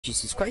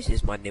Jesus Christ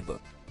is my neighbor.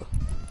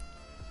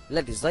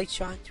 Let his light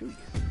shine through you.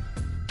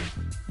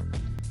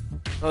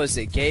 Oh, is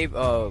it Gabe?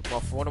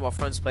 One of my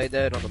friends played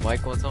that on the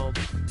mic one time.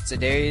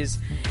 Sedarius,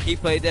 he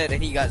played that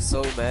and he got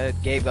so mad.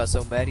 Gabe got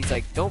so mad. He's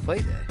like, "Don't play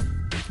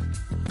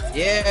that."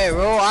 Yeah,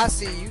 bro, I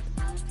see you.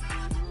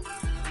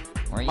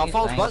 My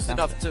phone's buzzed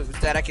enough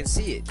that I can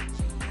see it.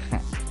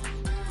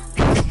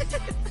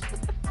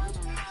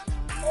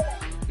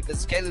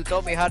 Because Caleb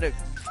told me how to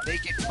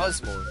make it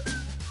buzz more.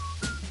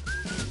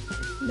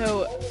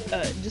 No,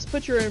 just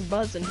put your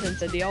buzz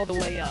intensity all the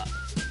way up.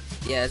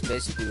 Yeah, that's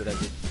basically what I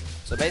did.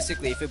 So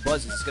basically, if it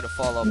buzzes, it's gonna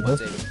fall off my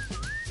table.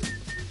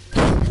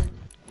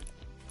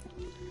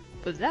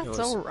 But that's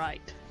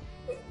alright.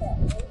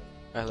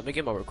 Alright, let me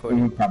get my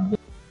recording.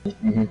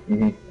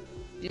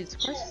 Jesus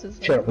Christ, is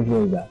Sure, we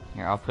can do that.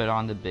 Here, I'll put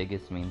on the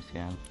biggest meme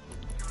scan.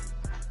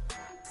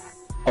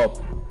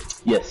 Oh,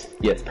 yes,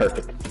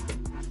 perfect.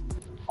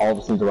 All of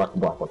us need to rock the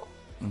black one.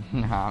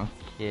 Nah, I'm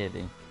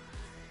kidding.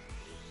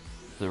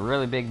 It's a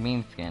really big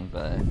meme skin,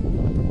 but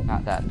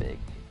not that big.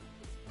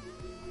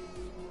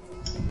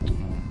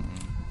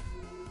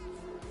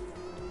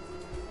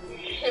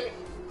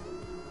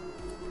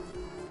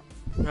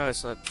 No,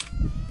 it's not.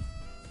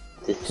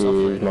 This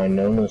is my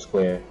no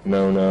square.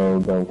 No,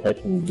 don't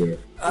touch me there.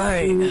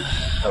 Alright.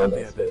 Don't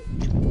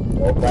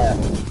laugh.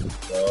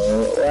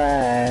 Don't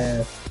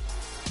laugh.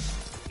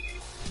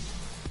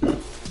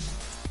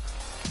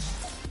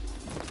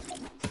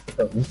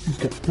 Oh,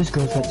 this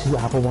girl's got 2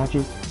 Apple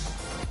Watches.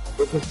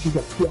 She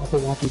got 2 Apple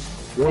Watches.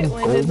 Wait,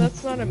 Landon,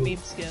 that's not a meme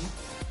skin.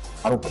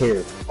 I don't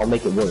care. I'll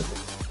make it work.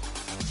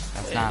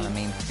 That's not a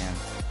meme skin.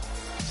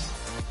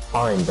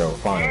 Fine, bro.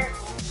 Fine.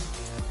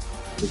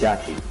 We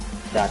got you.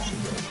 Got you,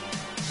 bro.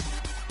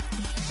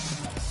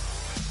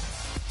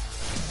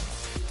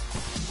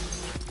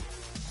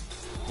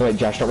 Wait,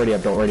 Josh, don't ready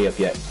up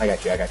yet. I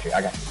got you.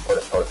 Hold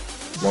it.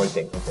 One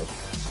thing.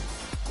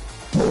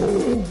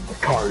 Oh,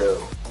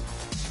 Ricardo.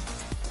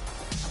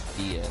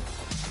 Yeah.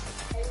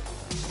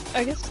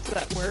 I guess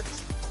that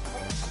works.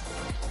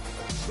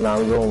 Nah,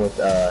 I'm going with,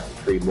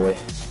 Free Boy.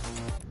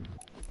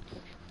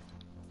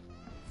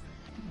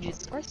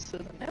 Jesus Christ,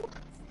 doesn't know.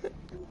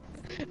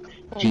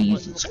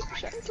 Jesus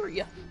Christ. For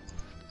you.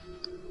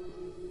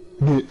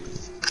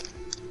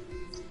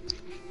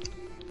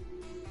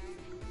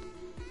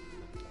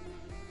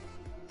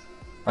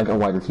 I got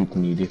wider teeth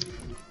than you do.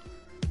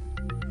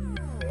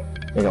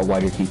 I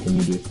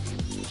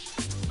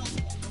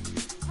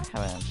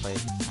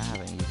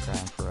haven't used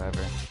that in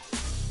forever.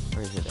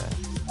 Where is it at?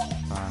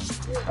 Funk.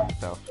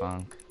 Spell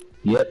funk.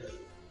 Yep.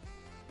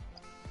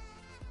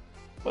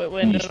 Wait,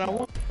 Landon, I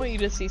want you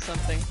to see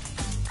something.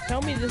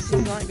 Tell me this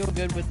does not go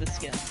good with the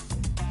skin.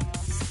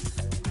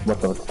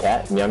 What's up with the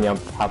cat? Yum yum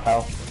pow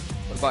pow.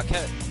 What about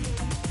cat?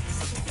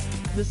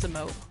 This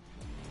emote.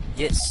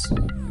 Yes.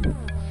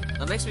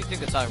 That makes me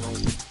think of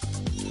Tyrone.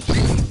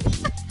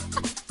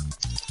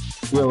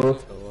 Yo.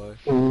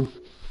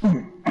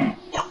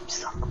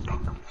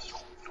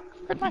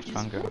 Where'd my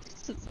tongue go?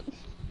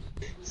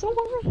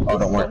 Oh,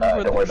 don't worry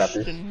about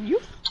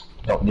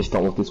this.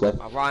 Don't look this way.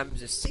 My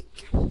rhymes are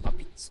sick.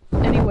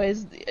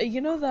 Anyways,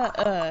 you know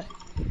that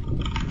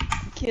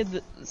kid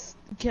that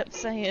kept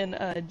saying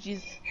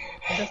Jesus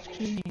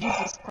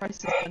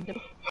Christ is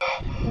fundamental?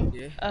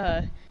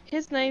 Yeah.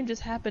 His name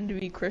just happened to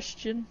be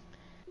Christian,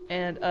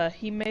 and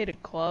he made a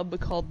club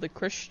called the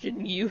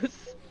Christian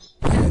Youth.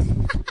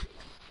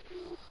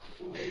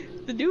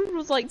 The dude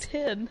was like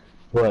 10.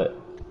 What?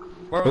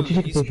 Bro, What'd you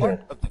take a he's picture part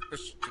of? of the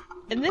Christian.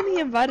 And then he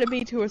invited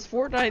me to his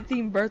Fortnite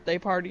themed birthday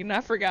party, and I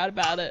forgot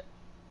about it.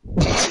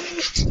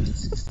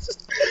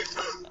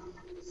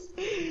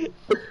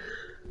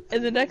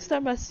 And the next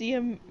time I see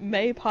him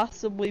may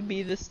possibly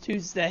be this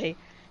Tuesday.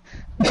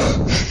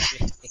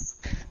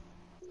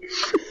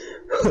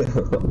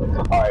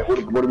 Alright,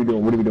 what are we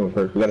doing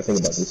first? We gotta think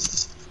about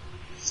this.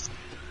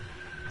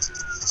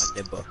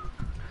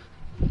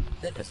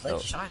 Let us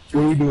light shine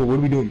What are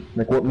we doing?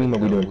 Like, what meme are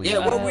we doing? Yeah,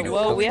 what are we doing?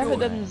 Well, we haven't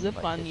done the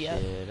zipline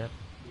yet.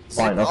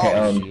 Fine,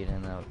 okay,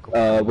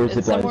 where's the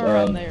It's somewhere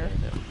around there.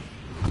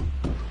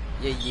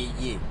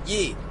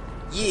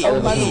 Yeah.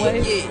 Oh, by the way,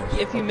 yeah.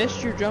 if you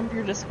missed your jump,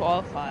 you're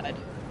disqualified.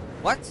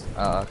 What?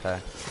 Oh, okay.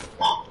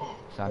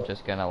 So I'm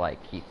just gonna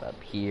like keep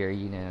up here,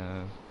 you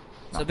know.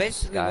 So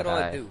basically, what do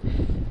I do?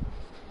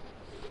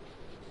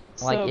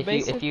 Like, So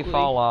if you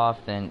fall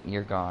off, then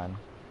you're gone.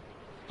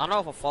 I don't know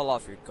if I fall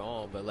off, you're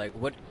gone, but like,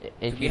 what? If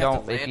do you we have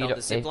don't, to land on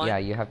the zip line? yeah,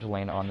 you have to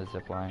land on the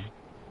zip line.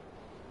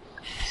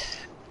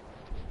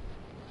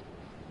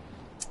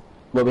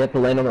 Well, we have to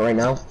land on it right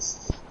now?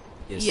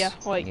 Yes. Yeah,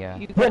 like, Yeah.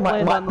 you Bro, can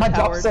land on the my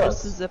tower, job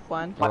just sucks. a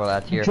zipline. Well,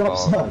 that's your Jump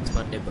fault. sucks. It's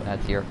my neighbor.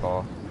 That's your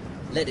fault.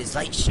 Let his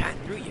light shine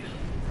through you.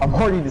 I'm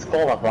already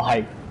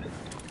disqualified.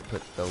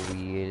 Put the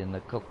weed in the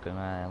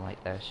coconut and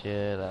light that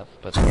shit up.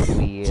 Put the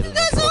weed in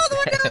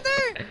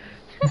the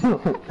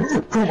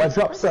coconut. Bro, my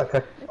drop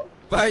sucks.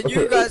 But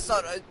you guys saw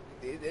that.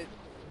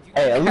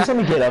 Hey, at least let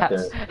me get up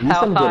there.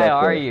 How high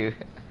are you?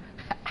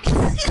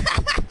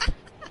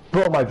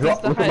 Bro, my He's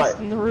drop. the Look at highest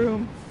my. in the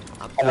room.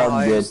 I'm Oh, I'm the good.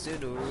 highest in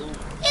the room.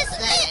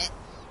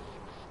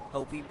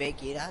 Hope we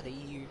make it out of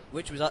here.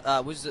 Which was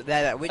that?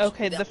 Which?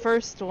 Okay, the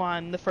first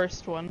one.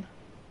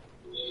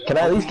 Can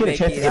I at least get a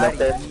chance to get up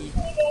there?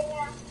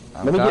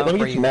 I'm Let me coming for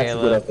get you, some matches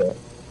to get up Caleb.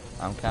 there.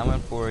 I'm coming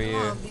for you.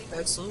 No,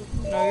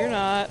 you're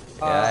not.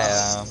 Yeah,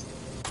 I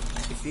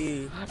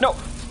am. No!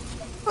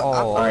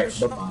 Oh, Alright,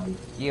 bye-bye.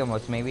 you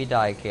almost made me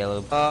die,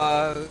 Caleb.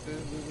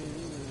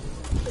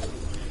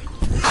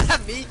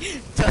 Me?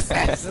 Just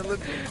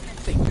absolutely.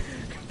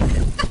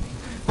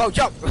 Bro,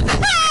 jump! Caleb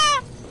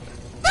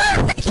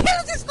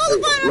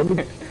disqualified! Let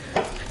me...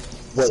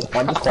 Wait,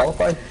 I'm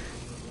disqualified?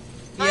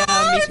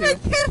 Yeah, me too.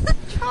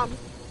 Jump!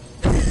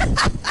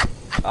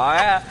 Oh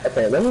yeah.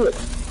 Okay, let me...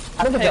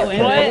 I don't Hey, get that.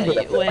 Let me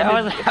get up there. Landon.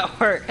 How does that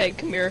work? Hey,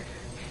 come here.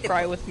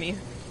 Cry with me.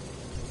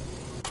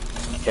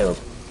 Caleb,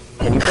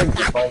 can you break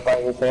disqualify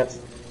any chance?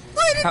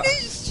 Wait a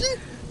minute, shit!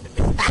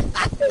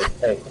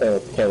 Hey,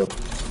 Caleb.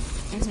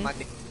 It's my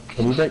name.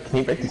 Can you break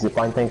these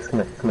zipline things?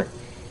 Come here.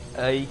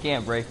 You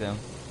can't break them.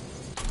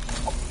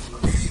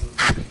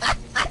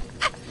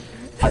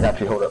 I got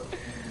you, hold up.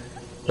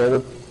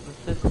 Caleb?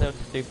 This is so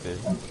stupid.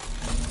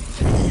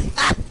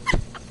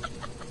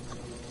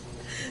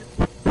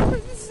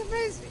 This is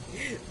amazing.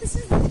 This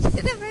is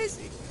legit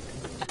amazing.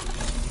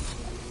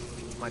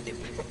 It's my name.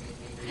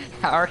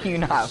 How are you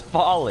not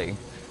falling?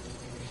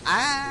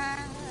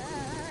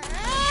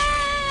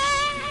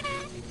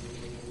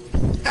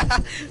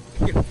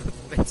 You're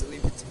both mentally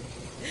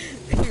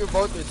retarded. You're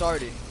both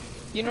retarded.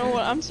 You know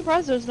what? I'm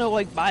surprised there's no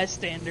like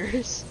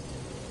bystanders.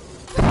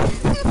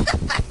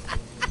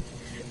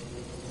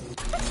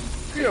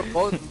 You're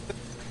both.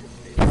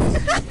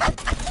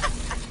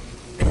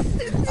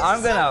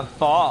 I'm gonna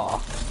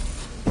fall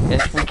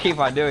if we keep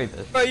on doing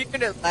this. Bro, you're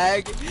gonna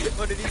lag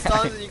one of these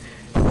times and you.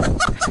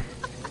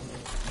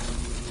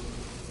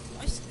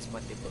 Nice, my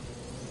nipple.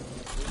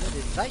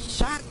 Nice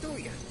shot through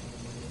you.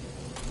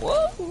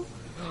 Whoa!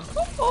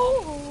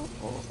 Oh.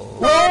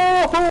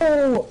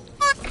 Whoa!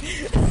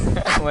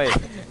 Wait.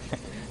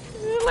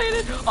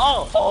 Landed.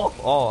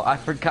 Oh! I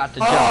forgot to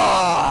jump.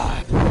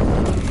 Ah!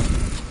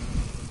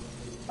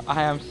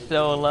 I am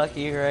so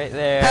lucky right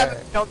there.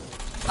 Haven't jumped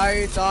the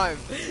entire time.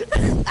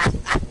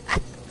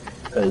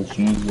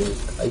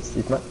 Jesus Christ,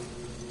 it's not...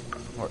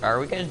 Are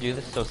we gonna do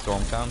this till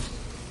storm comes?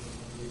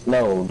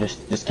 No, just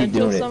keep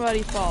Until doing it.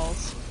 somebody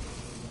falls.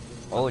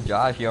 Oh,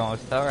 Josh, you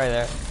almost fell right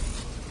there.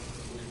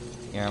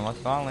 You're almost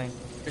falling.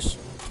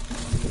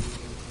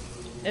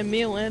 And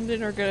me and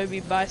Landon are gonna be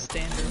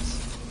bystanders.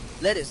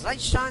 Let his light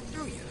shine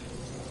through you.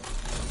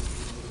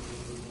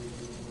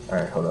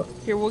 Alright, hold up.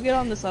 Here, we'll get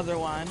on this other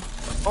line.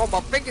 Oh, my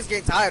fingers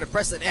getting tired of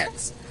pressing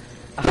X.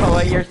 Oh,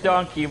 wait, you're still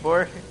on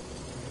keyboard?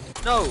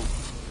 No,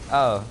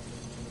 Oh.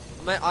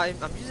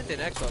 I'm using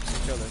an Xbox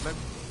controller, remember?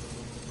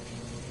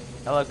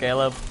 Hello,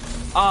 Caleb.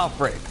 Oh,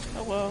 frick.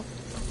 Hello.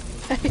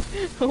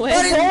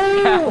 Landon.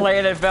 Oh!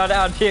 Landon fell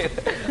down too.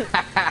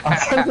 I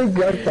tried to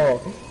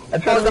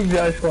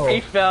judge fall.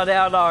 He fell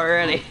down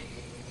already.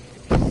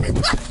 No,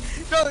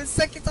 the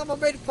second time I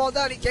made him fall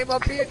down, he came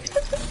up here.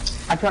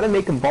 I tried to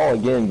make him fall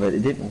again, but it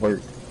didn't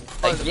work.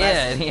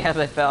 Again, he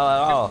hasn't fell at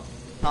all.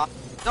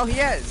 No, he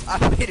has. I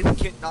made him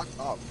get knocked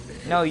off.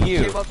 No, He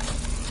you. came up.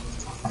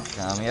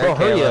 Come here, Bro,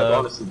 hurry up, Caleb.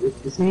 honestly.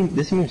 This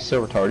meme's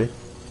so retarded.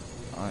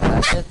 Oh,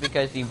 that's just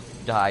because you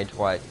died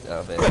twice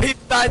of it. He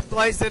died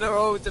twice in a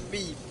row to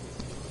me.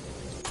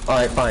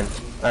 Alright, fine.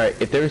 Alright,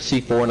 if there was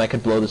C4 and I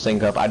could blow this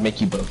thing up, I'd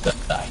make you both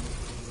die.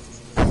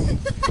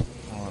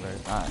 Oh,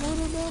 there's not.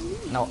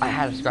 No, I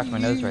had to scratch my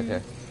nose right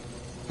there.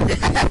 I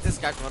have to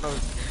scratch my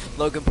nose.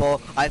 Logan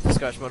Paul, I have to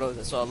scratch my nose.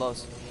 That's why I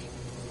lost.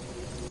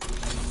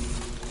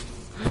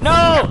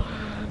 No!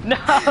 No!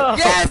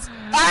 Yes!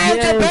 I am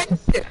the man!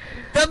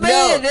 The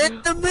man!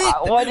 It's the man!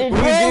 What did you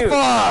Red do?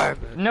 farm!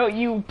 No,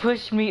 you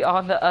pushed me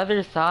on the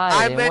other side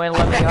I and meant-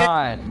 wouldn't let me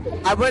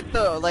on. I went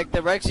the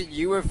direction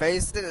you were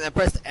facing and I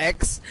pressed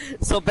X.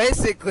 So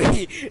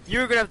basically, you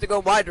were gonna have to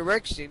go my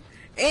direction.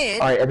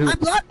 And Alright, I'm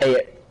blocked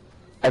hey,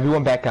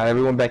 everyone back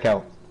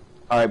out,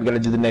 Alright, we gotta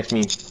do the next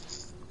meme.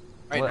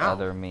 right What now.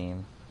 other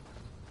meme?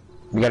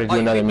 We gotta do Oh,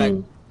 you another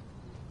mean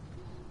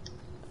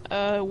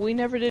meme. We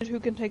never did who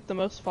can take the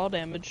most fall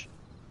damage.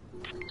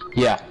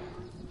 Yeah.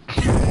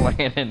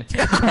 Landon.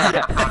 oh,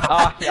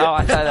 I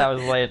thought that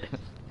was Landon.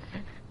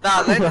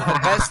 Nah, Landon's the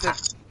best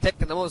at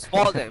taking the most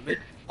fall damage.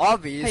 Hey,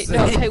 Obviously.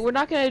 no, hey, we're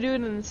not gonna do it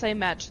in the same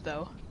match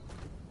though.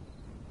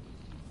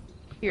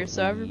 Here,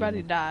 so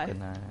everybody die. Good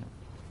night.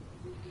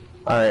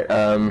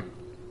 Alright,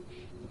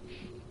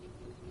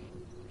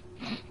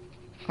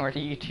 What are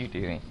you two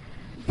doing?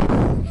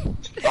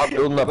 stop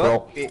building up,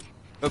 bro.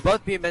 We're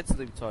both being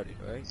mentally retarded,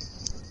 right?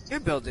 You're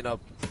building up.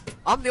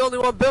 I'm the only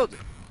one building.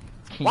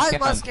 Why is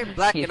my skin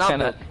black and I'm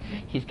not?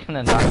 He's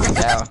gonna knock you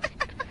down.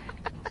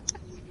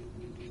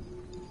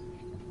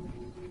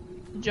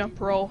 Jump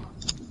roll.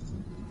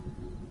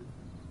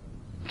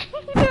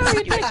 No,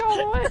 you take all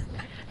the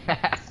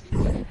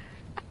way.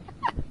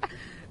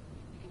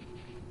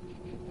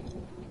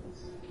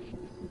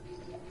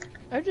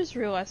 I just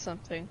realized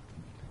something.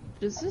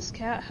 Does this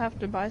cat have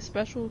to buy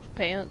special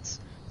pants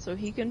so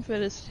he can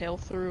fit his tail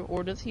through,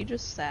 or does he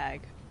just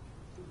sag?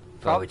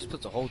 Probably just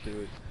puts a hole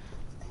through it.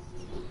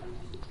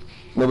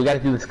 No, we gotta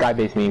do the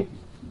Skybase meme.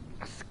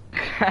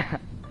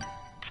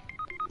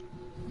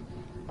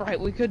 Right,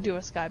 we could do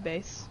a sky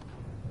base.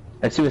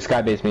 Let's do a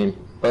Skybase meme.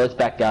 But let's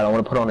back out. I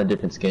want to put on a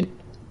different skin.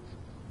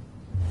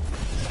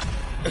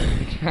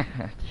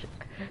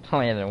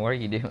 Landon, what are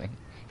you doing?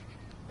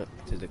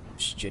 To the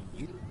question,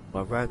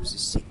 my rhymes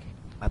is sick.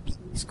 My beat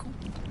is cool.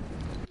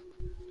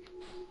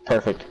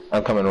 Perfect.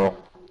 I'm coming, roll.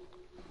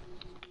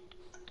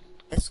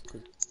 That's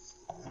good.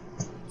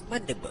 My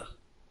neighbor.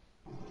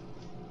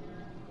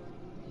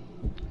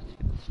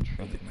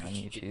 Streaming on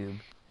YouTube.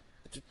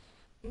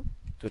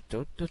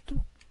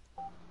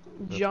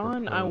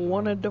 John, I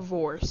want a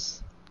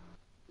divorce.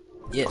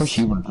 Yes. Of course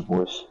you want a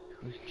divorce.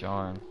 Who's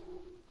John?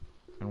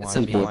 And why It's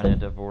does a he meme. want a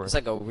divorce? It's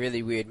like a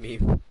really weird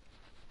meme.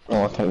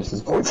 Oh, I thought it was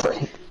his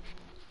boyfriend.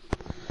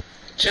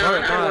 John,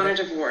 Oh, I want God. a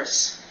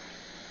divorce.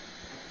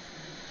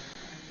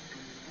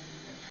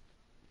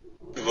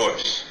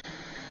 Divorce.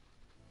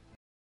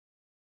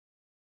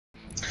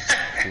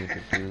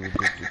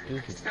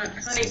 It's not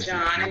funny,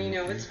 John, and you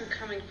know it's been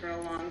coming for a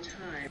long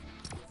time.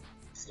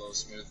 Flow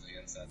smoothly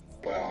inside.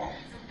 Well,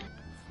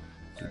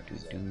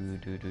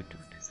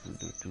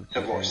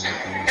 Divorce.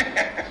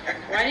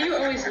 Why do you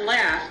always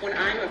laugh when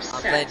I'm I'm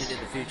upset? landing in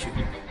the future.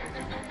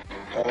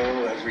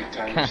 oh, every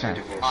time you say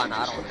divorce, Oh, you no, I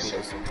just don't look do so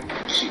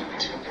this.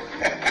 cute.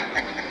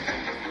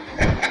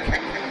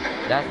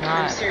 That's I'm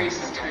not, serious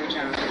this time,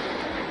 John.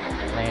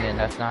 Landon,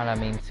 that's not a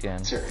meme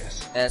skin.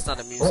 Serious. That's not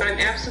a meme. I'm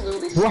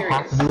absolutely We'll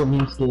have serious. to do a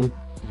meme skin.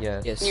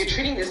 Yes. Yes. And you're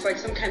treating this like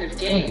some kind of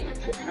game.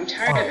 I'm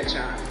tired of it,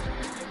 John.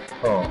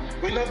 Oh.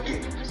 We love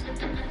games.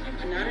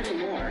 Not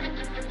anymore.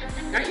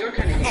 Not your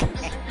kind of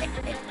games.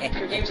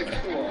 Your games are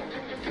cruel.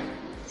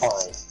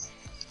 Fine.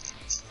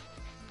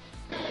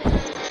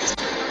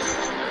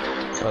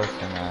 Close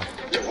enough.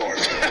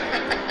 Divorce.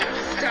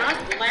 Stop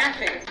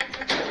laughing.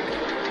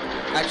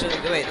 Actually,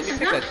 wait, let This me is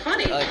pick not a,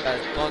 funny. Things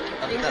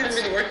haven't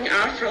been oh, working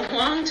out for a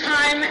long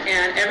time,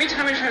 and every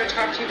time I try to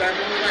talk to you about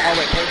them, you laugh.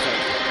 wait, close up.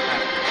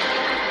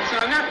 So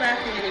I'm not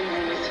laughing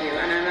anymore with you,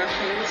 and I'm not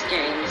playing these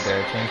games.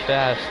 Better change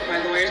fast. My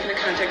lawyer's gonna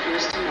contact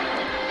yours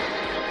tomorrow.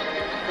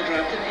 We'll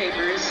draw up the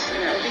papers,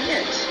 and that will be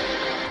it.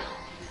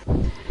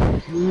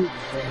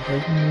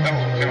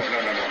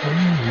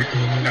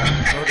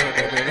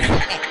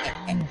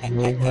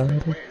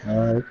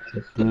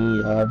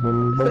 I've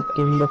been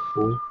looking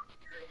before.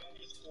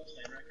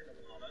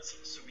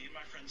 So me and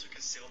my friend took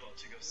a sailboat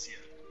to go see it.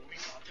 When we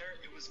got there,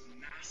 it was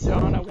massive.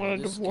 John, I want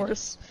a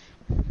divorce.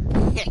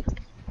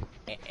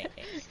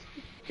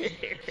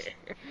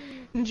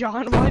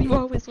 John, why do you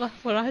always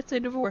laugh when I say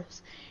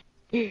divorce?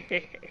 Never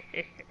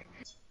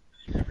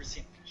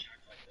seen Jack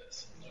like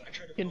this. I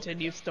tried to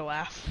Continues to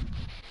laugh.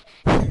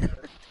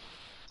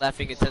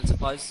 Laughing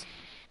intensifies.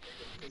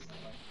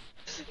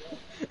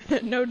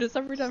 Notice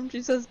every time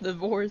she says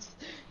divorce.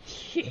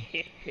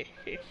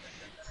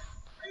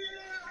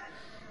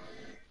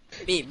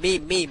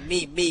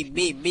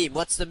 Meme.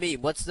 What's the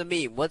meme? What's the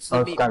meme? What's the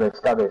Oh, meme?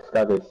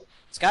 Skybase.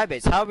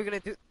 Skybase, how are we gonna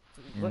do?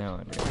 What? No,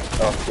 dude.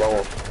 Oh,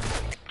 well.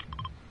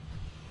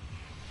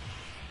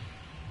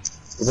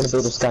 We're gonna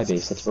build a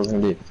Skybase, that's what we're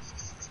gonna do.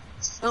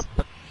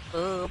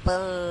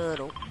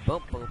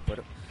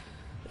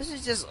 This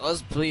is just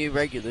us playing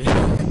regular.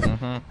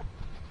 Mm-hmm.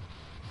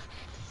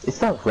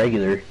 It's not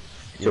regular,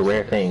 it's a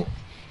rare thing.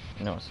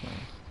 No, it's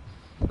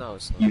not. No,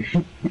 it's not.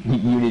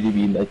 You need to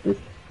be like this.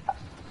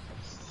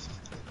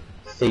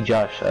 Hey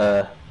Josh,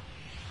 do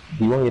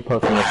you want me to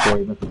post a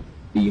story about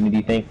the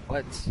Unity thing?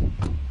 What?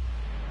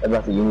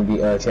 About the Unity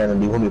channel,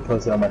 do you want me to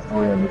post it on my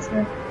story on this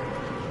man?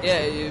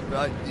 Yeah,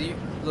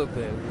 look,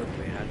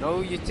 man. I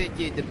know you think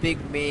you're the big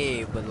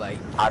man, but like.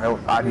 I know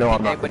I'm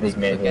not the big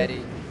man Look at here.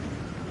 it.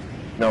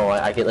 No,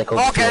 I get like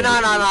Okay,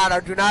 no,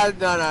 do not,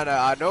 no.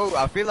 I know,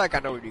 I feel like I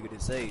know what you're gonna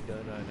say.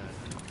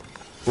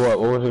 No. What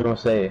was I gonna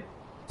say?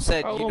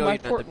 Said Oh, you know my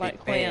you're not the Fortnite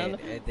big man,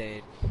 clan. and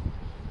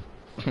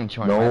then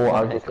Join No, my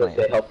I was just gonna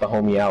say help the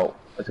homie out.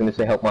 I was gonna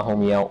say help my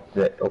homie out.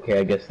 That okay?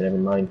 I guess never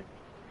mind.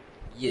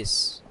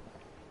 yes,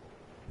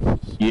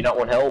 You don't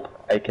want help?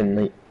 I can.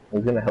 I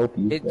was gonna help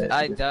you. but-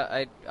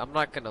 I'm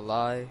not gonna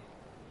lie.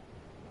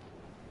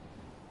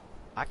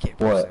 I can't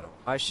What? post it on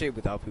my shit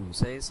without people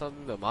saying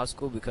something at my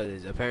school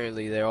because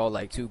apparently they're all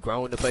like too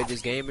grown to play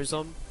this game or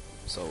something.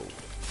 So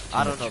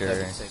I don't know if Mature.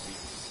 that's the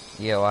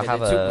same. Yo, I Yeah, have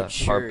they're too a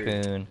mature.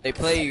 harpoon. They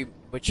play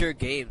mature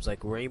games like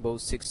Rainbow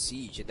Six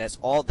Siege, and that's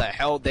all the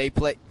hell they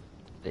play.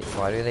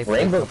 Why do they play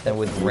Rainbow something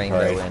with Six, rainbow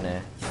right. in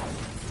it?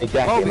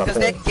 Exactly. Oh, my because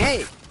they're point.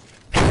 gay.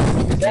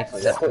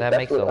 That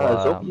makes a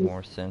lot Zopi is.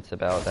 more sense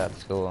about that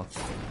school.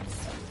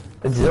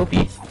 It's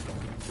Zopi.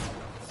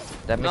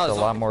 That makes No, a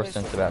lot Zopi more plays-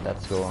 sense about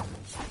that school.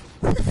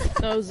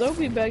 No,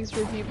 Zopi begs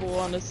for people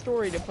on his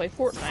story to play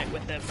Fortnite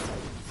with him.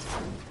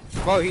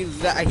 Bro, he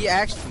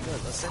actually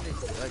does. I sent it.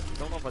 I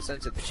don't know if I sent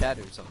it to the chat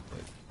or something,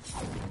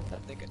 but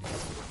I think I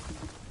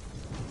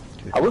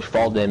did. I wish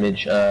fall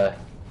damage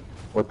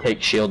would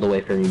take shield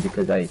away from me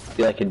because I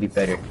feel like it'd be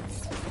better.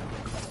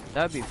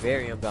 That would be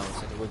very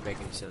unbalanced and it wouldn't make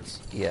any sense.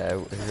 Yeah,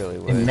 it really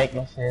It would. make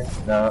no sense.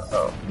 No.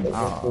 Oh.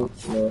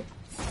 No.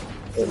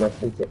 It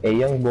listens to a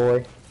young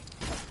boy.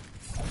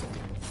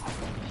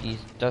 He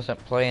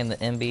doesn't play in the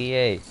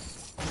NBA.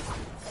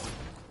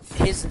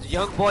 His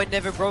young boy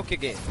never broke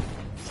again.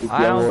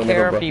 I don't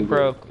care if he his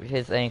broke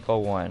his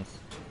ankle once.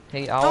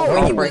 I'll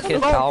No, break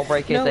his No, ankle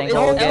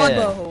it's again.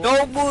 elbow.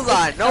 No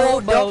Mulan, no,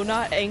 Elbow,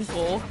 not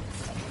ankle.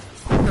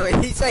 no.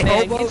 He say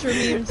Man, hobo. get your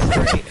memes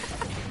straight.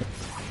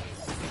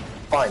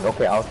 Fine,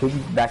 okay, I'll give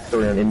you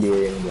backstory on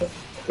NBA anyway.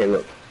 Okay,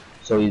 look.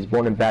 So he's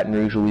born in Baton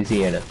Rouge,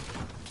 Louisiana.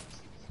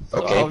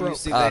 Okay.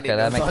 Obviously, Okay, Lenny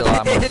that knows makes a all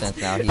lot more this. sense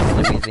now.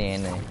 He's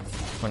Louisiana.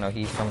 Oh no,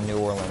 he's from New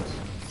Orleans.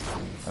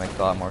 That makes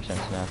a lot more sense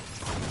now.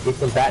 He's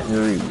from Baton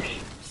Rouge.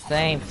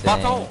 Same Fuck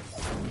thing. off.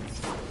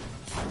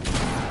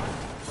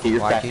 Get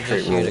your Why'd back you straight,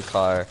 just shoot a Will.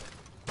 car?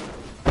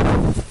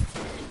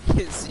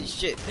 Can't see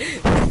shit.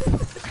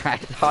 I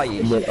saw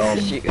you But,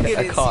 shoot You a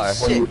didn't car.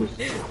 see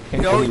shit.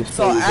 No, you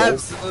saw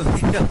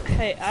absolutely nothing.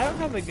 Hey, I don't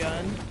have a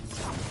gun.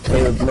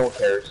 Caleb, no one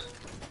cares.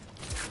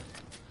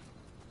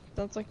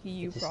 Sounds like a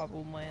you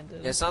problem,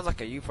 Landon. Yeah, it sounds like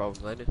a you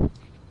problem, Landon.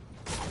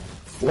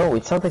 No,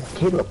 it sounds like a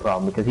Caleb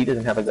problem because he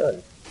doesn't have a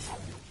gun.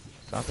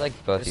 Sounds like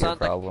both It of your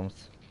sounds like- problems.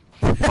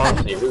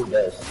 Honestly, it really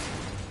does.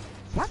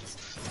 What?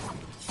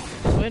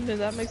 Landon,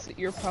 that makes it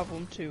your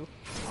problem too.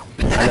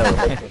 I know,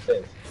 it makes no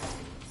sense.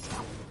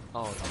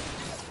 Oh,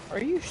 Are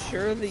you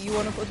sure that you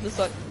want to put this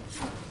on?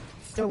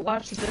 To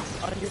watch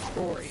this on your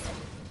story?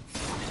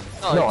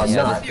 No, I'm this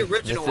not. is the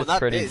original This one, is not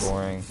pretty this.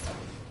 boring.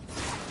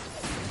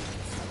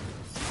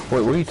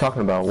 Wait, what are you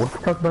talking about? What are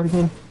we talking about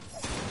again?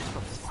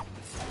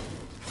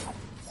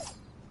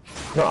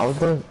 No, I was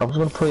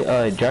gonna put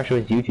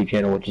Joshua's YouTube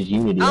channel, which is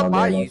Unity, Not on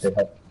my there. YouTube.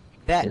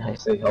 And I That.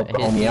 said help the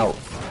His homie you- out.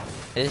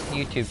 His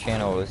YouTube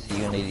channel was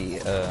Unity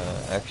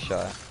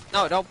X-Shot.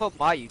 No, don't put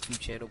my YouTube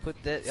channel.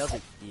 Put that other.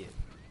 Yeah.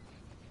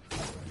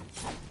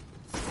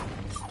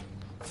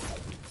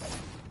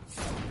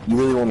 You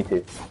really want me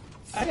to?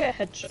 I got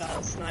headshot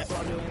last night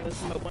while doing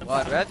this mode one Well,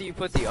 I'd time. rather you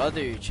put the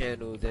other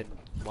channel than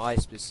my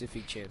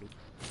specific channel.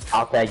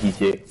 I'll tag you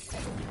too.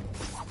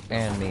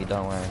 And me,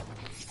 don't worry.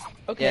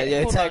 Okay,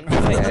 Yeah, hold on.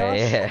 tag- Wait, Yeah,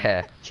 Josh,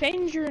 yeah.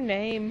 change your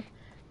name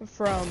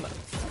from,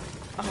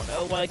 I don't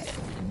know, like,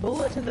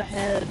 bullet to the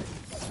head.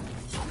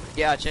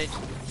 Yeah, I changed.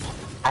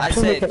 I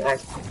Actually, said- they can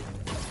act-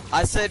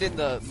 I said in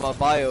my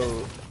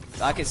bio,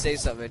 I could say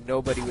something and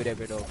nobody would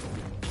ever know.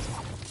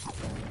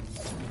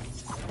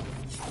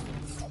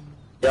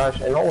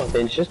 Josh, and all of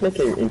things, just make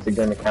your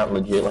Instagram account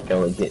legit, like a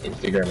legit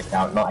Instagram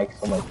account, not like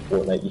some like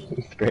Fortnite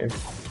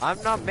Instagram.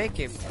 I'm not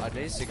making an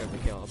Instagram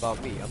account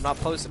about me. I'm not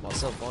posting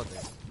myself on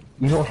there.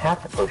 You don't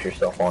have to post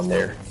yourself on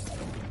there.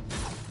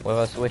 What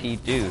else would he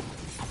do?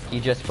 He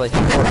just plays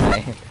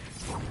Fortnite.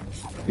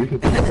 You can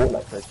do the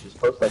Fortnite post, just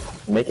post like,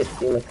 make it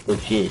seem like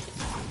legit.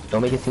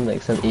 Don't make it seem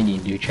like some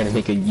idiot dude trying to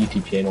make a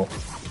YouTube channel.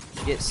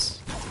 Yes.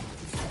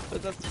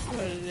 But that's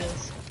what it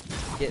is.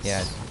 Yes.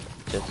 Yeah,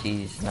 just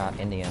he's not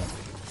Indian.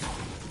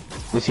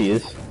 Yes, he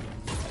is.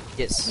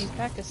 Yes. He's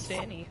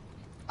Pakistani.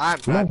 I'm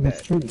No, not he's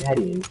bad.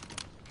 Trinidadian.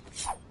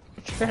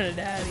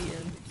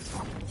 Trinidadian.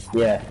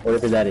 Yeah,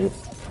 whatever that is.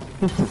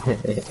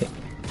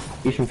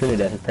 He's from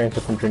Trinidad. His parents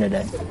are from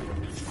Trinidad.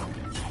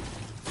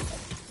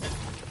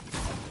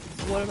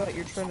 What about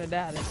your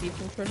Trinidad? Is he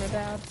from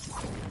Trinidad?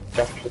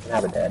 Josh doesn't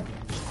have a dad.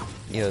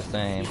 He was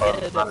saying. He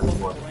did not at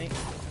anymore. one point.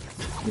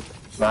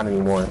 Not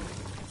anymore.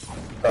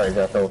 Sorry,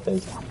 Josh, no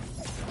offense.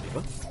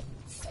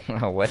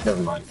 What?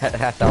 Never mind.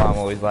 That's how I'm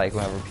always like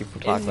whenever people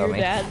talk Is about your me.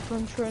 dad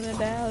from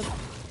Trinidad?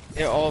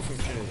 They're all from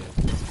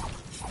Trinidad.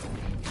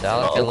 Is that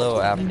like a Oh.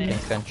 little African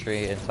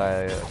country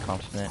inside a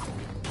continent?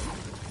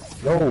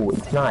 No,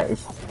 it's not.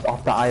 It's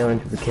off the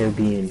island of the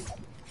Caribbean.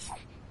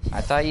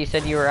 I thought you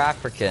said you were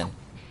African.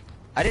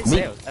 I didn't Me?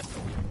 say it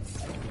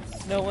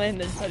was. No,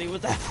 Landon said he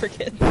was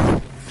African.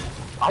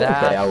 I would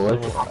say I was.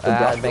 I said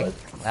that Josh makes,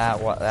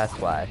 was. that's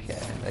why. Okay,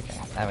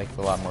 that makes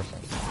a lot more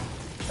sense.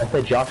 I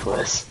said Josh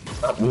was.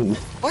 Not me.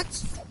 What?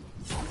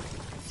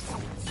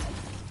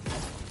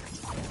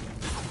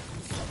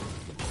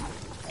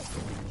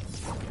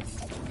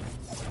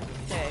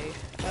 Okay,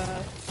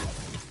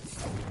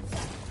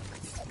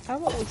 how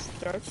about we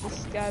start the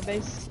sky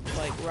base,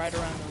 like, right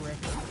around the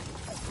river?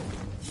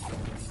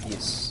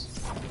 Yes.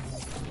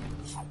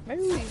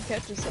 Maybe we can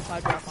catch us a high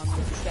drop on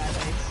the sky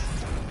base.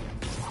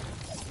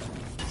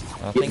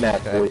 I don't Get think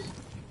mad, okay. boys.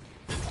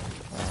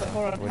 But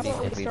hold on, how What do you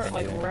about we think we start, can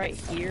like, do? right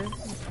here?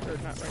 Or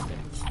not right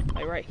there.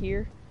 Like, right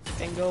here?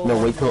 And go...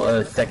 No, wait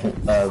till second.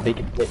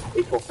 Vacant.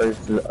 Wait till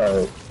first.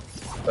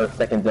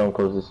 Second zone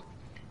closes.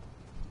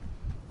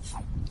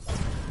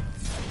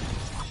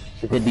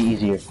 It'd be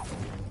easier.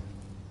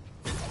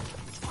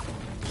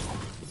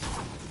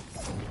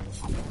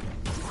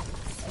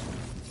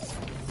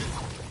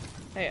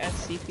 Hey, I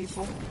see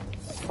people.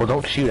 Well,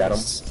 don't shoot at them.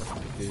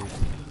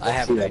 I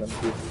have Shoot no at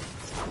 'em.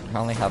 I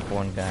only have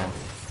one gun.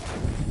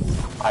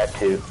 I have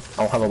two. I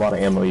don't have a lot of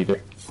ammo either.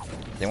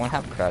 Does anyone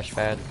have crash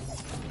pads?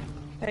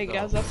 Hey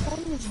guys, I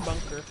found this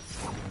bunker.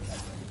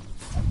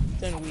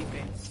 It's in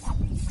Weeping.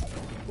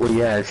 Well,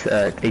 yeah, it's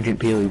Agent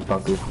Peely's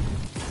bunker.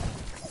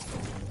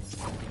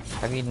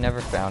 Have you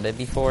never found it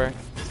before?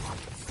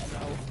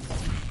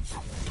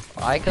 No.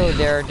 I go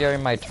there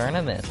during my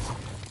tournament.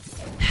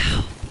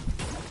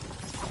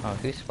 Oh,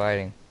 who's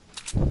fighting?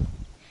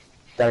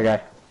 That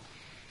guy.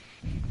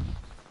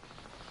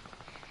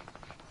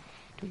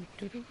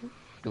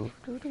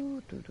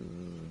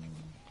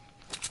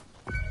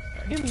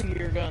 Give me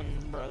your gun,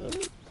 brother.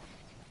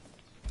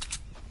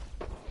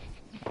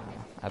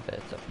 I bet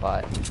it's a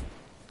bot.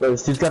 Bro,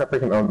 this dude's got a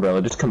freaking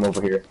umbrella. Just come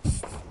over here.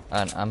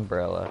 An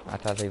umbrella. I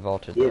thought they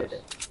vaulted Yeah.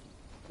 those.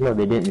 No,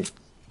 they didn't.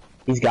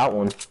 He's got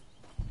one.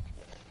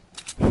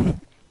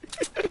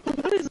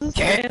 What is this?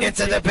 Get man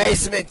into the doing?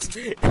 basement!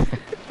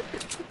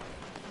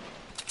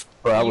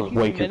 Bro, I You was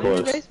way keeping too him in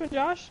your close. basement,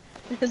 Josh?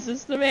 Is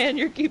this the man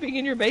you're keeping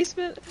in your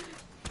basement?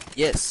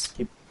 Yes.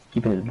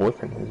 Keeping his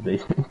boyfriend in his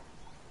basement.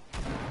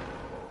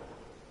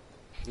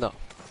 No.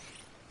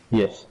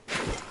 Yes.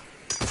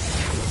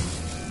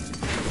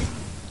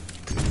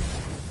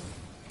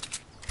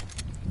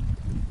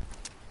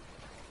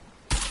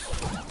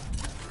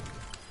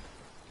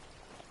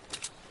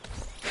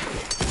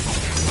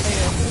 Hey,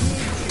 who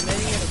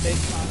needs you in a big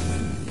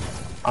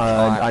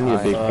pot? I need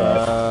a big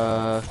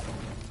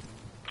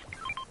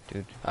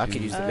Dude, I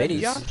could use the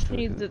minis. Josh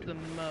needs it the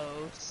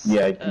most.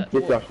 Yeah, well,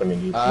 get Josh the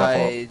minis. It's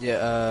my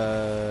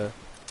fault.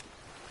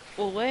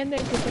 well, Landon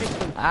can take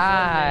the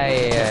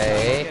Aye,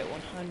 get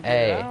 100.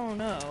 hey. I don't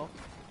know.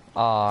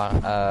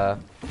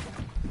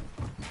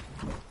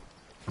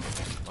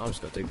 I'm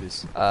just gonna take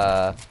this.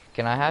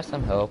 Can I have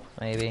some help,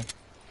 maybe?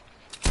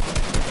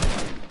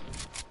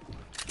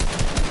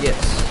 Yes.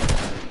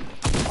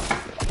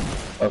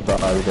 Oh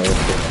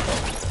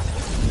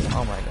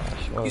Oh my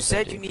gosh. what You was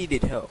said I you doing?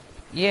 needed help.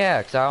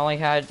 Yeah, cause I only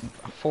had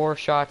 4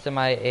 shots in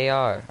my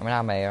AR. I mean,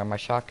 not my AR, my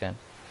shotgun.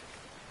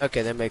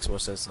 Okay, that makes more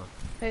sense now.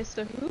 Hey,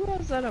 so who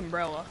has that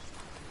umbrella?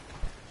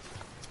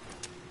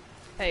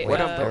 Hey, What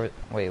umbrella?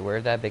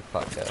 Where'd that big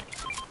pot go?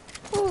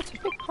 Oh, it's a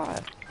big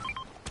pot.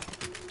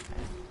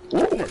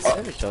 I got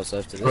 7 shots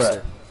left to this.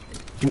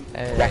 Bruh.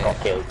 Hey. Back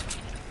off, Caleb.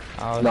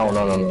 I was No, gonna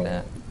no, no, use no.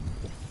 that.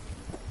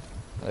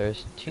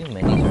 There's 2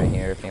 minis right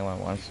here if anyone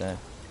wants it.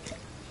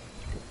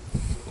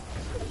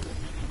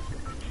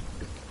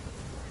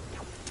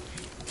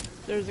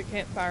 there's a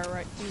campfire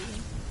right here.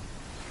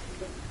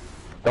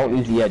 Don't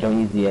use it yet, don't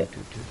use it yet.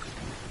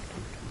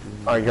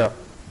 Alright, go.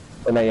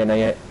 Oh, not yet, not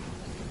yet.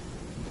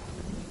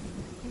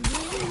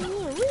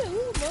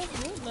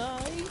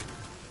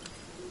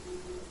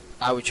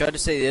 I would try to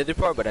say the other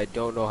part, but I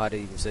don't know how to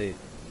even say it.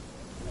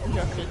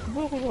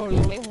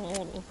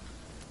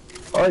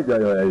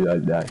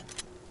 Alright.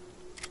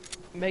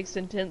 Makes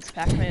intense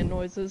Pac-Man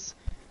noises.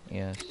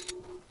 Yes.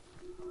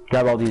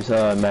 Grab all these,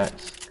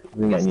 mats.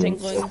 We might Gets need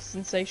tingling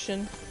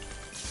sensation.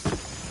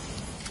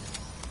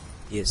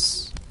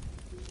 Yes.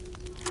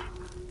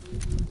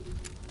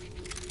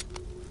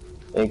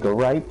 Ankle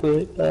right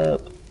foot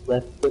up,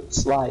 left foot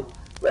slide,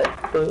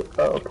 left foot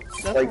up.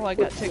 That's right how I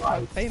got foot TikTok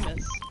slide.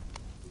 famous.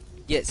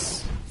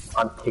 Yes.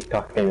 I'm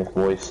TikTok famous,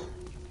 boys.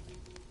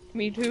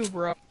 Me too,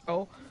 bro.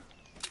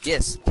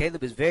 Yes.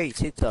 Caleb is very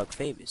TikTok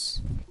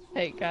famous.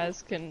 Hey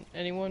guys, can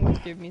anyone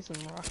give me some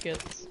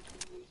rockets?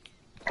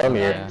 Come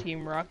here, Yeah.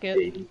 Team Rocket.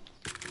 baby.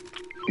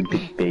 You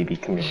big baby,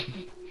 come here.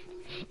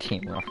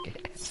 Team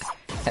Rocket.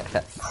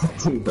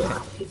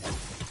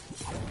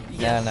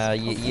 No,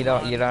 you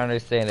don't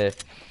understand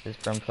it. It's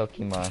from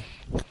Pokemon.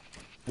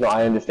 No,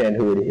 I understand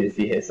who it is.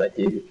 Yes, I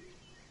do.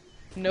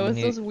 No, it's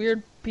You- those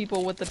weird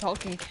people with the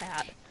talking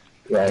cat.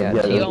 Yeah, Yeah, yeah.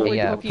 The Team- only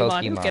yeah,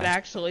 Pokemon who Pokemon. can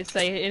actually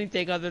say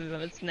anything other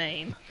than its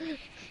name.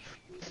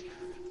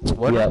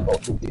 What? Yeah,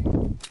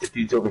 the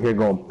dude's over here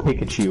going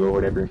Pikachu or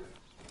whatever.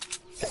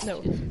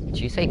 No. Did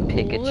you say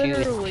Pikachu?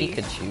 Literally.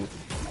 It's Pikachu.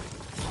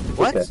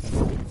 What?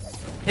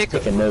 Pick a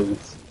Pika.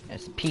 nose.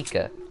 It's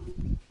Pika.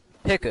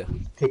 Pika.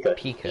 Pika.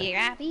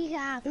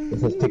 Pika.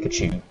 This is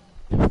Pikachu.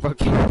 Bro,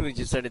 Caleb we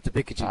just turned into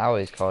Pikachu. I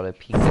always called it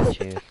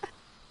Pikachu.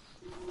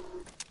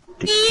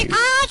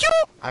 Pikachu!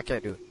 I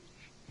can't do it.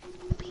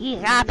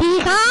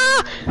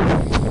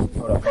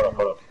 Hold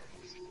up.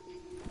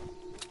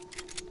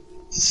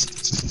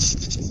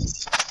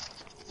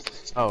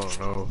 Oh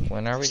no.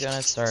 When are we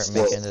gonna start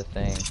making the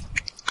thing?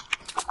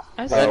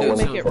 I said Oh, we'll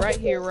when- make it right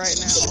here, right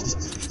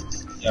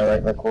now. Yeah,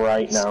 right, like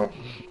right now.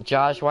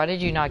 Josh, why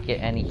did you not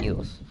get any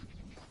heals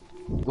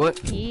What?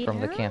 from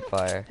the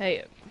campfire?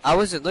 Hey, I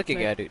wasn't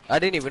looking at it. I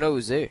didn't even know it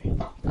was there.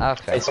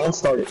 Okay. Hey, someone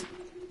started.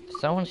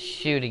 Someone's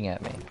shooting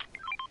at me.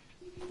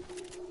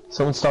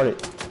 Someone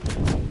started.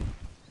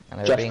 And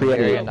they're Josh, being create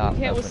very a- not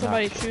can't with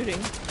somebody obnoxious. shooting.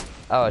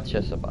 Oh, it's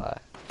just a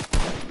bot.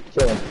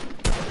 Kill him.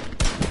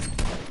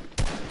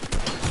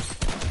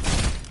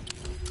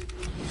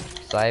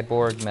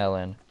 Cyborg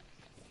Melon.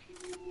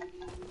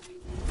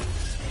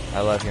 I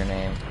love your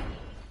name.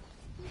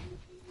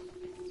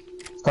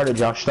 Start it,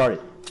 Josh. Start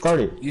it. Start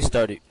it. You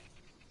started.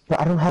 But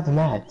I don't have the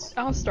mats.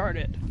 I'll start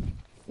it.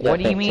 What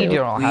do you mean you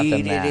don't have We the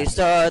didn't map?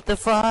 start the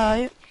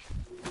fire.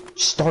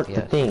 Start the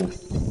Yes.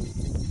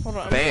 thing. Hold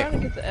on, I'm Bam.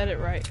 trying to get the edit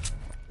right.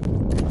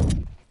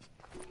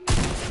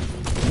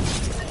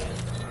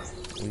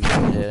 We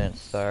didn't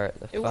start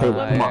the It won't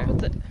let me fire. put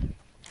the.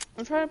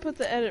 I'm trying to put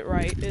the edit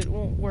right. It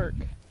won't work.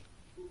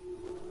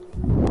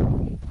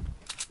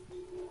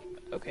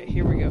 Okay,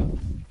 here we go.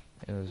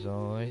 It was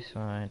always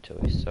fine till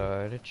we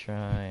started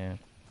trying.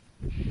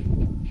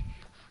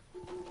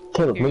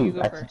 Caleb, Here, you move.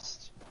 go Actually,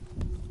 first.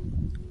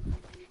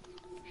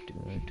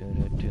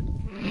 Do.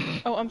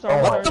 Oh, I'm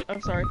sorry,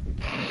 I'm sorry.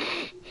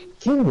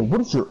 Caleb,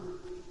 what is your...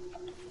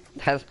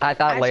 I thought I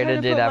tried Lena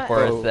to did put that my- for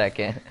Oh. a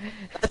second.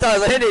 I thought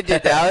Landon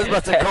did that. I was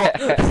about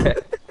to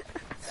call.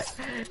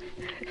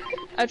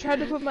 I tried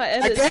to put my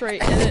edit can't-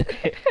 straight and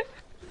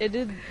it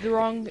did the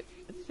wrong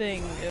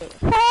thing.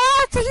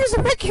 What? To use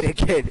a wicket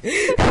again.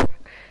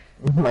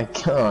 Oh my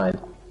god.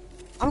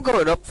 I'm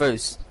going up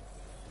first.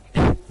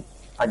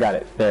 I got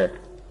it. There.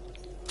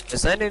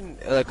 Is Landon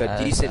like a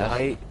decent I-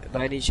 height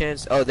by any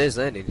chance? Oh, there's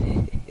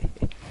Landon.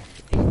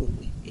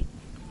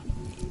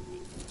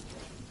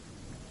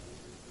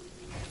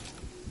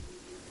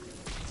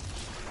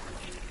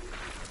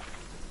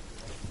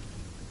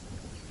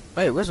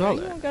 Wait, where's You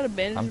Roller? don't got a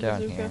bandage I'm down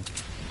bazooka? here.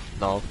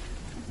 No.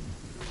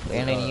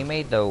 Landon, you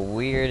made the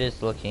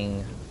weirdest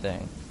looking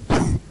thing.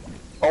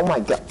 Oh my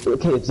god.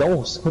 Okay, it's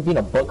almost quit being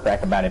a butt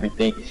crack about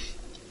everything.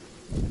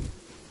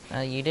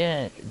 You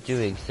didn't do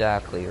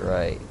exactly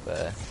right,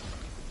 but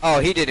Oh,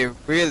 he did it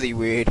really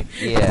weird.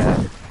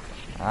 yeah.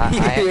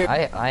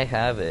 I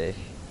have it.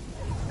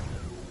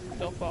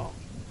 Don't fall.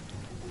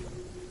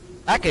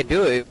 I can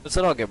do it, but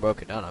so don't get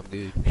broken down. I'm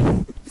good.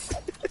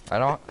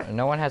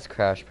 No one has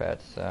crash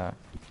pads, so.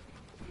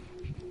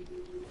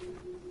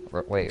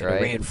 Wait, Can I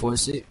right?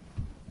 reinforce it?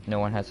 No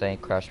one has any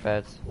crash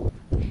pads?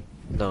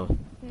 No.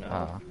 No.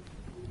 Oh.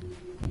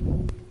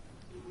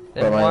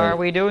 Then Well, why I- are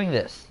we doing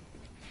this?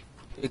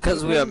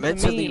 Because we are This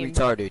is a mentally meme.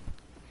 retarded.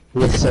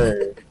 Yes,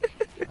 sir.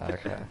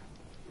 Okay.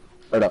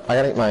 Hold up. I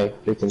gotta get my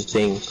freaking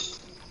thing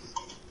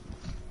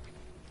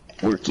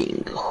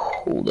working.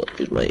 Hold up.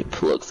 There's my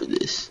plug for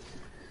this.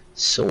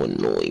 So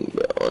annoying,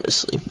 bro,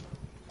 honestly.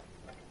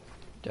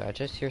 Did I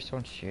just hear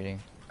someone shooting?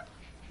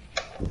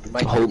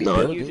 Might Hold be on.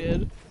 building. You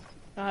did.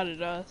 Not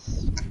at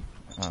us.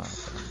 Oh.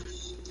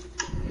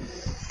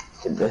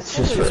 That's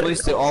Just just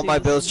wasted all my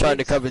bills trying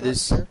to cover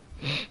this.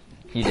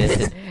 You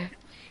did.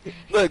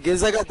 Look,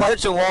 there's like a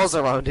bunch of walls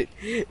around it.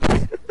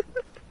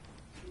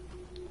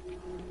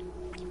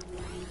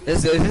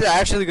 This is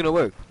actually gonna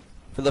work.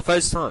 For the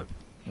first time.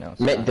 No, it's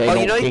Met not. Day. Oh, don't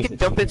you know you think can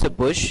it's- jump into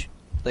bush?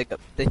 Like,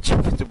 they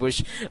jump into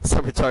bush. I'm so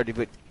retarded,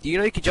 but do you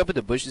know you can jump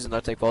into bushes and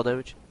not take fall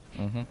damage?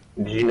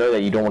 Mm-hmm. Did you know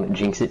that you don't want to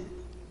jinx it?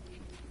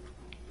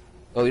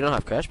 Oh, you don't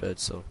have crash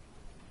pads, so.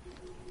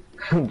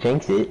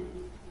 Jinx it.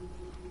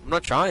 I'm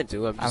not trying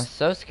to, I'm I'm just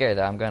so scared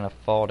that I'm gonna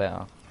fall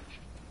down.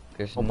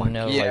 There's Oh my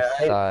no God. like Yeah,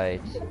 I-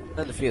 sides.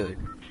 not the feeling.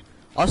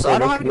 Also, I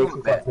don't have any make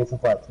some flats. Make some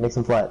flats. Make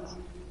some flats.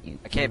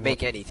 I can't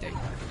make anything.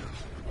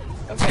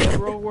 Okay,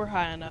 roll, we're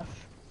high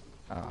enough.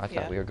 Oh, I thought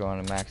Yeah. we were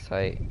going to max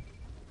height.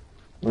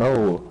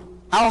 No.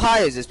 How high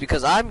is this?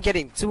 Because I'm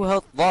getting 2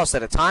 health lost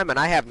at a time and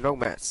I have no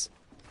mats.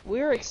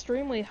 We're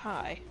extremely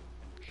high.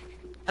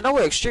 I know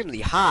we're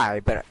extremely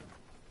high, but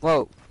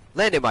well,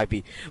 Landon might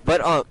be.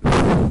 But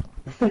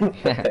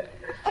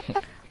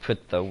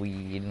Put the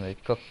weed in the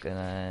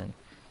coconut.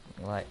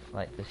 Light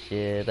the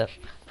shit up.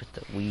 Put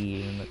the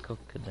weed in the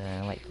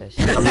coconut. Light that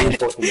shit I'm up.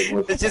 reinforcing the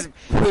wood. it's just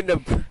putting a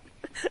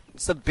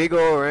it's a big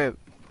old ramp.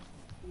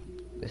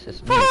 This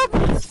is me.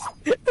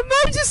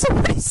 Imagine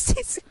somebody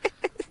sees it.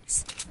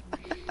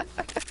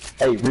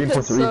 Hey,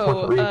 reinforce it.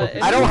 So, Reinforce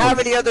it. I don't have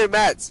any other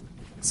mats.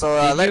 So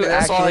Did Landon, you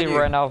that's all I actually need.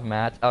 run out of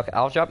mats? Okay,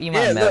 I'll drop you my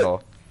Yeah, look.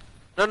 medal.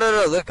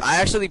 No. Look, I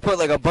actually put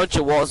like a bunch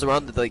of walls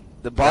around the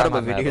bottom my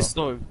of it medal. here.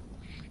 Storm.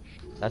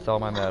 That's all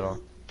my medal.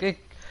 Good.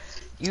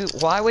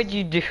 Why would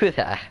you do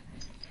that?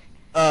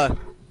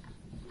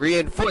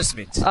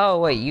 Reinforcement. Oh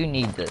wait, you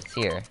need this.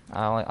 Here,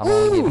 I'm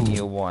only giving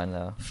you one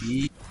though.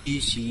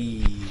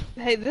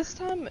 Hey, this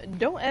time,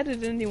 don't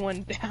edit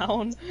anyone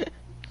down.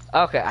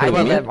 Okay, I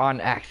Wait, did what? that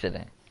on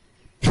accident.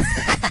 Hey,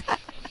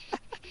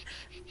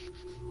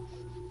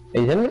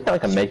 does anyone got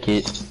like a med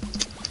kit?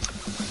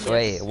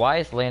 Wait, why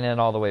is Landon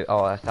all the way?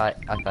 Oh, I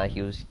thought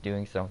he was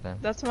doing something.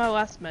 That's my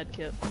last med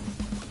kit.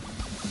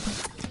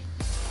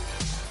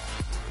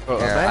 Bro,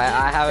 Here, imagine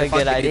I have a if good could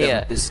do that idea.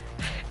 with this-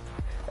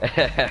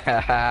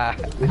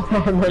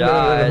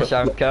 Josh,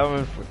 I'm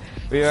coming.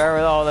 Remember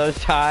all those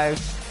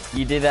times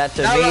you did that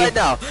to Not me? right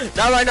now.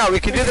 Not right now. We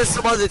can do this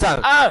some other time.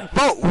 Ah!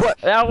 Bro, what?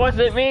 That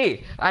wasn't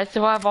me. I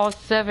still have all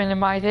 7 in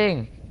my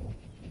thing.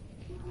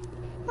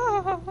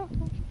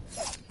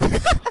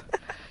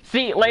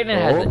 See, Landon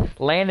has it.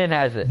 Landon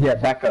has it. Yeah,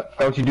 back up.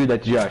 Don't you do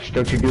that, Josh.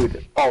 Don't you do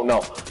it. Oh,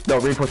 no. No,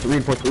 reinforce it,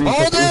 reinforce it, reinforce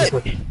Hold it. it!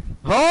 Reinforce it.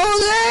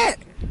 Hold it!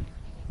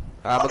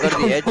 I'm gonna go to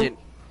the edge and...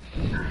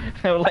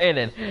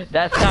 Landon,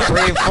 that's not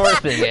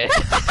reinforcing it.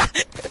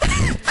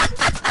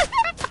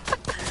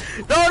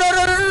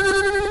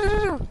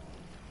 No!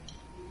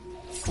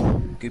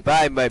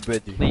 Goodbye, my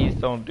brother. Please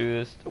don't do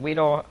this. We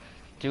don't.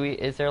 Do we?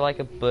 Is there like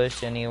a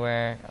bush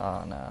anywhere?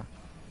 Oh no.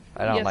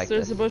 I don't Yes, like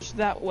there's this. a bush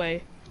that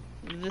way.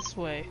 This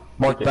way.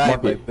 Mark it, Goodbye,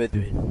 mark my it.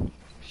 brother.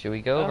 Should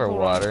we go over hold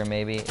on. water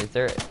maybe? Is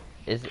there?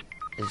 Is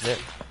there?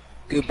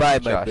 Goodbye,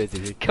 my Josh,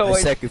 brother. go I in-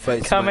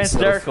 sacrificed Come in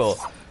myself. circle.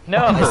 No.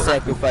 I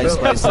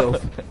sacrificed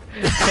myself.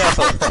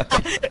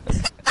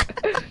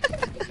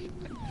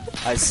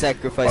 I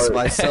sacrificed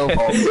myself.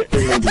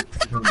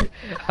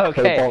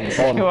 Okay, Hold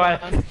on. you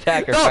want to No,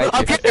 sacrifice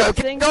I'm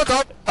kidding. No,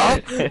 no,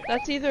 no.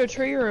 That's either a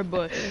tree or a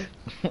bush.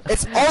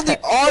 It's only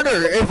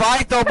honor if I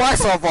throw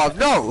myself off.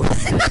 No.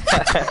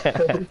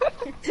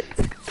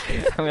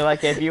 I mean,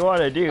 like, if you want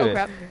to do Oh it.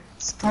 crap.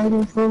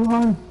 Spider so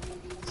hard.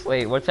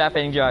 Wait, what's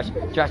happening, Josh?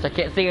 Josh, I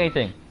can't see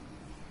anything.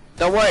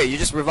 Don't worry, you're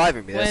just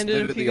reviving me. That's Landon,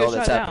 if literally you all get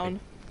that's shot happening.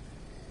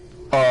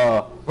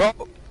 down.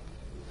 Bro,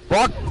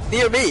 walk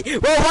near me. Bro,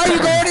 why are you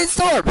going in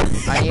storm?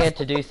 I needed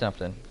to do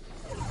something.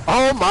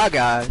 Oh my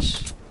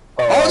gosh.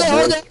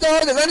 Hold it.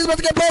 Landon's about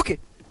to get broken.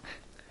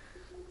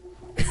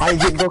 I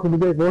ain't getting broken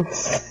today,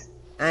 boys.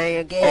 I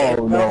am getting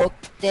Oh, no. broke,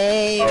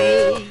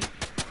 baby.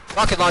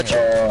 Rocket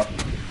launcher.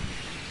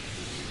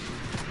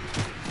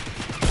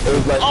 It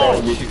was like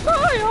Oh, that. shoot.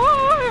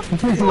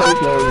 It was like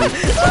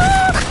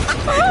that.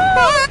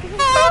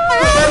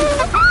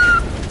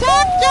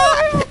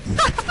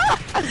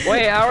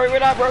 Wait, how are we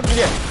not broken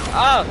yet?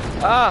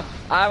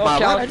 I will My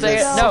count weapons say it.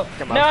 is- No,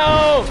 Come on.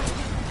 no!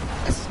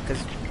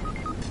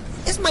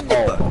 It's my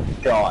nipper. Oh,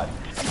 God.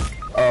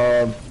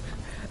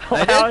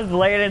 How is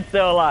Layden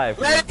still alive?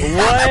 Landon-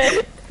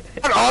 What?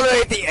 I'm all the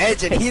way at the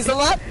edge and he's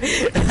alive?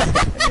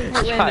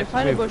 Landon,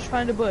 find a bush,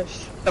 find a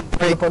bush. The Try to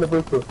break. find a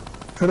bush, bro.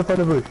 Try to find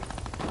a bush.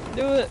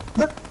 Do it.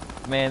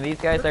 Man, these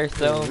guys are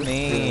so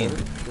mean.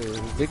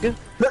 Nigga,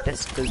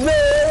 that's cause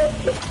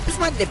it's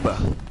my nipper.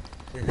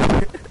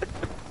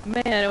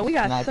 Man, we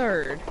got Nice.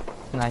 third.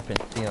 Snipe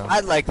and steal. I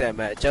like that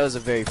match. That was a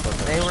very fun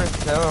match. They were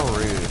so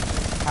rude.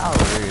 How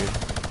rude.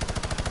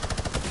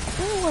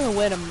 I don't want to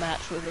win a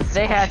match with this.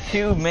 They had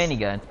 2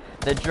 miniguns,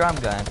 the drum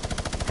gun,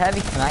 heavy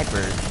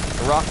snipers,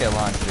 rocket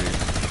launchers.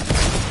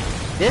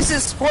 This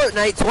is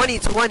Fortnite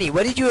 2020.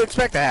 What did you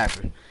expect to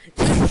happen?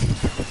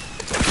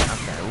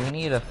 Okay, we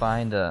need to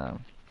find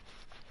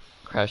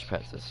crash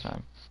pads this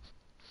time.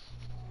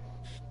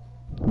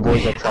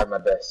 Boys, I tried my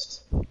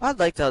best. I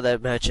liked how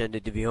that match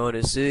ended, to be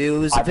honest. It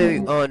was a very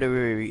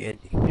honorary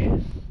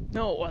ending.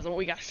 No, it wasn't.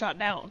 We got shot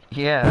down.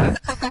 Yeah.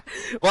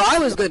 Well, I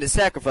was going to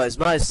sacrifice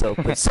myself,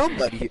 but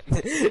somebody.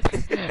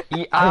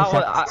 Yeah,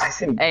 I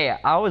hey,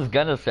 I was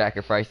gonna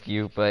sacrifice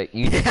you, but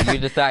you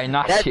decided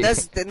not to.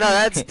 That's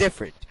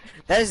different.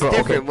 That is Bro,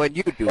 different okay. when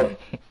you do it.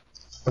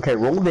 Okay,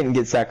 Roll didn't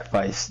get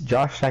sacrificed.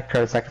 Josh tried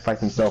to sacrifice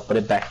himself, but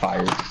it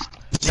backfired.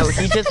 No,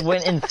 he just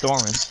went in storm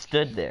and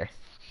stood there.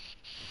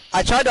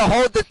 I tried to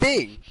hold the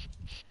thing.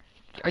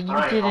 You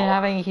didn't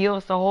have any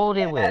heals to hold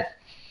it with.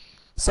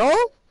 So?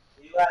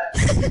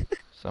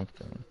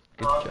 Something.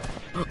 Good job.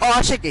 Oh,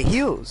 I should get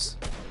heals.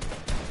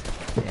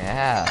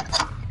 Yeah.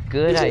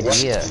 Good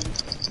idea.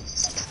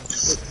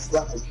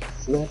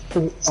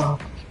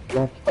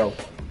 Oh,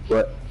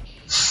 what?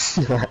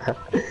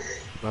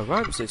 My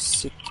rhymes are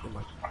sick.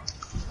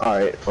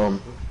 Alright,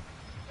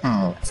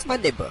 That's my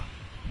neighbor.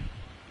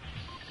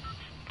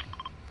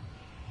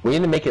 we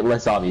need to make it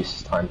less obvious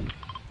this time.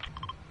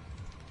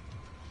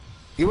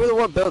 You were the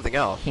one building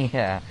out.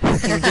 Yeah. You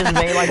just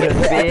made like a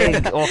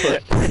big.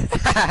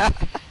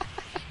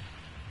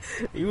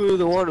 You were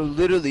the one who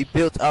literally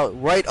built out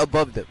right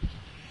above them.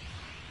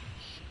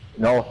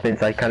 No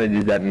offense, I kind of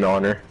did that in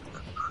honor.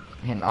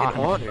 In In honor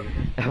honor.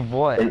 of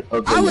what?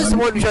 I was the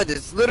one who tried to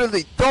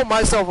literally throw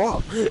myself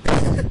off.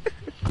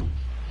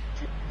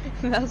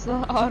 That's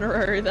not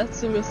honorary. That's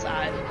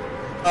suicide.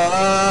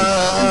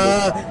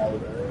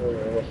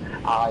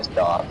 I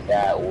thought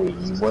that we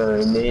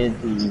were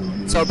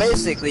meant So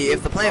basically,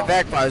 if the plan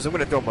backfires, I'm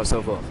gonna throw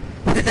myself off.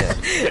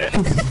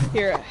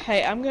 Here,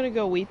 hey, I'm gonna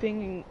go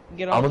weeping and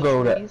get all I'm the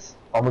gonna go trees.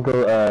 I'm gonna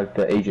go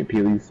to Agent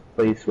Peely's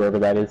place, wherever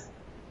that is.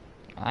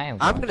 I'm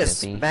I'm going gonna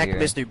to be smack here.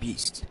 Mr.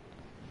 Beast.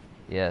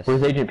 Yes.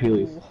 Where's Agent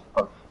Peely's?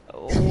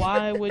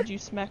 Why would you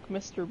smack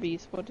Mr.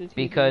 Beast? What did he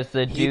Because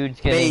the He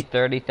dude's getting made-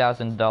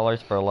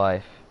 $30,000 for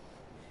life.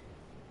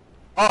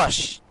 Oh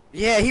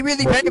yeah, he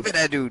really paid for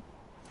that dude.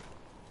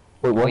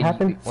 Wait, what Wait,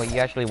 happened? Well, you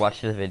actually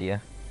watched the video.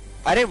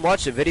 I didn't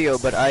watch the video,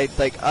 but I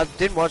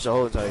didn't watch the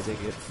whole entire thing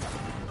yet.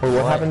 Wait,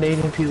 what What? happened to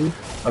Agent Peely?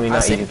 I mean, I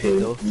not saved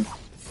Agent him,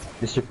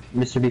 Peely.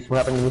 Mr. Beast, what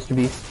happened to Mr.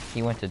 Beast?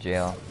 He went to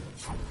jail.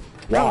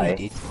 No, he Why?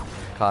 did.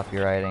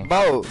 Copywriting.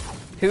 Bro,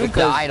 Who because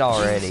died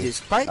already? Jesus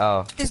Christ,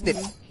 Oh. isn't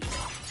it?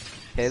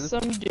 Caleb,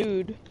 Some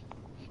dude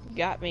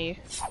got me,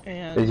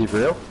 and Is he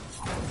real?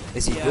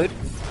 is he Yeah. good?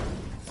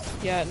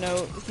 yeah,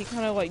 no, he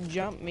kind of like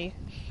jumped me.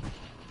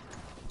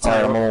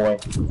 Alright, I'm on my way.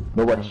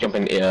 Nobody's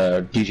jumping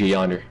DJ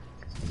Yonder.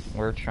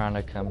 We're trying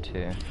to come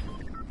to.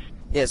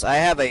 Yes, I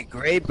have a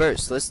gray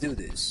burst. Let's do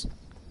this.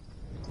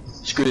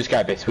 Screw the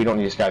skybase. We don't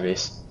need a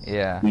skybase.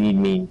 Yeah. We need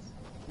means.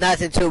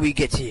 Not until we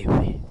get to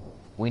you.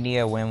 We need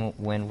a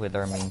win with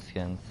our meme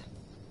skins.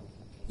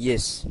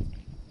 Yes.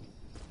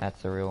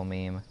 That's a real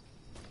meme.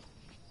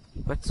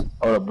 What?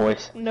 Hold up,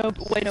 boys. No,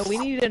 wait, no, we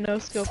needed a no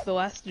scope the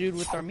last dude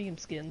with our meme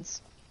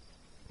skins.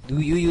 Do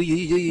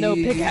you? No,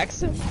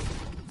 pickaxe him.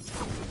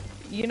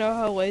 You know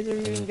how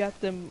Laser got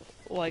them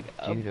like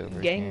Dude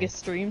over Genghis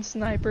stream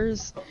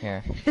snipers?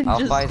 Here, And I'll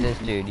just- fight this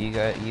dude. You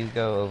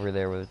go over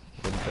there with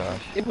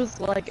Josh. It was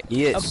like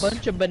Yes. a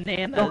bunch of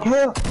bananas.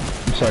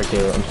 I'm sorry,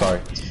 Taylor. I'm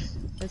sorry.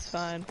 It's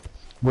fine.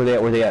 Where they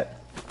at? Where they at?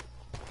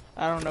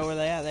 I don't know where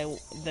they at.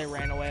 They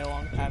ran away a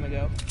long time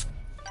ago.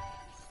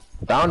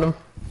 Found them.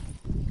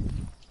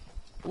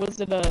 Was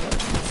it a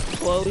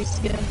Chloe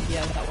skin?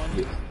 Yeah, that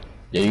one.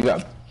 Yeah, you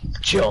got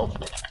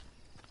jumped.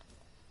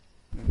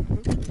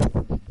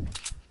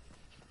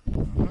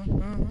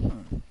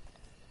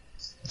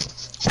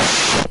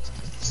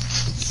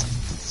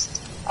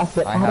 I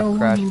have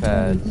crash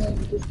pads.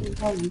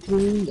 I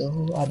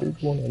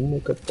just wanna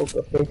make a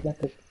poker face like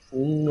a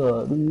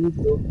casino.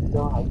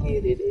 No, I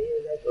get it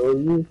in like a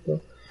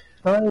Rico.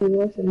 I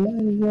want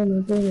somebody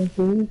wanna be a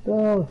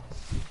Rico.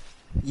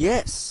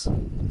 Yes.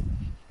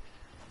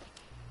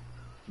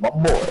 My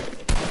boy.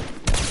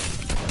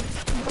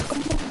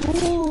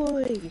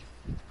 Boy.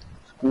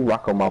 School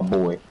Rocko, my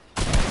boy.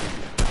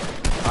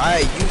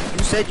 Alright,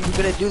 you said you were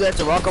gonna do that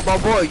to Rocko, my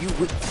boy. You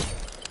would.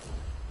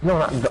 No,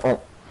 not the.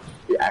 Oh.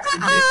 You actually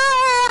did.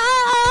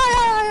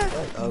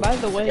 By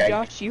the way, Okay.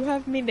 Josh, you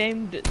have me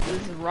named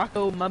as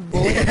Rocco, my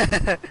boy.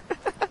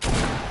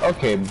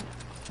 Okay.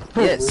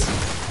 Yes.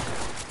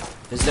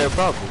 Is there a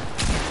problem?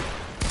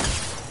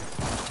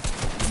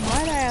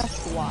 Might I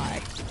ask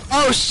why?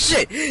 Oh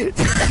shit!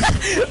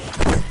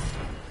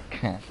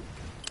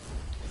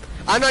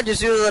 I'm not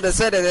just using what I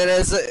said, and then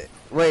I said,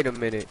 wait a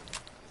minute.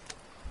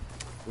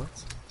 What?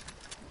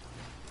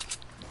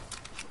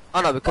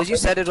 Oh no, because you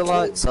said it a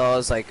lot, so I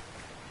was like,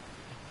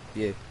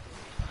 yeah.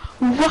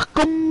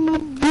 Rocco, my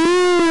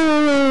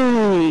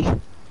boy.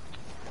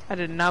 I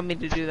did not mean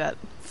to do that.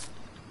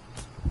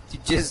 You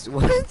just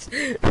what?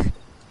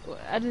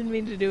 I didn't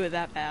mean to do it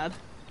that bad.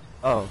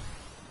 Oh.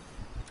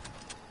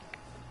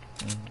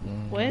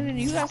 Landon,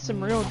 you got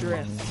some real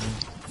drift.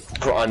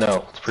 Bro, I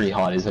know. It's pretty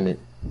hot, isn't it?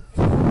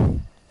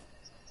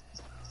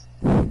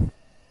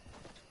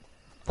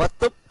 What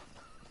the?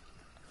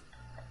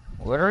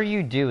 What are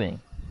you doing?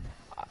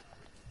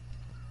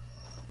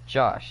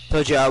 Josh.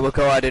 Told you I would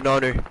go out in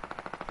honor.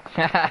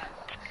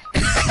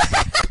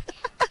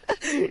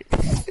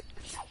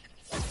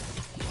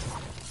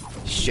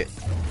 Shit.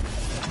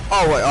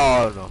 Oh wait,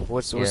 oh no.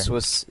 What's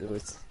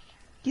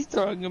He's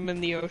throwing him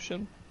in the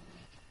ocean.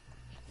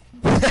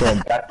 So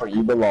back where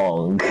you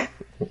belong.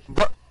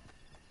 but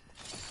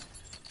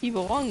He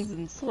belongs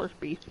in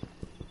Slurpee.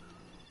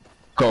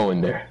 Go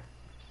in there.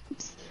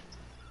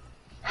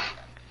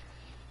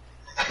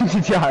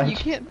 You Josh.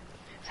 can't.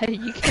 Hey,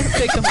 you can't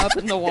pick him up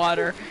in the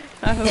water.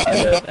 I hope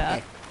you know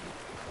that.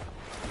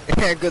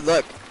 yeah, good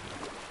luck.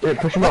 Yeah,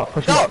 push him up,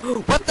 push him No, up.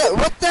 what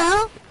the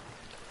hell?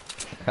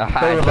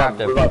 I dropped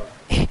him.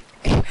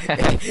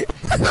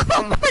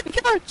 Oh my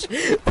gosh!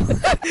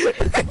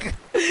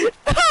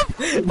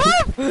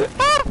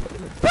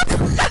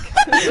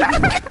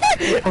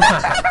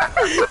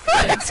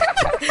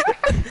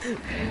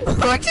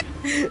 What?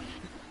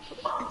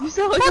 You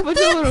sound like a bunch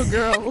of little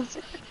girls.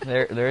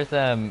 There's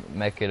a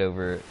Mecha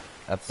over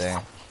up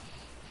there.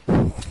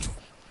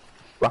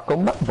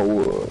 Rocko, my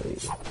boy.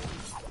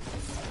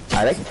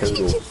 I like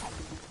turtles.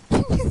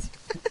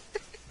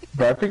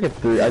 But I freaking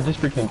threw. I just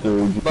freaking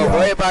threw. But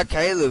worry about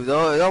Caleb.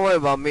 Don't worry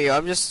about me.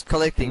 I'm just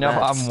collecting. No,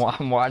 mats.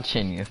 I'm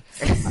watching you.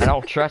 I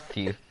don't trust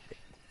you.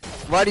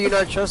 Why do you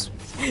not trust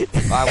me?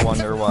 I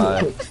wonder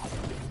why.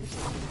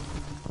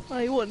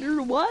 I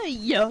wonder why,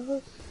 yeah.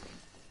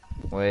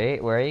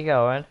 Wait, where are you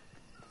going?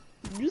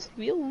 Just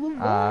feel the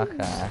Ah,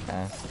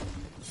 vibes.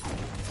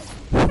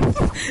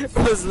 okay.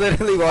 I was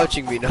literally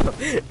watching me now.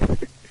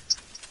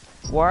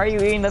 Why are you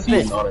eating the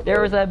fish?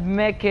 There was a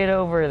Mecha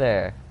over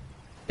there.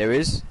 There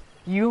is?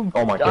 You.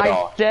 Oh my I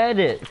God. said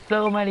it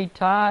so many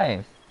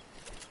times.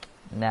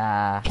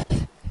 Nah.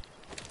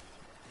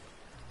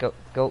 Go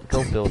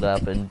build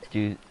up and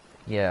do.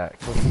 Yeah.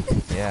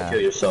 Yeah. Kill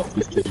yourself.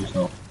 Just kill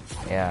yourself.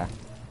 Yeah.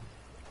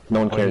 No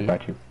one cares Wait.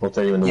 about you. We'll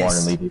throw you in the water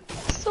and leave you.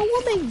 So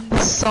we'll make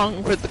this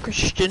song for the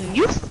Christian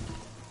youth.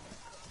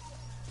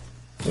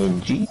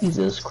 In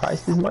Jesus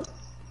Christ is mine.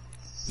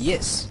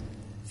 Yes.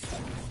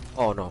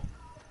 Oh no.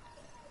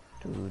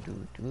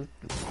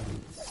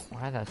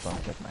 Why that song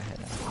took my head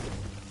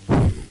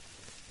out?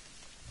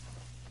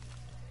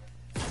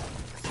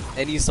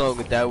 Any song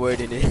with that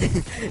word in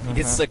it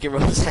gets stuck in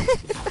Rose's head.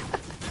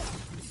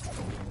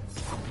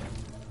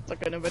 It's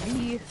gonna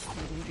be.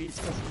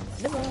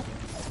 Never.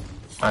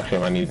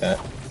 Actually, I need that.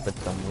 Put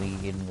some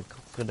weed in the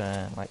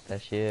coconut, like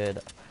that shit.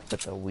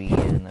 Put the weed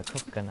in the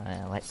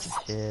coconut, like that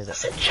shit.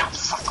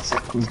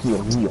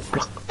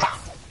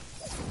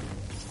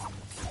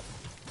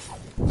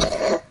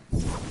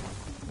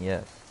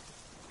 Yes.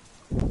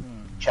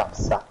 Chop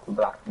sock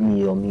block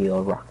meal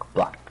rock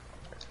block.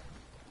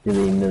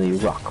 Millie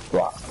rock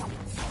block.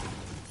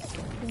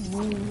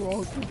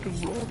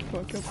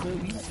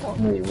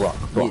 Millie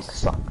rock block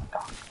sock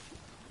dock.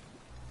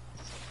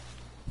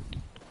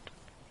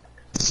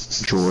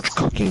 George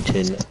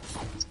Cookington.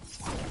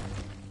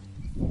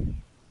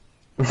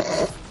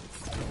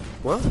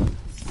 What?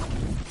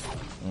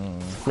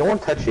 No one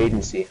touched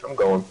agency. I'm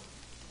going.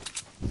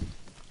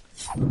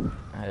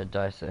 I had to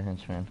dice a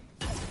henchman.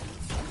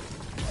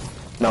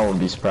 No one would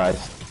be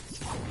surprised.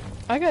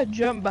 I got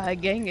jumped by a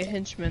gang of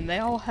henchmen. They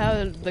all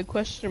had the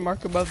question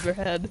mark above their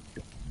head.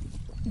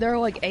 There are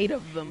like 8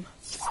 of them.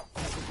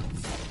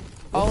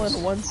 All in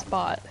one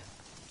spot.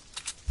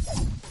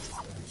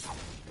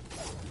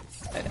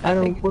 I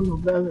don't want no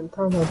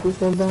Valentine, I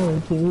just want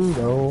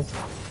Valentino.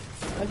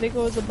 I think it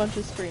was a bunch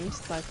of stream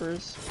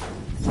snipers.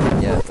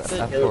 Yes,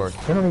 of course.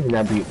 They're not even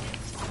that big.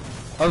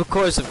 Of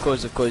course.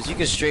 You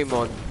can stream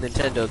on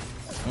Nintendo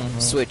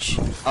Switch.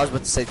 I was about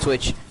to say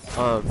Twitch.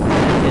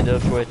 Nintendo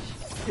Switch.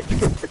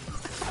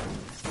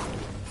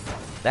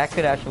 That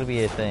could actually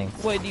be a thing.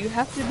 Wait, do you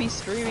have to be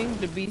streaming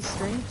to be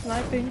stream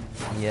sniping?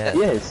 Yeah.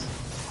 Yes.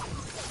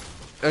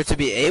 Or to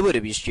be able to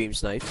be stream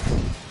sniped.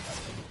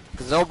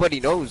 Because nobody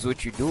knows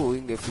what you're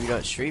doing if you're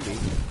not streaming.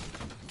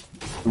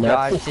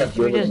 Josh, did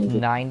you just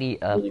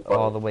 90 up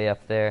all the way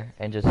up there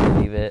and just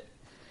leave it?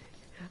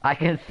 I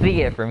can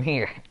see it from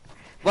here.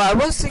 Well, I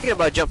was thinking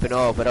about jumping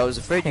off, but I was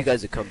afraid you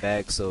guys would come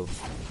back, so...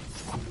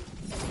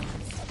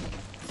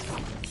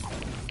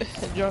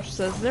 Josh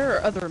says there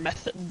are other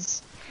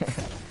methods.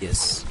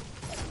 Yes.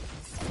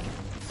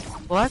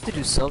 Well, I have to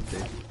do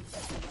something.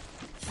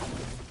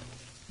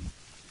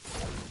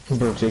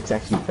 Bro, Jake's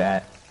actually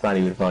fat. It's not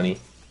even funny.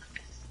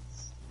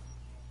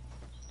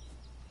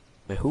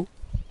 Wait, who?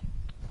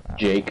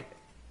 Jake.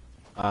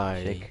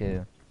 Jake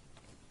who?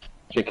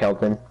 Jake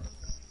Helton.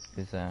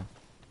 Who's that?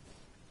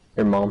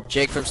 Your mom.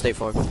 Jake from State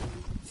Farm.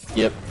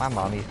 Yep. My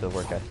mom used to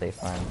work at State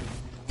Farm.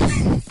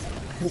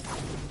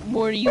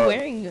 What are you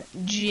wearing,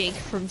 Jake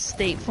from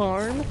State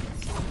Farm?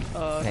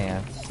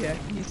 Pants. Yeah,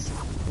 he's...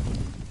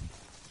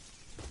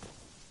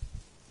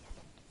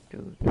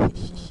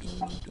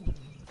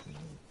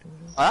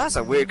 Oh, that's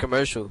a weird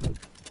commercial.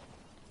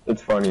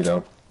 It's funny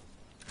though.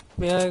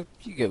 Yeah,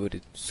 you get what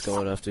it's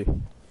going after.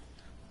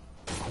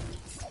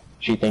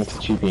 She thinks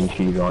she being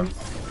cheated on.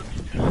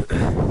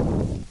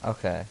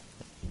 Okay.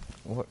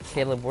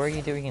 Caleb, what are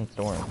you doing in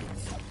Storm?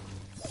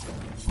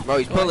 Bro,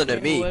 he's pulling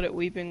at me. At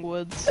Weeping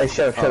Woods. Hey,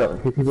 shut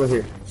up. People are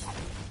here.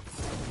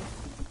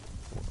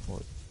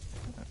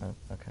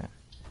 Okay.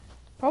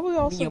 Probably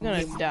also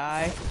gonna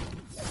die.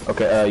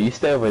 Okay, you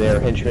stay over there,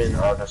 henchman.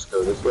 I'll just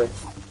go this way.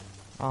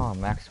 Oh,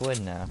 Max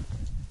Wood now.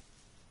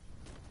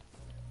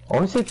 I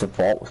want to see if the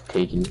vault was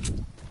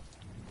taken.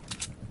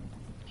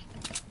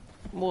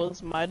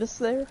 Was Midas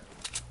there?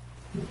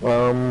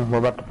 We're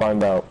about to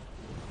find out.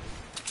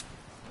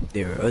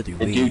 There are other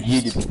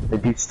The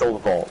dude stole the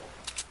vault.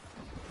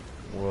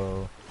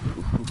 Whoa.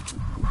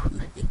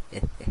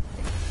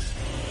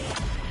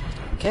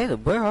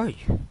 Caleb, where are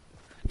you?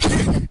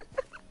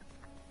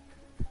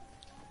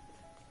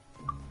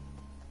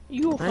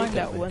 You will find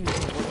out when,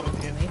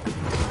 Jimmy.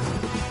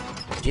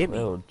 Jimmy?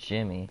 Little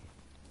Jimmy.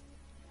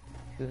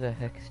 Who the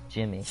heck's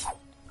Jimmy?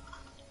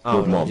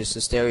 Oh, Good no, mom. just a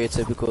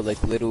stereotypical,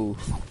 like, little...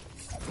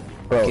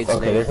 Bro, Kid's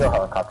okay, name. there's no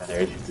helicopter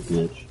there. It's just a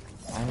glitch.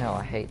 I know,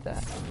 I hate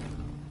that.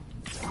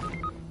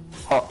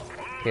 Oh,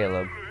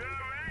 Caleb.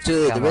 To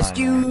the Come on,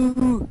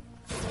 rescue!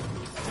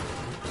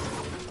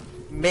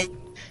 Mate,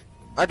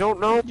 I don't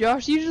know.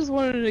 Josh, you just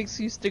wanted an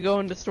excuse to go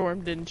into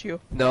Storm, didn't you?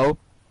 No,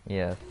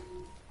 Yes.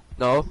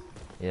 no,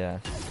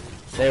 Yes.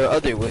 there are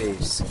other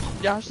ways.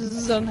 Josh, this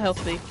is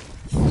unhealthy.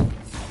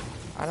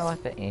 I don't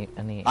like the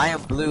any. I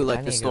am blue like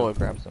I the need to storm. go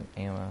grab some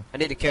ammo. I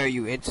need to carry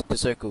you into the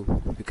circle,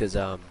 because,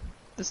 The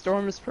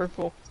Storm is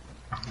purple,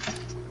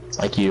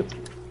 like you.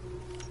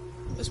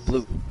 it's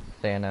blue.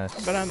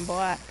 Thanos. but I'm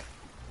black.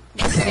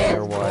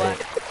 You're white.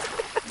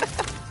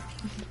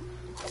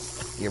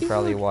 You're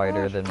probably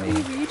whiter than me.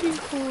 Reaching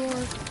for...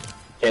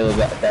 Caleb,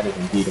 that is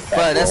indeed a fact.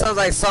 But that sounds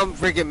like some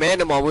freaking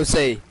Manimon would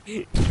say.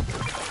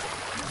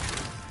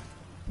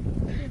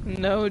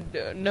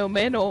 No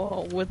man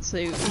would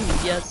say, ooh,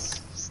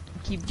 yes,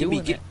 keep Give me-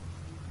 doing it.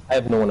 I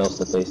have no one else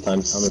to FaceTime.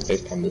 I'm gonna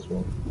FaceTime this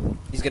one.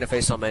 He's gonna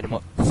face some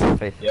Manimon.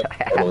 Face. Yep,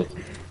 totally.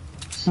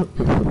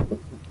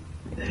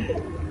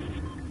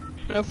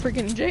 No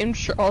freaking James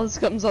Charles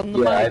comes on the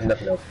Yeah, I have mic.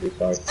 nothing else to do,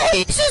 sorry.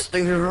 Hey,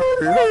 sister!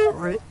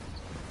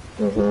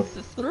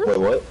 Sister? Wait,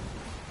 what?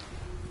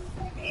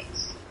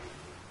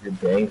 Your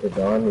bangs are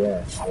gone?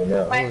 Yeah, I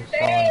know. My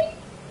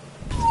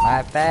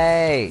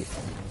face.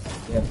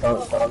 Yeah,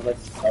 sounds like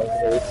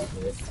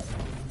racist.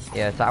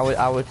 Yes,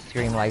 I would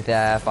scream like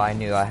that if I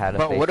knew I had a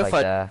But face what if like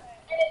I- that.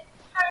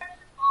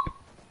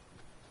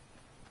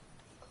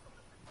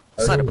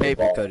 It's not a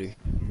paper cutter.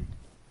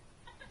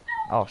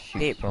 Oh shoot,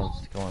 Hey.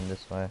 Storm's going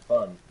this way.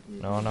 Fun.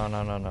 No.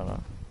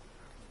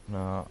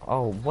 No.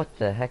 Oh, what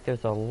the heck?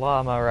 There's a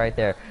llama right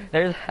there.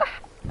 There's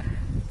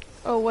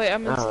Oh wait,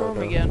 I'm in I don't Storm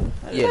know. again.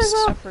 Yes.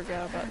 I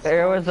forgot about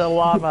there was a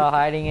llama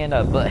hiding in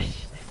a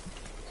bush.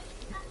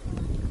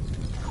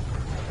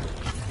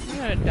 I'm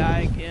gonna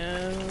die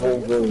again.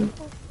 Boom.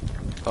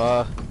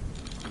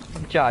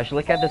 Josh,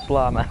 look at this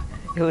llama.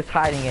 It was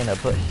hiding in a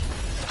bush.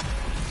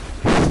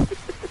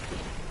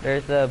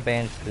 There's a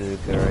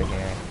Banjo-Bazooka right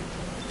here.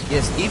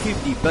 Yes,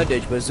 E50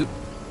 bandage bazooka.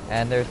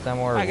 And there's some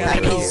more I wood got I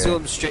it. can here.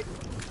 zoom straight.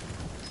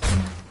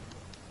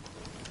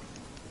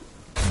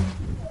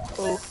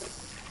 Oh,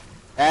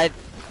 And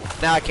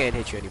now I can't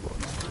hit you anymore.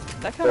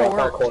 that kind I of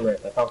found worked. corn rat.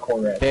 I found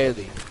corn rat.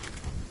 Barely.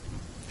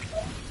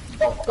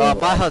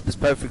 My health is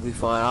perfectly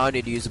fine. I don't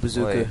need to use the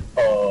bazooka.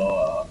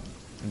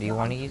 Wait. Do you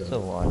want to use the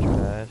launch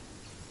pad?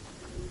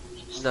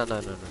 No.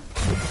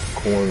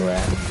 Corn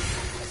rat.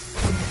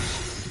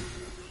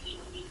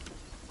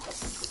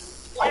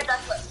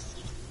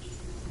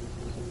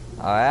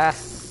 Oh yeah.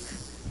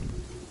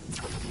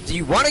 Do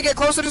you want to get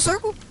closer to the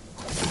circle?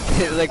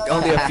 Like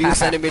only a few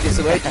centimeters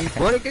away. Do you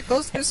want to get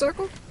closer to the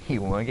circle?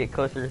 You want to get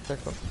closer to the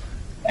circle?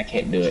 I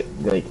can't do it.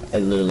 Like, I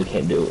literally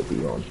can't do it with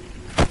you on.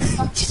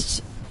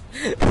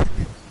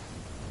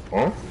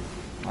 Huh?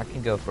 I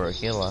can go for a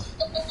kilo.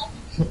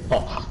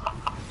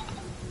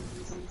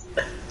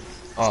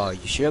 Oh,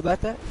 you sure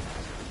about that?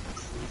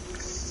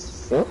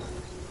 Huh?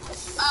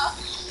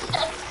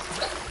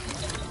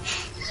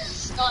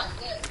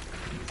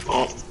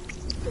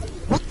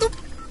 What the?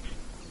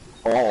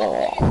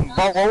 Oh.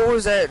 What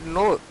was that?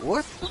 No,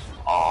 what?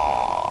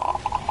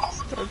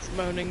 Starts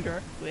moaning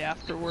directly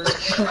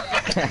afterwards.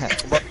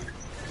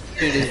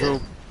 In his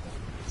room.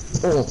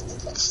 Oh.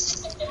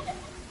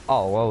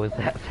 Oh, what was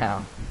that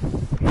sound?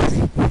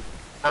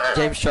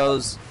 James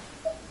Charles.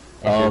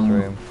 In his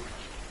room.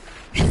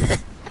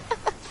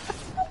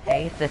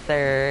 Hey,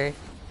 sister.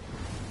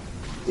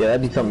 Yeah,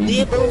 that'd be something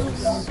you do.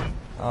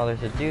 Oh,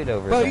 there's a dude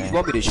over Bro, there. you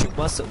want me to shoot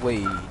myself?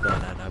 Wait, no,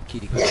 I'm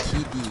kidding. What's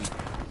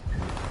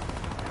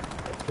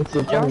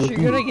the Josh, you're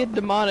gonna get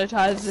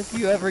demonetized if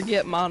you ever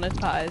get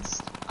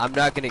monetized. I'm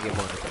not gonna get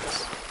one of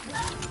those.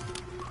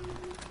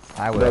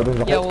 I will.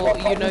 Yeah, well,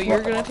 you know,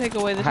 you're gonna take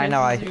away the I chances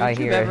know, of I YouTube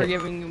hear ever it.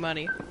 giving you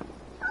money.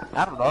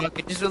 I don't know. I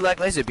could just do like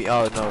laser beam.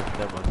 Oh no,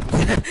 never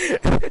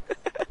mind.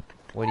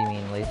 What do you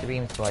mean? Laser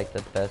beam's like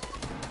the best.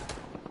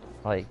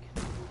 Like,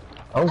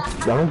 I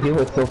don't get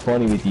what's so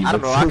funny with you. I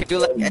don't know. What's I so could do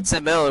like funny?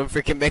 XML and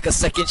freaking make a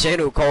second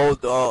channel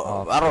called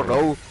I don't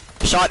know,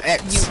 Shot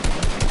X.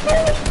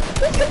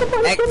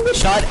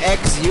 Shot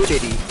X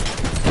Unity.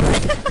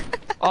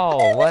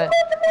 oh, what?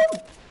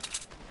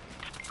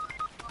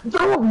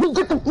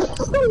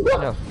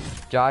 No,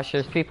 Josh,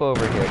 there's people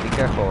over here. Be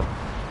careful.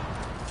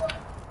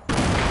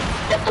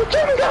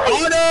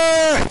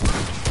 Honor!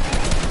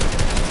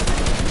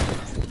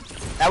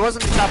 That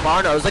wasn't the top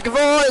honor. I was looking for.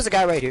 There's a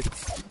guy right here.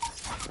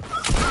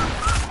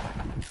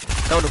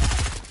 Killed him.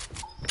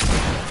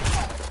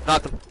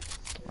 Knocked him.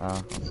 Oh,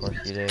 of course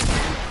you did.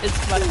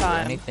 It's my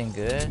time. Anything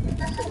good?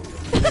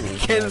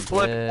 Kid is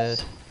blood.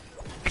 Good.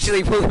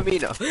 Actually, pulling me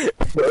now.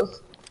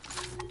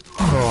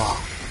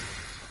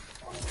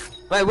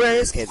 Wait, where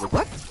is Caleb?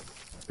 What?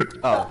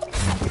 Oh.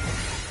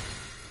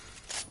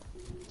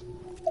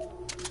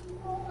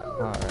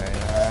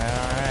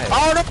 Alright.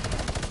 Oh no!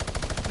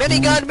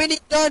 Minigun!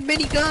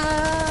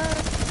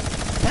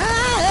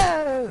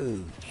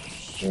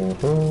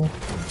 No!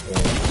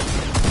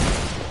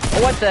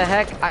 What the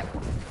heck?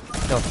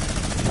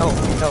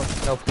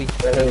 No, please.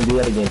 Hey, do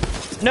that again.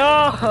 No!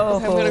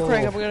 Okay, I'm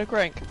gonna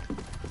crank.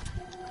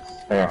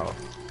 Oh.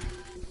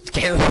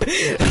 Caleb.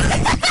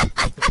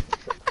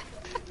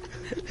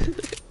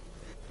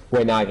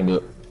 Wait, now I can do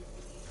it.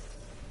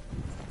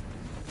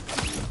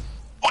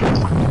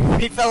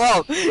 He fell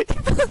off.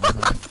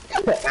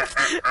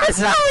 That's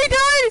how he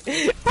died.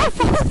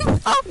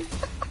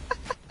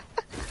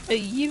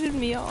 It yeeted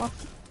me off.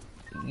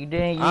 You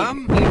didn't.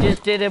 You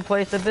just didn't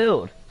place a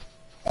build.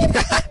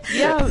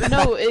 Yeah,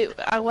 no,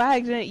 I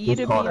lagged and it Who's yeeted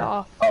me Connor?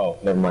 off. Oh,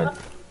 never mind.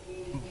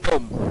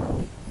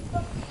 Boom.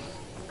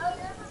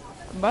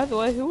 By the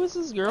way, who was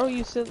this girl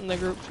you sent in the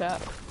group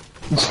chat?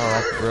 Oh,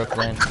 that's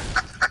Brooklyn.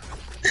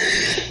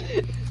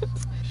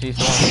 She's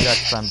the one who got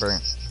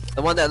sunburnt.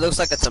 The one that looks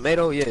like a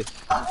tomato, yeah.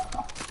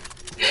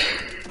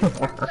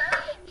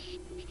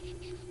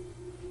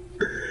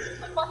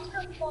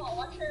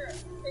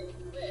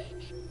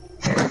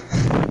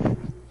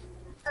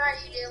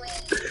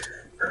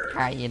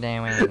 How you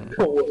doing?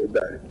 Don't worry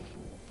about it.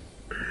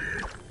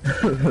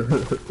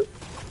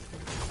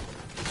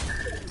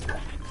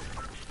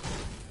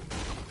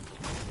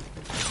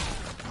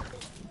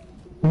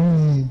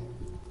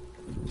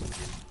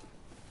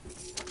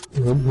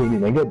 I'm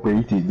hating. I got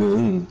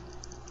braces.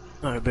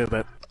 Alright,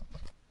 bet.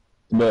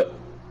 But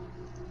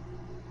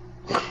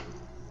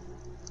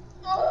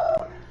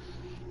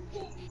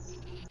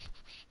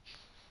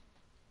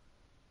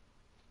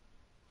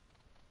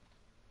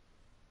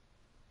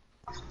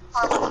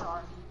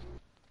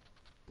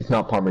it's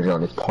not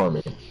Parmesan, it's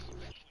Parmesan. Yeah,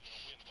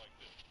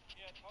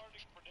 it's hard to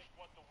predict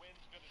what the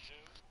wind's gonna do.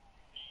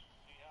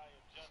 See how you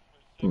adjust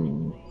for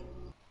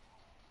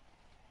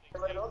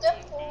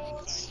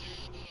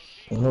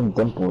There's no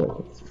dimple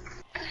there.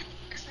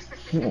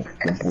 No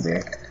dimple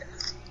there.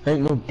 There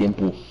ain't no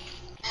dimple. 68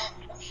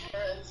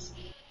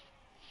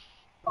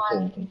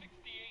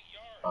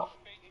 yards,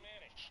 Peyton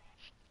Manning.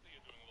 See you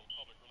doing a little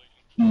public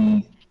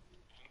relations.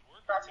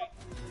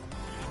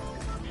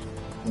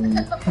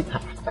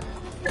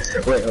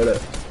 Wait, hold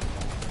up.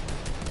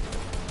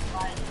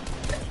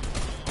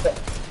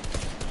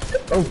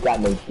 Oh, got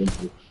no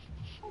dimple.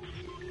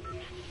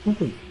 This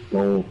is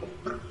gold.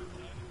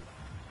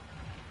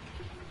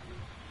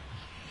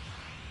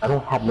 I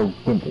don't have no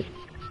dimple.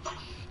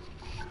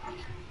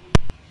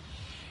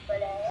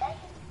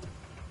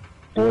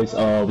 Boys, we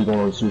going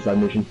on a suicide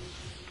mission.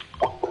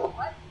 Don't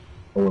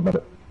worry about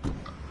it.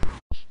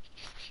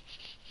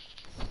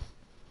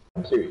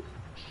 serious.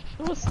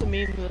 What's the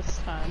meme this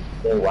time?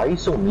 Man, why are you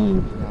so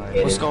mean?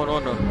 What's going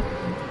on though?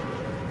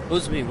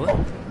 Who's me? What?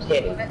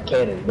 Cannon.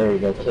 Cannon. There you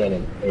go.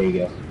 Cannon. There you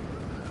go.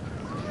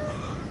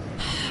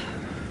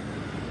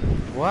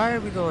 Why are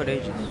we going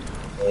agents?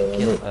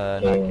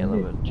 Not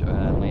Caleb,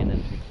 but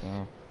Landon.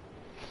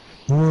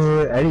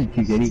 I didn't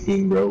choose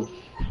anything, bro.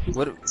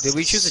 What? Did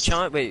we choose a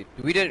challenge? Wait,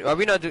 we didn't. Are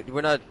we not?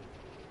 We're not.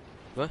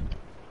 What?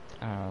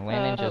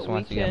 Landon just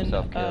wants to get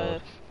himself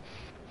killed.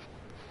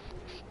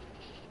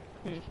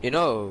 You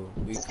know,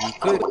 we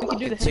could could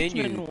do the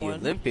continue henchman the one,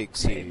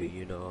 Olympics here.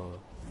 You know.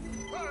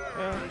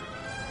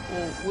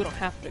 Well, we don't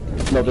have to.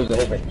 No, there's a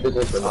hitman. There's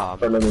a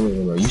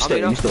hitman. No. You stay.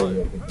 You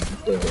stay.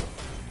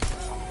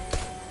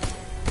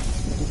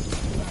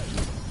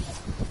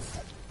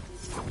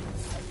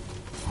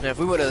 Now, if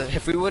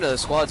we win a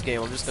squads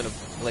game, I'm just gonna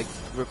like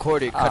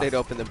record it, cut it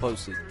up, and then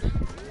post it.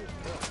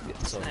 Yeah,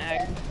 so.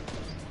 Snag.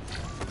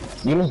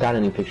 You don't got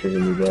any pictures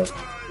of me, bro.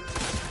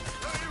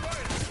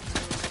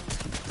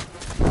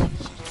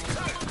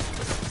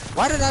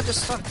 Why did I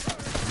just suck?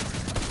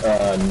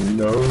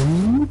 No.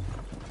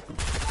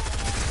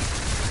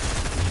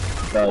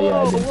 Oh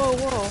yeah, I did. Whoa,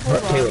 hold on.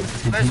 Caleb,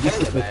 Where's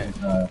Caleb at?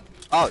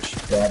 Oh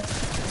shit. Yeah, I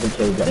think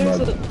Caleb got There's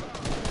mugged.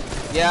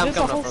 Yeah, I'm there's a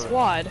coming whole up from it.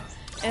 squad.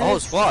 And A whole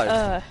it's, squad?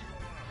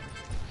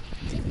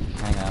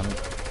 Hang on.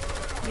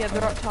 Yeah,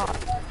 they're up top.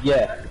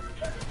 Yeah.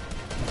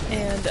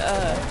 And,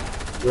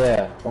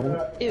 Yeah.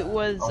 it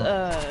was,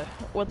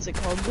 what's it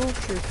called? Ghoul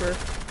Trooper.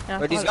 And I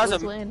But these thought guys it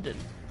was are- Landon.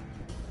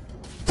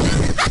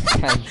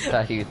 I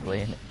thought he was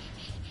Landon.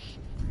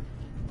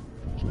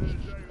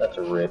 That's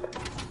a rip.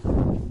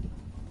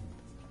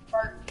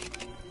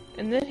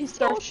 And then he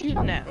starts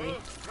shooting at me.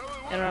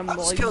 And I'm I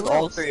just like, killed "Bro,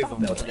 all three of stop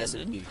them it, with an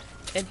Landon." SMG.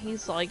 And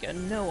he's like,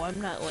 no, I'm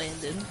not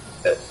Landon.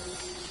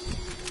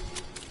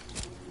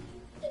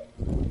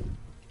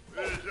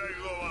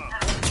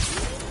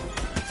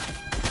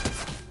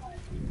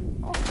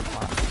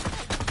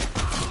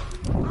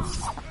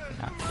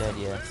 Not dead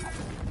yet.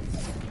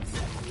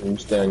 You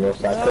stay on your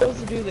side. That was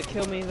the dude that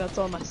killed me, that's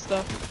all my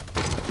stuff.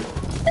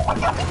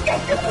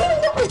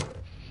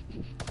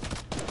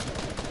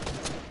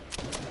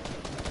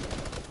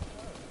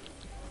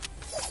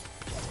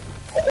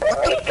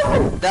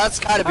 That's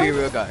gotta be a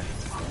real guy.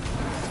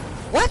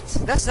 What?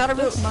 That's not a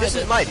real. This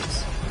is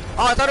Midas.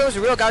 Oh, I thought it was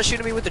a real guy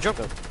shooting me with the drum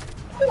gun.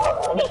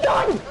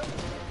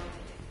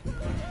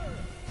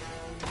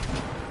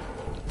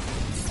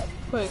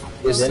 Quick.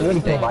 Is anyone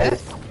Hey, getting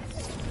Midas?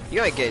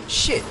 You ain't getting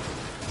shit.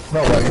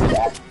 No,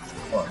 wait.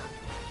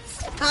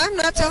 I'm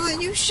not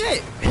telling you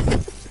shit.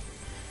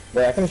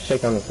 Wait, I can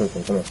shake on the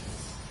system. Come here.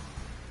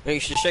 Hey, you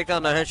should shake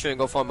down that henchman and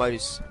go find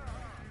Midas.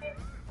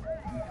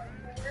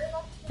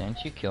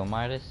 Didn't you kill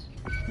Midas?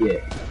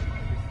 Yeah.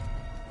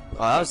 Oh,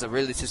 that was a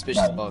really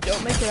suspicious box.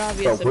 Don't make it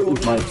obvious Bro, and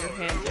hold where's it in mine?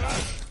 your hand,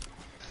 Josh.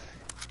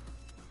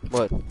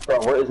 What? Bro,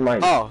 where is mine?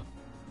 Oh,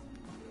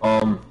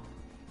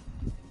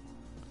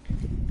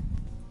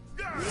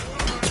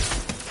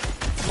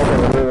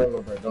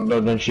 Okay,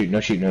 don't shoot, no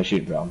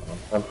shoot, bro.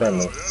 I'm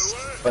friendly.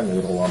 Friendly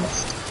little llama.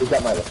 Who's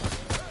got Midas?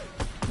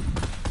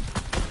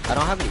 I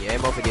don't have any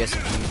ammo for the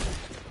SMG.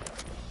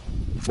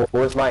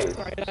 Where's Midas?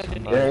 Sorry, I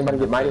didn't Did anybody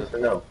get Midas or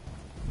no?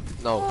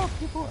 No. Oh,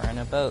 people are in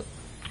a boat.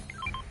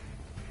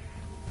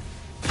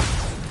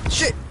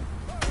 Shit!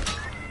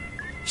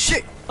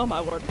 Shit! Oh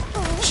my word.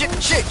 Shit!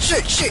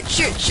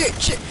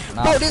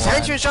 Not Bro, this one.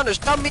 henchman's trying to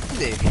stop me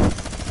today.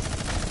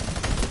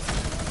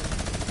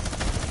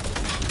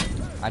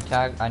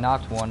 I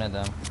knocked one of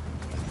them.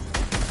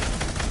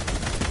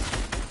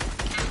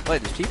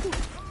 Wait, there's people?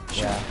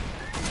 Yeah.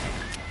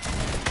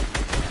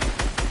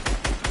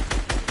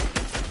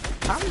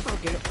 How are we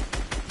gonna get it?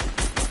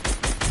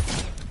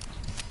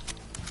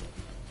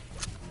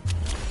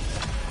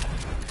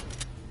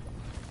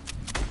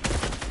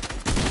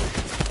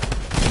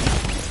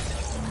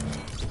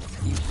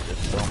 You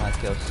just stole my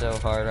kill so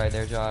hard right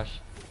there, Josh.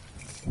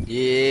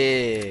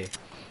 Yeah.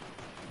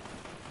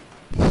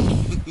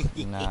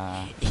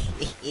 Nah.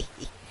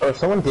 Oh,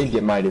 someone did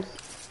get Midas.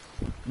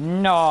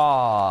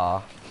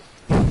 No.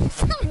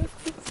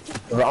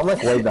 Bro, I'm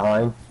like way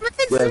behind.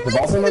 Yeah, is the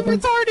bathroom open?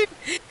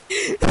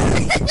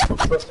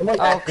 Bro, someone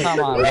Oh, actually come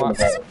on, shit what-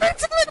 the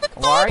bathroom.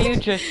 Why are you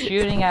just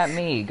shooting at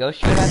me? Go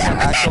shoot at the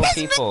actual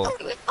people.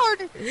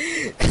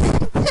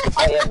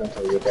 I am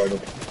mentally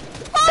retarded.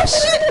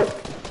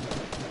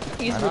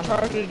 He's I don't know.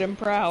 retarded and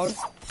proud.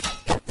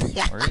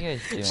 What are you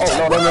guys doing? Oh, no.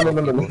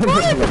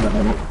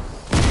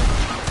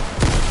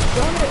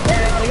 Darn it,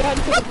 they got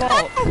into the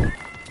vault.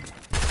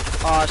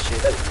 Oh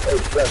shit. There's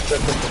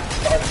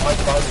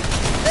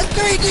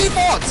 3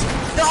 defaults!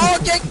 They're all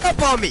ganged up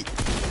on me!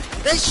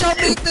 They shot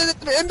me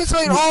in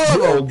between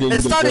all of them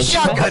and started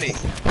shotgunning!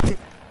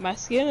 My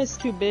skin is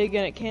too big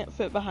and it can't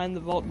fit behind the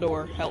vault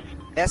door. Help.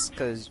 That's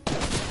cause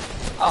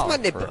Oh, my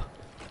nipple.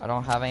 I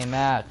don't have any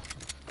mats.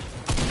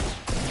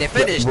 They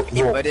finished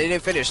Yeah, me, but they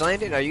didn't finish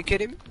landing. Are you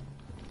kidding me?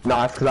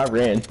 Nah, it's cause I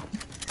ran.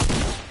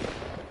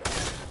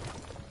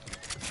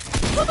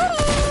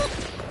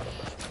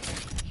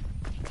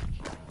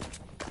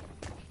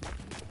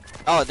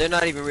 Oh, they're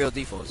not even real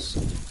defaults.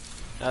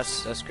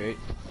 That's great.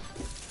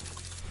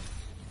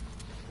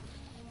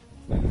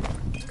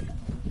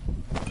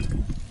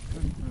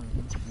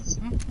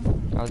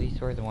 Oh, these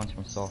were the ones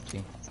from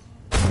Salty.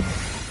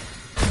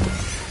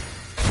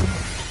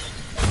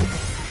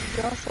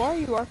 Josh, why are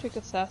you Arctic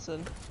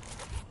Assassin?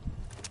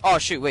 Oh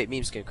shoot, wait,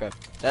 meme skin crap.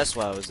 That's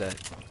why I was that.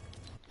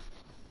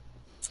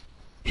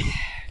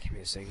 Give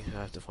me a second,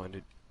 I have to find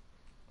it.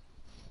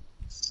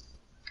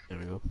 There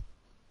we go.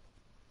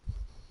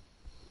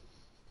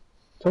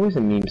 It's always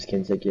the meme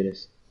skins that get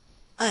us.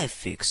 I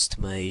fixed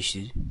my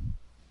issue.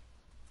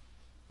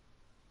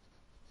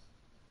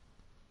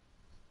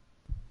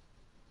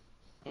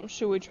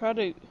 Should we try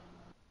to...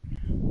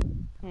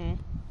 Do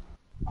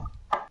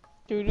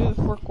we do the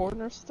four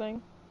corners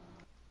thing?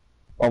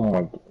 Oh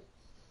my god.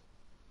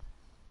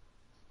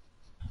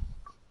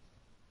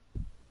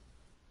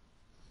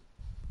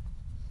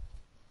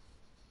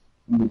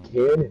 We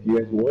can if you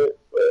guys want,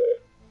 but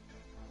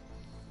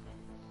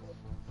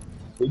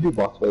we do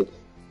boss fights.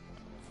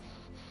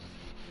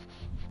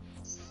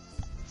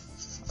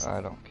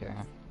 I don't care.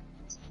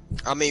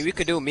 I mean, we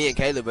could do me and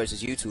Caleb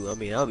versus you two. I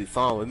mean, that'll be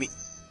fun with me.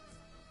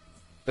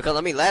 Because,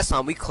 I mean, last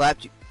time we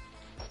clapped you.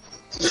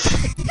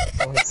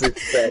 Oh,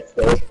 success,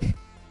 though.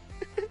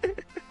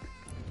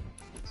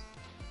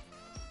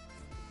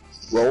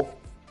 Roll.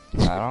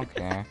 I don't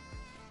care.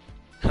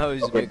 I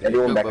was Okay, making a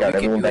everyone joke, back but out, we can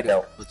everyone do back it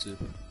out. if we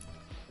want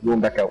Going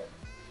back out.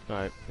 to.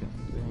 Alright.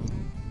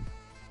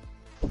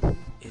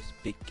 It's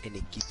big and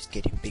it keeps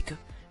getting bigger.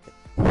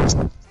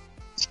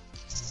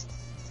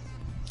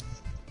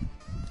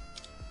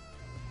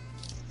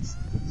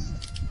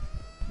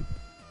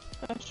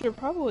 I should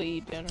probably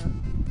eat dinner.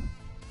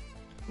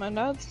 My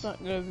dad's not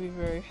gonna be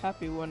very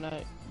happy when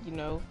I, you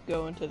know,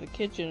 go into the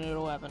kitchen at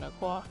 11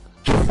 o'clock.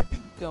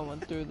 Going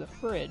through the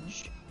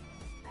fridge.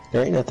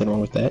 There ain't nothing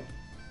wrong with that.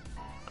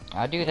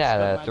 I do that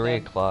So at my 3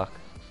 dad- o'clock.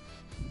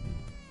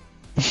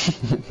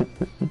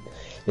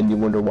 And you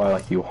wonder why,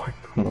 like you are,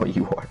 what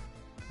you are.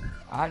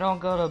 I don't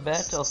go to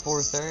bed till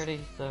 4:30,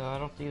 so I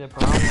don't see the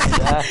problem with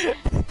that.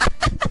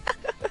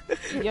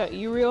 Yeah,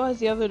 you realize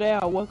the other day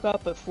I woke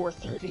up at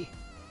 4:30.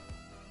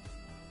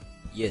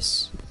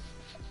 Yes.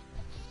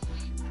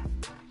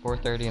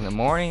 4:30 in the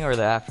morning or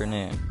the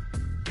afternoon?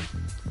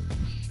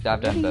 'Cause I've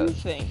What done do you both.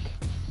 think?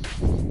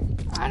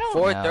 I don't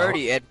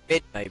 4:30 at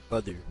midnight,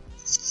 brother.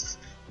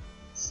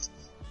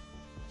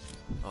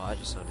 Oh, I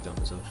just sounded dumb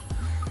myself.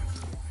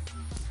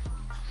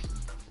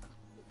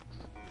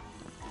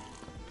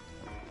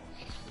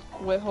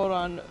 Wait, hold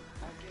on.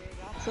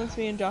 Since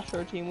me and Josh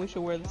are a team, we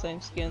should wear the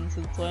same skin.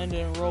 Since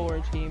Landon and Roll are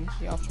a team,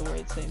 y'all should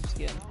wear the same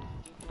skin.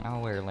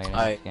 I'll wear Landon's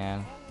Alright.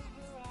 skin.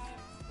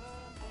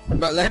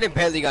 But Landon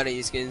barely got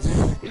any skins.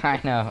 I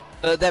know.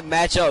 That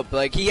match up.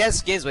 Like, he has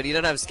skins, but he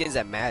don't have skins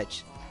that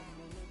match.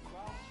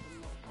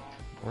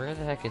 Where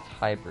the heck is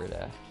Hybrid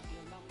at?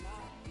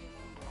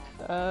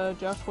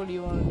 Josh, what do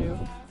you want to do?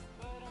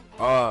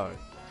 Oh.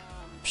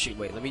 Shit,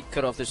 wait, let me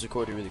cut off this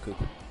recording really quick.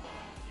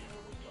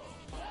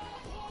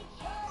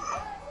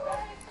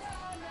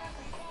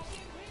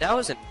 That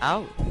was an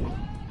out.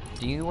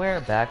 Do you wear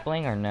a back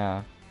bling or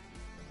no?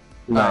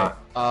 Nah.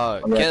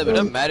 Caleb, it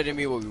doesn't matter to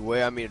me what we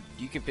wear. I mean,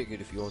 you can pick it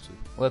if you want to.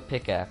 What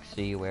pickaxe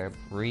do you wear?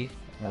 Reef?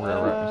 Or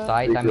Uh,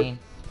 scythe, I Reaper. mean?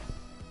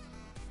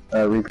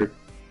 Reaper.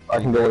 I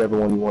can go whatever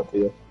one you want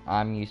to.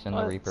 I'm using the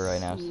Let's Reaper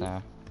right now, see.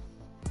 so.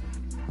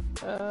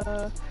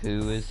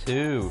 Who Who is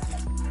who?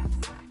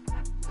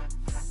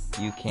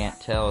 You can't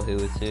tell who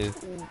is who. You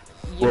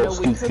Well, know, we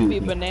scoot, could scoot be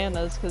me.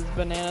 bananas, because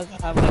bananas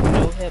have like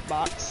no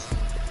hitbox.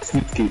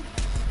 Scoot, scoot.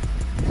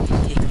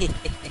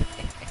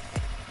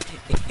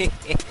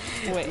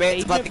 Wait, Man,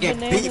 it's about to Agent get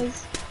beat.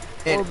 bananas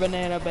Man.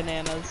 or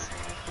bananas?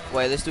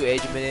 Wait, let's do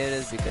Agent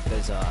Bananas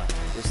because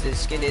this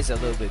skin is a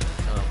little bit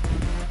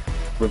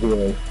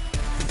Revealing.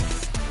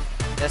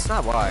 that's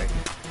not why.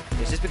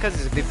 It's just because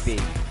it's a bit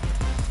big.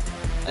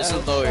 This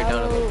will lower it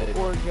down a little bit.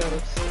 Or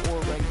ghost or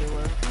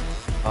regular.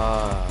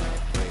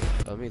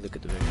 Wait, let me look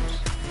at the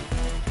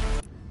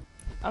videos.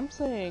 I'm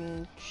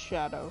saying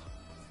shadow.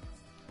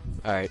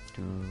 Alright.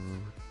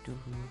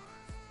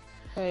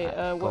 Hey,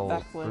 what Gold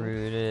back bling?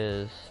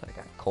 Brutus. I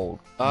got gold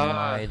Uh,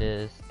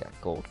 Midas. Got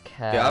gold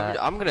cat. Yeah,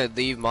 I'm gonna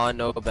leave mine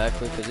no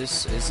backflip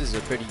because this is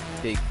a pretty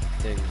big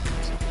thing.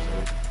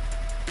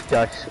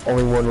 Josh,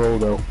 only one roll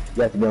though.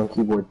 You have to be on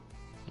keyboard.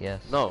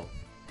 Yes. No.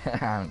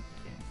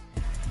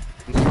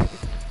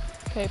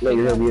 Okay, No,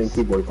 you're gonna be on pickaxe.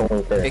 keyboard. Don't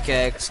worry. There.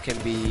 Pickaxe can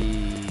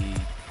be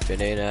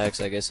banana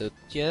axe, I guess.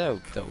 Yeah,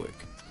 that'll work.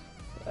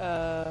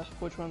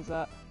 Which one's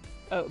that?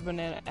 Oh,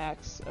 banana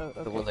axe. Oh,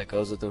 okay. The one that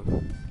goes with them.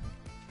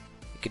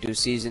 You could do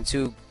season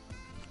 2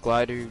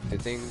 glider, the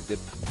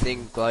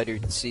thing glider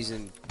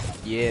season.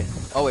 Yeah.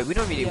 Oh wait, we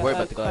don't need to worry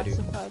about the glider.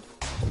 classified.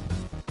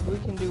 We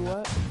can do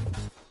what?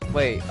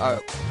 Wait,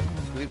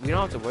 we don't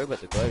have to worry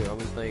about the glider. Are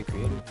we playing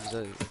creative? Is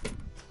that...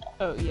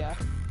 Oh yeah.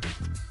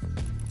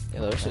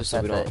 Yeah, let's just That's say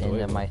at we don't have the to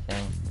worry end of about my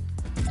thing.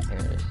 Here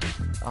it is.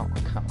 Oh,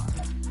 come on.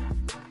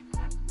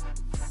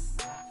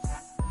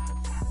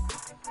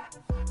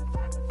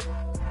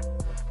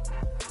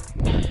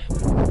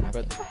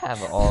 it. I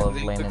have all of They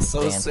look Landon's so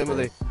stances.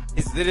 similar.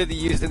 He's literally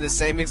using the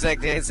same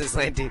exact dance as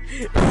Landon.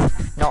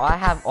 No, I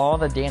have all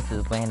the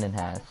dances Landon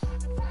has.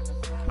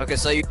 Okay,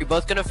 so you're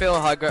both gonna fail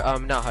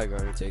not high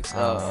gravity takes.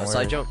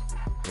 Side jump.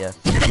 Yes.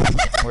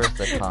 Where's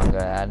the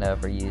conga? I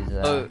never use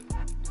that.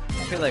 I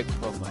feel like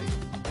pro mic.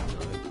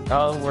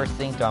 Oh, we're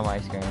synced on my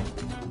screen.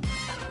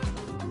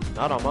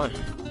 Not on mine.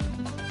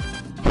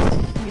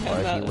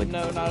 Yeah, he would-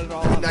 no, not at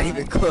all. on Not mine.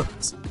 even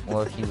close.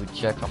 Well, if you would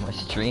check on my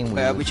stream,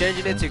 Wait, are would we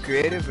changing it to sync.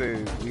 creative or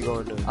we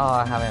going to? Oh,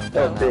 I haven't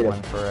done that creative.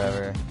 one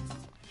forever.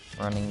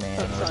 Running Man.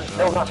 That's Where's fine.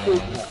 No, Running not Man?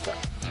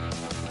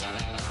 two.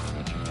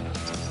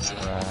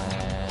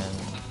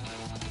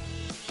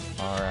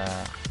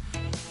 Alright.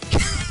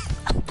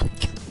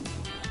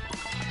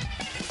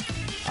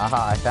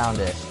 Aha, I found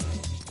it.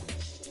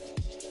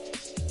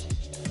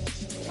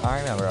 I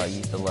remember I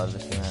used to love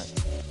this event.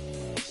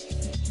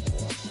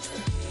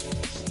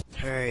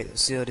 Alright,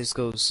 let's see how this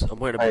goes. I'm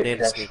wearing a Alright,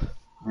 banana Josh, skin.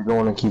 you're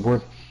going on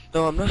keyboard.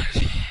 No, I'm not.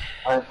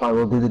 Alright, fine.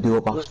 We'll do the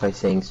dual box fight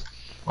things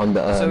on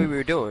the. That's what we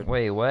were doing.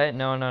 Wait, what?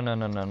 No.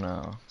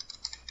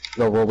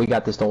 No, well, we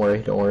got this. Don't worry.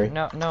 Don't worry.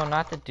 No,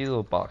 not the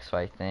duo box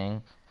fight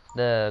thing.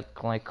 The,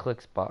 like,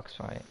 clicks box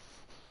fight.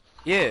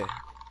 Yeah.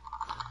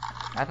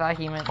 I thought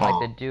he meant,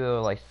 like, the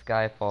duo, like,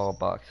 Skyfall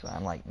box fight.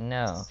 I'm like,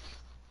 no.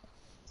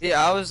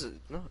 Yeah, I was.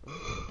 No.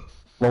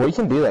 Well, we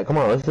can do that. Come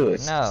on, let's do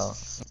it. No.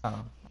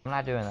 I'm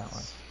not doing that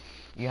one.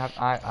 You have,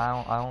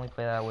 I only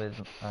play that with,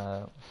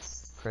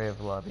 creative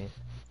lobbies.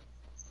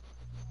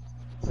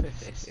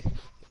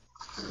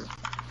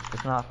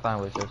 It's not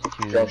fun with just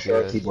two Josh,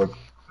 duos. keyboard.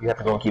 You have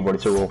to go on keyboard.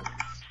 It's a rule.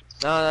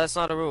 No, that's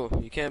not a rule.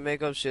 You can't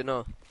make up shit,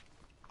 no.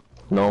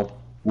 No,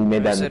 we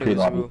made that in the said it was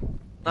a pre-lobby. rule.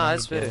 Nah,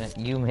 it's fair.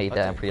 You made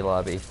that in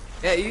pre-lobby.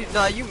 Yeah,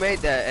 you made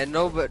that, and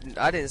no, but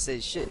I didn't say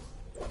shit.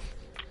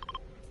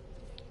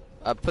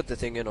 I put the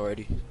thing in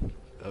already.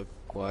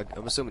 Well,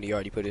 I'm assuming you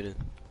already put it in.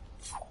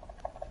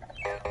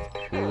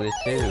 Who is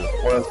who?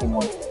 We're on team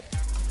one.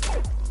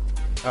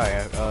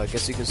 Alright,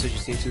 guess you can switch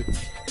your team too.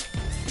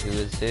 Who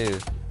is who?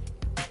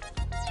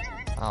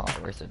 Oh,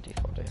 where's the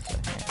default dance?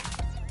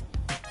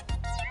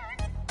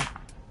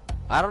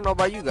 I don't know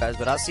about you guys,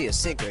 but I see a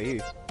sink right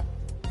here.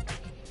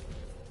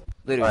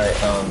 Literally.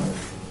 Alright,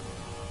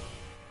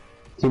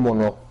 team one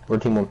roll. We're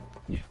team one.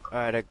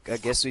 Alright, I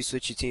guess we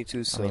switch your team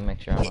too, so. Let me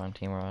make sure I'm on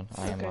team one.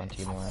 I am Okay. on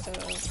team one.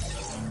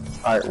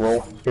 Alright,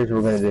 roll. Here's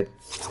what we're gonna do.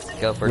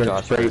 Go for We're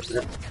Josh gonna first.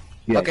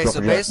 Yeah, Okay, go so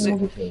for Josh.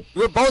 basically-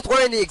 We're both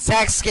wearing the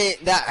exact skin.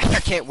 That I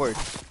can't word.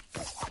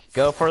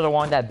 Go for the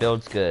one that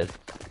builds good.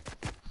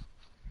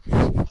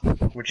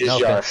 Which is No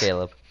offense, Josh.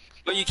 Caleb.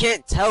 But you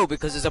can't tell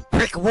because there's a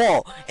brick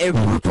wall. And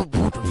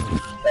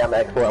Hey, I'm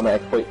an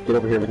exploit. Get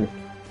over here with me.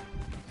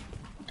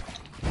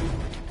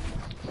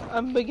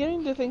 I'm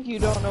beginning to think you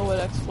don't know what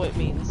exploit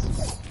means.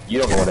 You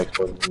don't know what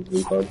exploit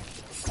means, retard.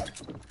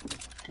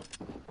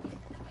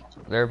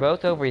 They're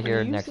both over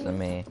here you next to saying?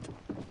 me.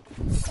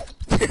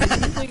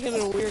 Using it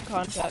in a weird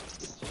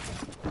context.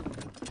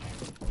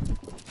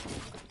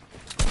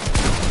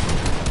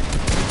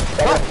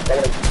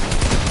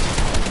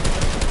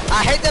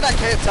 I hate that I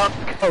can't tell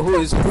who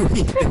is who.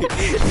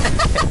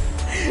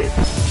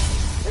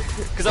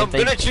 Because I'm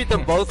gonna treat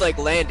them both like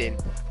Landon.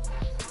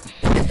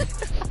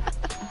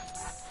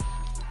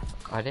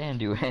 I didn't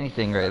do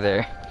anything right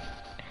there.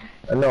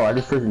 No, I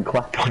just freaking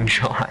clapped on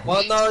Josh.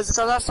 Well, no, it's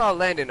because I saw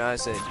Landon. I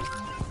said,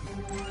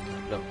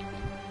 no.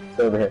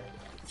 Stay over here.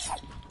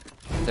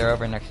 They're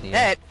over next to you.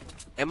 That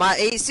and my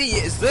AC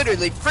is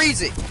literally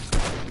freezing.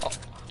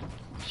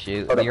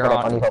 Shoot, Hold up, you're hold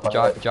up, I on. need help, I need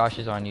help. Josh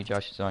is on you.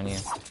 Josh is on you.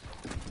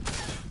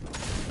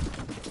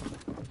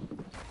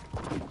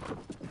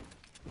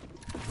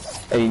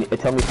 Hey,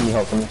 tell me if you need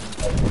help. Tell me.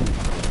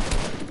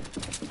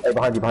 Hey,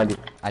 behind you.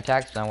 I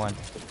tagged someone.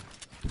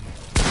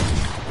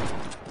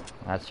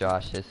 That's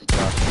Josh. This is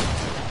Josh.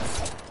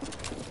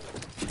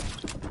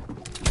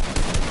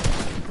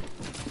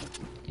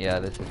 Yeah,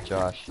 this is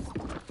Josh.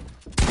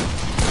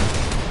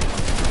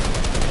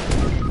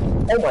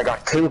 Oh my god,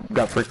 Caleb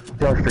got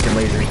freaking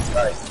laser.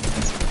 Alright.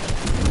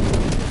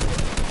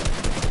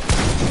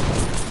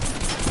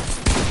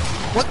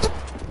 What the?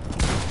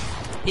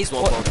 He's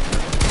one more.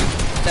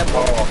 That Oh,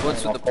 ball. come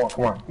What's on, with the?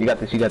 come on. You got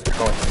this, Come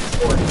on.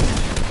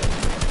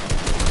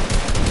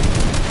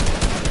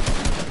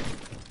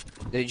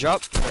 Did he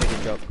drop? No, he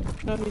didn't drop.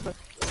 No, he's like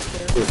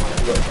Do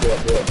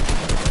it.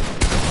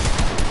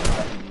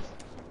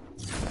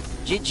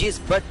 GG's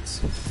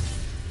butts.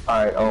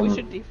 Alright, we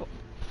should default.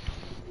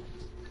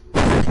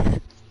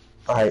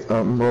 Alright,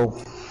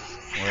 bro.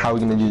 How are we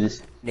gonna do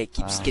this? Nick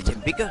keeps getting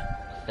bigger.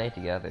 Stay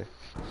together.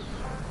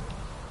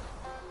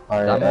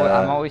 Alright,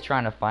 I'm always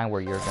trying to find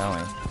where you're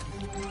going.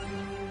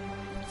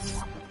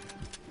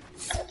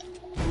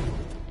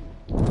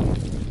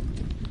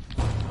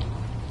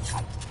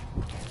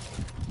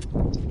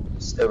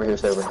 Stay over here.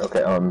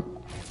 Okay,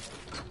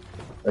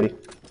 ready?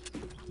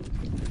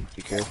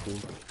 Be careful.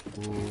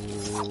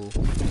 Ooh.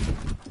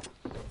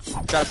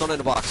 Trap one in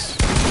the box.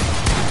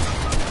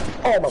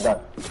 Oh my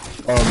god.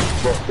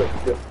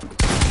 Go.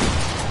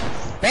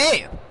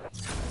 Bam!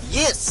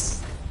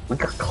 Yes! We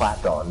got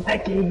clapped on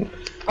that game.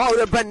 Oh,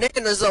 the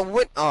bananas are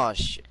win. Oh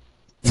shit.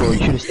 Bro, you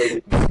should have stayed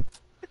with me.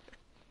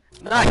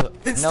 No,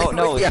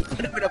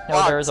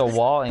 there was a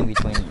wall in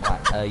between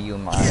you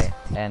and my,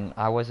 and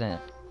I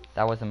wasn't.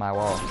 That wasn't my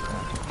wall.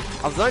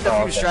 I've learned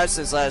a few strats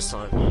since last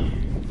time.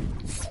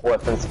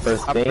 What, since the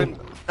first game?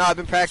 I've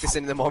been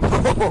practicing them all.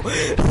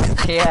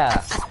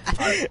 Yeah.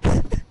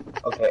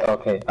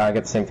 Okay, I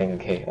got the same thing.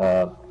 Okay,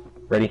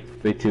 ready?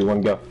 3, 2,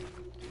 1, go.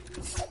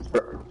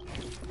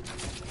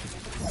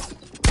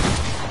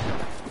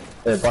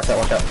 Watch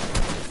out.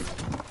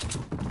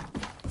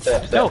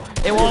 Step. No,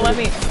 it won't let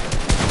me.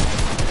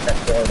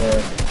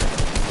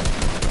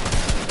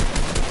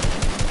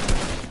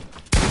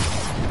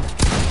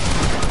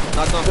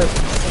 Knock on.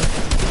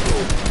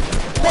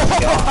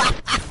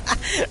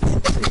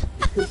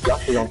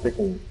 Joshua on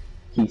freaking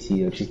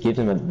PC, it just gives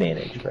him an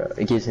advantage, bro.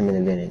 It gives him an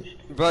advantage.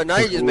 Bro, now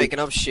you're just making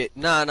up shit.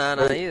 Nah,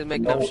 you're just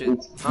making up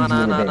shit.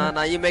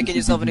 Nah, you're making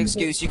yourself an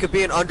excuse. You could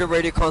be an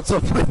underrated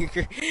console player. You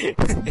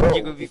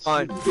could be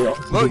fine.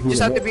 Bro, you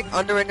just have to be an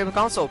underrated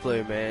console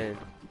player, man.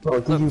 Bro,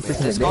 Look, man,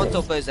 there's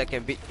console players that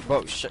can be.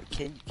 Bro,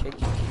 can you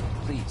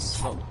please?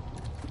 No.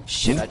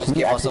 Shit, I just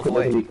gave myself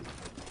away.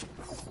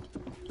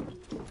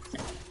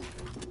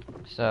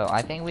 So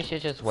I think we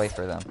should just wait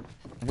for them.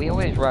 We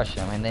always rush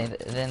them, and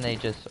then they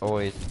just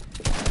always.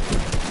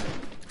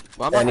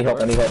 Well, I need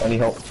help.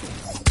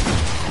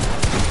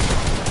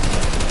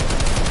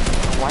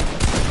 What?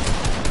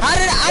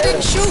 I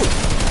didn't shoot.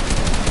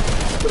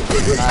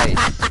 Nice.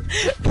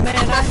 Man,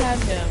 I had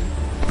him.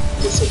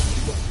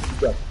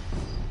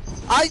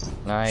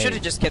 I should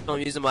have just kept on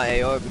using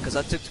my AR because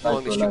I took too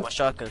long to shoot my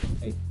shotgun.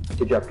 Hey,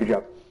 good job.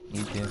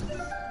 You too.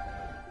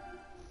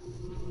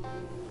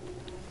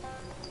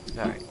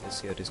 Alright, let's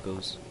see how this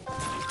goes.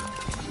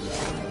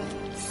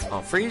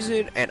 I'm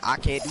freezing and I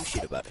can't do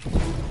shit about it.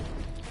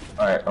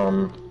 Alright,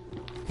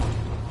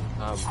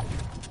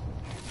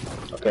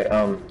 okay,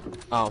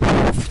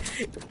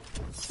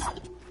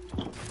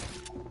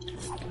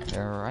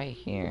 They're right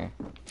here.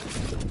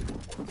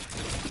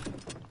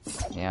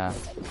 Yeah.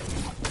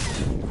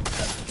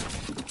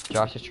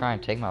 Josh is trying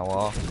to take my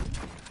wall.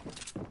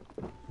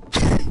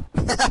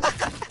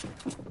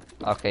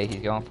 Okay,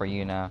 he's going for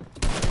you now.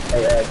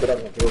 hey, get up.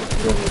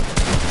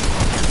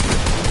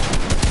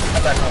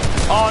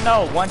 Oh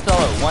no, one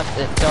solo,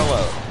 it's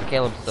solo.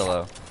 Caleb's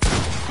solo.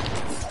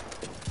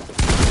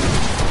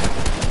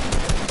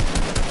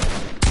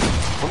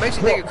 What makes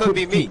you think it could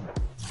be me?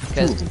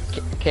 Because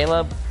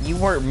Caleb, you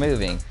weren't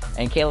moving,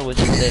 and Caleb was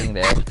just sitting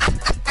there.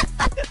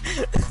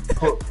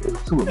 Oh, it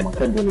was 2 of them, I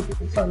couldn't do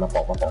anything. Sorry, my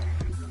fault.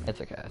 It's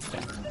okay.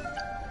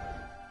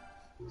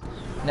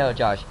 No,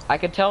 Josh, I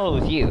could tell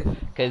it was you,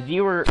 because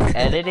you were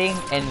editing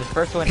and the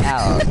first one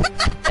out,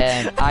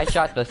 and I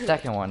shot the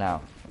second one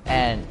out.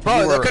 And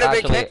bro, you were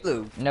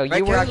actually no,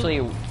 you were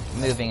actually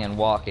moving and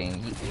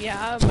walking.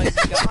 Yeah, oh my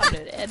god,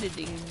 at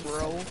editing,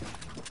 bro.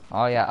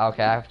 Oh yeah,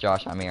 okay, I have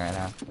Josh on me right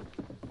now.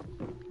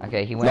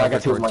 Okay, he went over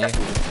towards you.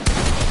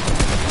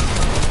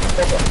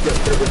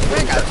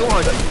 Man got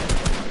 200.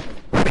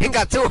 Man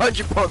got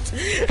 200 bucks.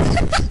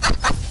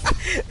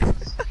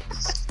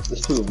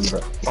 There's 2 of them,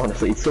 bro.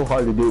 Honestly, it's so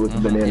hard to do with the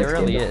banana skin. It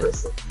really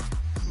is.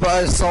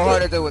 But it's so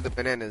hard to do with the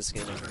banana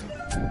skin.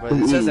 But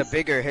it says a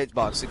bigger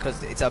hitbox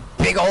because it's a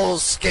big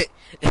old skin.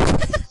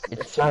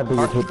 It's not a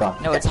bigger hitbox.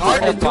 No, it's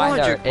hard to find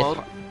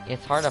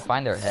it's hard to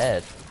find their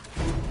head.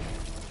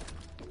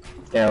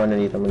 Yeah,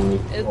 underneath.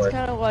 It's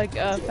kind of like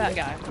a fat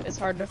guy. It's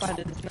hard to find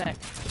his neck.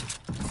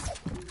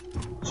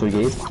 So he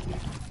gaze?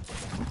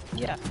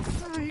 Yeah.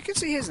 You can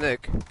see his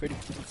neck. Pretty.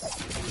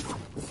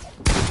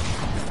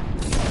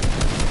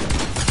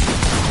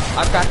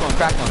 I cracked one.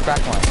 1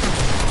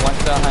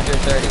 to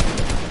 130.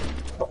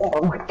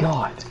 Oh my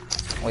god.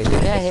 Wait, who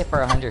did I hit for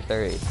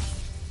 130?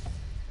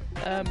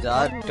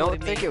 I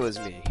don't think it was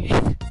me.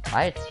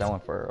 I hit someone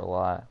for a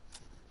lot.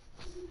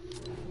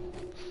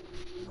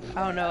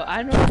 I don't know.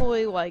 I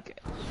normally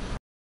like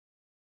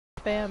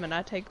spam and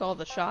I take all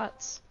the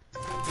shots.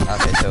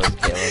 Okay, so it's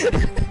Caleb.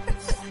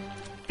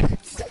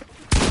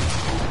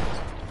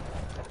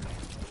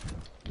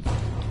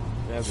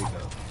 There we go.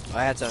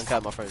 I had to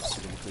uncut my friends.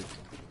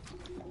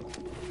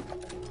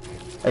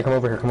 Hey, come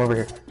over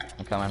here.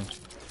 I'm coming.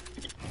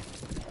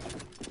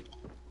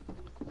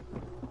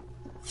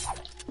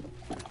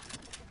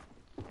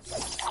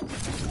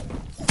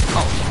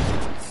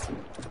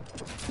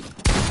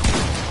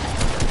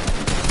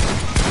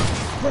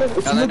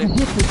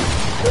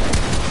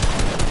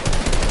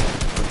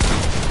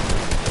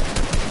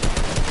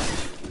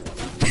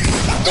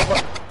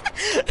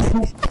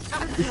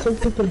 It's so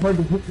freaking hard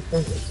to hit the thing.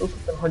 It's so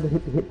freaking hard to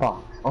hit the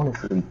hitbox,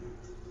 honestly.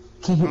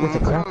 Can't hit with the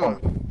crap on.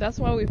 That's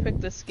why we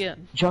picked the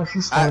skin. Josh,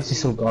 you're honestly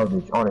so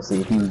garbage,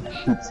 honestly. If you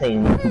keep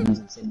saying you keep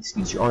using the same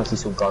excuse, you're honestly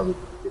so garbage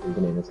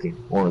in this game.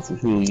 Honestly,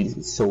 it's really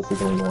it's so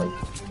freaking annoying.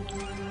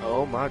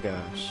 Oh my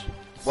gosh.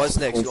 What's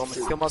next? You want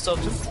me to kill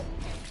myself too?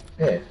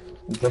 Yeah,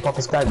 jump off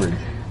the sky bridge.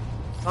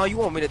 Oh, you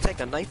want me to take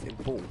a knife and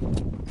boom?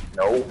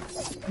 No.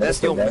 That's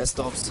still messed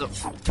up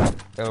stuff.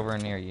 Over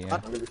near you. I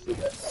never see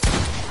that.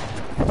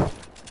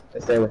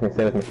 Stay with me.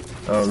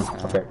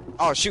 Okay.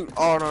 Oh shoot!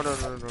 Oh no.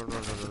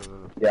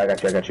 Yeah, I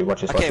got you.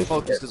 Watch this. I can't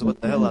focus because of what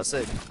the hell I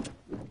said.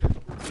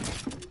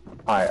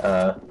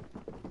 Alright,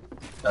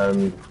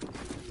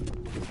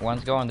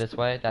 One's going this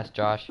way. That's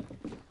Josh.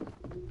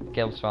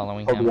 Caleb's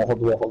following hold the him.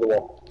 wall, hold the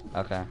wall.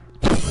 Okay.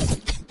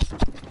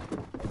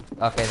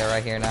 Okay, they're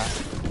right here now.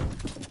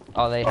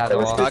 Oh, they have the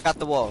let's wall. I got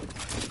the wall.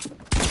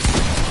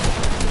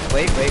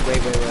 Wait.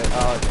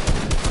 Oh,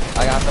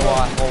 I got the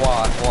wall.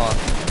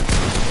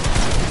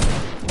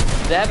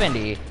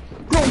 70.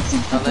 I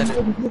let it.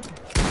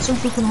 So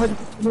freaking hard to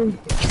move.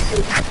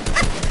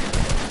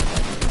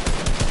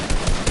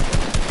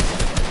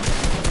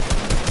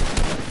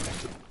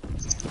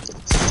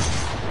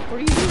 What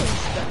are you doing,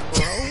 stuff,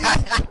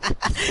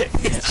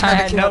 bro? I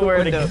had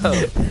nowhere to go.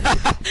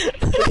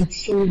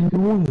 It's so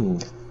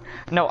annoying.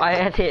 No, I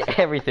had hit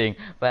everything,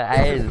 but I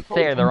had to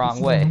stare the wrong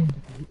way.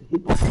 You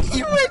were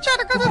trying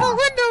to go to the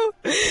window.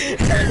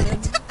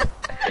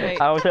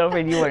 Wait, I was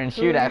hoping you wouldn't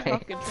who shoot are at you me.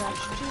 talking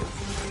trash to?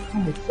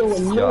 It's so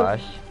annoying.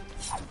 Josh.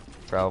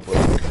 Probably.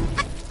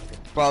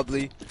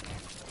 Probably.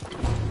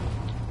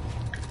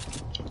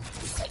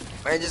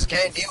 Man just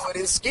can't deal with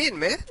his skin,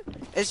 man.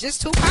 It's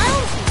just too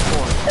powerful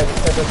for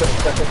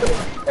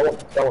him.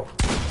 Go.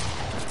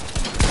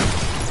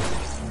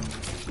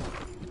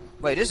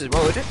 Wait, this is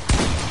Ro, isn't it?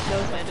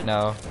 Those landed.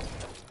 No.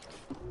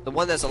 The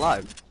one that's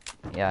alive.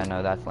 Yeah,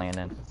 no, that's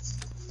Landon.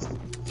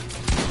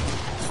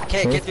 I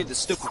can't get through the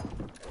stupid.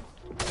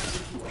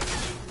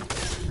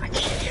 I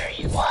can't hear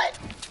you. What?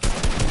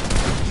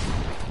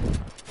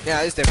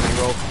 Yeah, it's definitely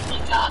Ro.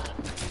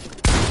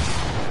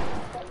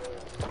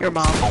 Your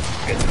mom.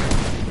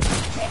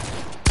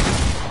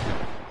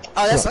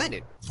 Oh, that's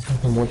Landon.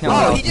 No, Oh, that he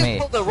was just me.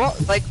 pulled the wrong.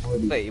 Like,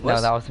 wait, No,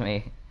 what's? that was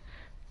me.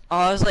 Oh,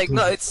 I was like,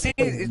 no, it's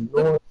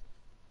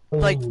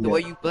like the way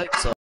you blinked.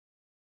 So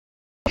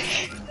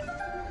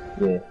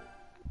Yeah.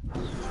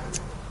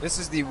 this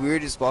is the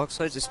weirdest box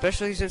fights,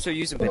 especially since they're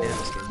using banana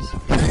skins.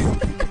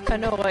 I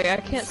know, like, I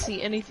can't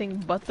see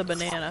anything but the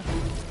banana.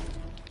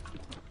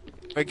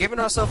 We're giving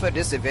ourselves a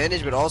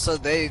disadvantage, but also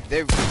they're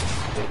They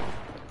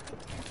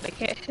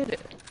can't hit it.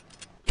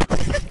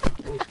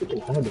 It's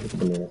freaking hard to hit the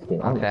banana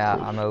skin. Okay,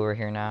 I'm over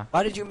here now.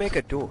 Why did you make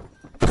a door?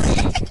 You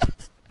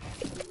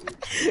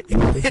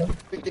hit the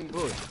freaking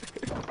door.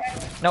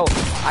 No,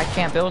 I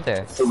can't build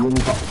there. Hey, you need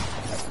help.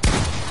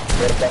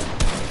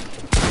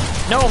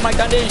 No, my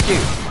gun didn't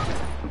shoot.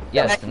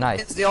 Yes, It's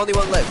nice. the only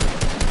one left.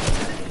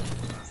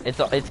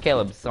 It's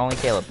Caleb. It's only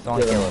Caleb. It's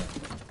only Caleb.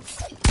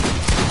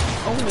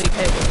 Only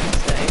Caleb can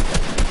stay.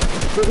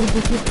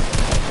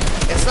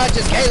 It's not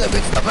just Caleb,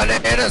 it's the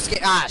banana skin.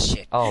 Ah,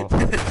 shit. Oh. Oh,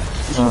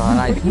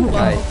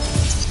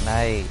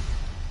 nice.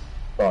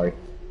 Sorry.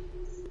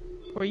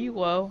 Were you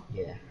low?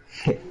 Yeah.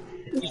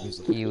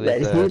 He was That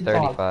hit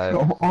 35.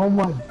 box. Oh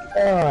my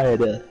god.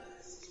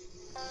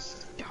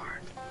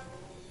 Darn.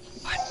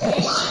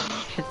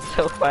 It's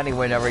so funny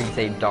whenever you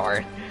say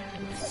darn.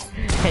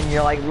 And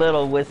you're like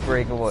little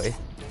whispering voice.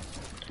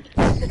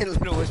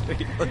 Little whisper.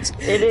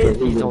 It is.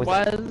 He's always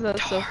Why is that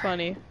so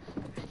funny?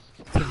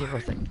 Because he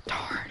was like,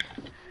 darn.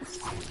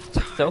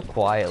 So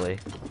quietly.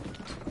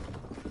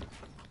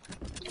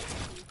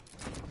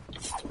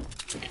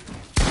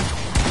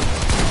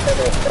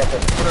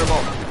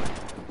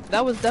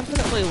 That was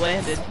definitely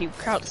landed. He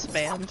crouch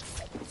spammed.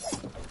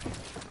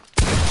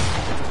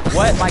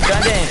 What? My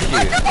gun didn't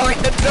shoot.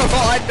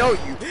 Oh, I know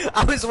you.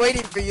 I was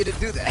waiting for you to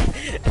do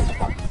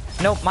that.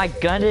 No, my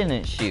gun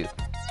didn't shoot.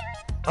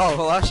 Oh,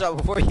 well, I shot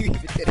before you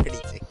even did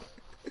anything.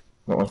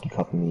 Not like you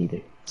copy me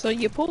either. So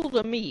you pulled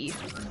a me.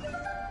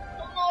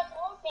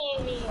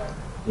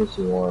 Yes,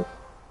 you are.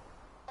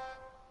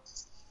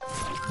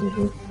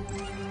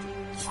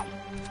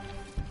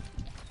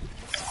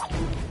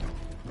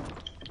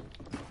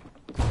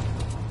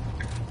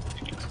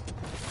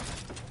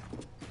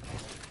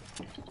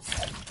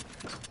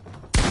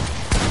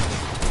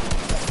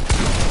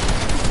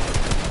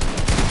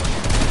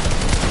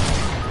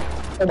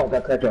 Oh my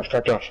god, try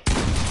Josh.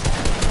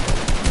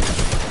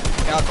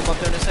 Yeah, I'll come up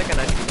there in a second.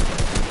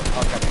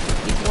 Okay.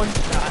 He's one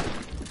shot.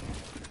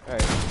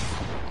 Alright.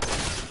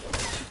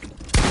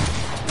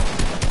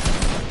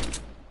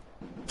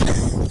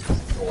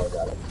 Oh, I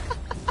got it.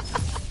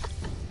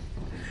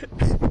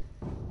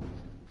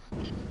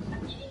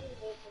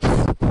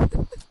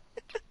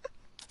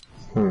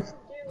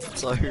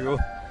 Sorry, Ro.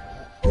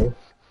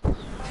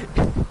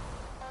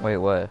 Wait,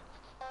 what?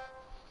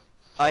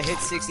 I hit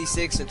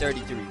 66 and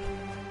 33.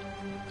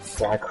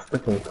 Crack,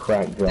 freaking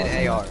crack, Josh.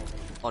 An AR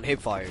on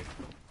hipfire.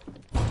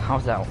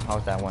 How's that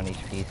 1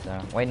 HP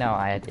though? Wait, no,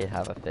 I did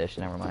have a fish,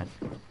 never mind.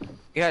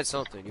 You had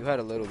something. You had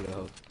a little bit of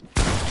hope.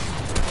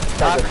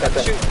 Stop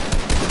it. Shoot.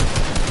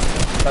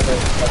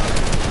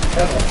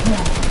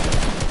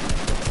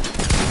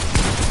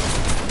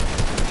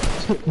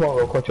 Come on,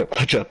 Ro,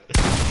 catch up.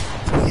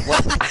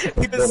 What?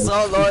 He was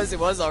so low as it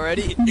was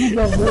already.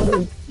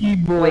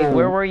 Wait,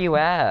 where were you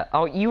at?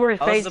 Oh, you were I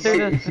face was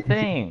through above- the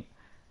thing.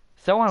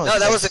 Someone was. No,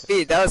 that wasn't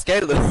me. That was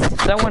Caleb.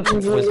 Someone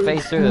was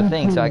face through the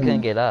thing, so I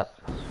couldn't get up.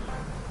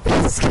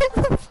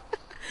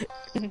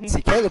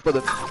 See, Caleb put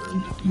a.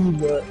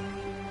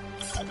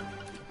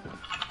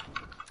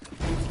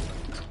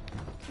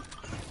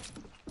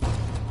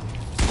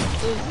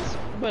 So is this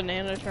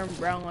banana turned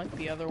brown like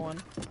the other one?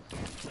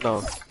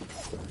 No.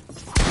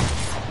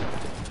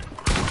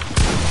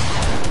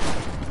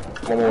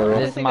 One more.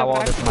 This is my wall,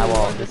 this is my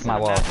wall, this is my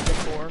wall.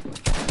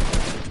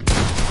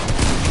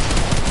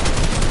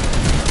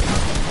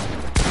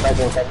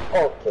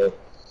 Okay.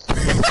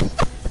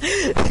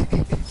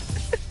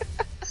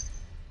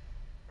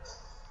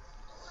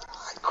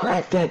 I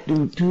cracked that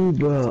dude too,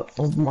 bro.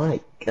 Oh my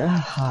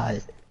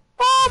god.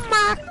 Oh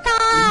my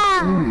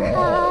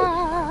god!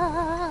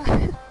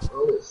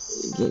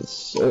 I get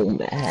so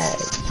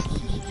mad.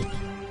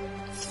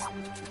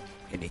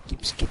 And it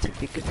keeps getting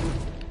bigger.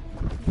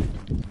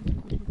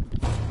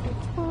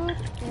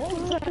 What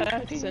was that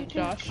accent,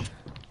 Josh?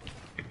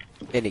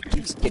 And it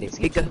keeps getting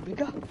bigger.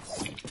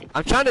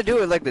 I'm trying to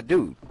do it like the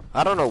dude.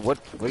 I don't know what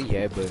he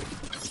had, but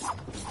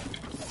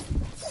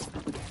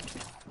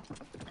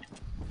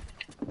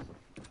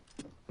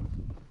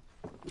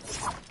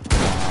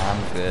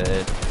I'm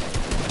good.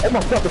 Oh my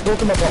god, they're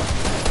broken my block.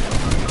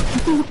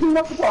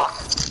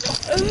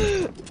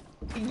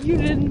 You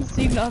didn't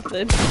see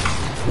nothing.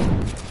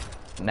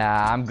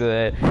 Nah, I'm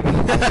good.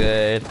 I'm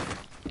good.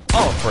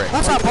 Oh, frick.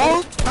 what's up,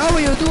 Ho? How are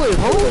you doing,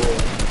 Ho?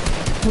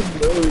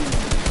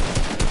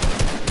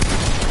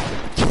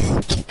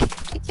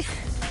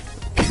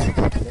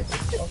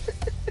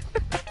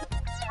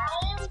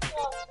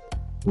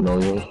 No,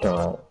 you're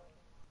not.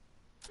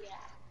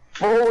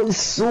 Oh, it's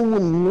so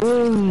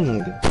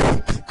annoying.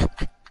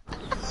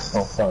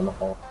 Oh, sorry, my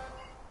fault.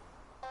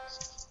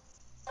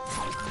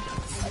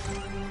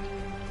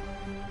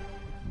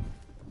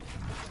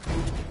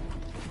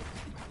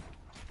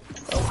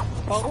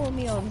 Follow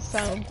me on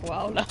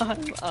SoundCloud.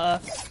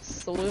 I'm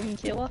Saloon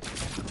Killer.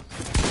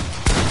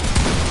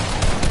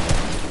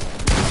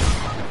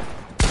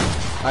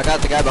 I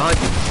got the guy behind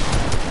you.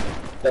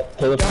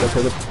 Caleb.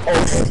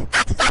 Oh,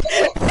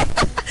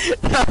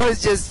 That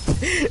was just.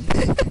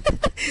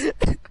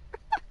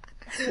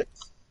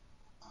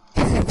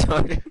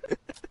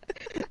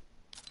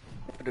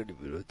 I don't even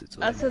know what to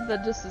tell I you. said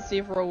that just to see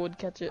if Ro would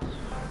catch it.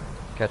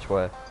 Catch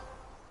what?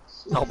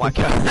 Oh my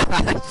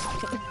god.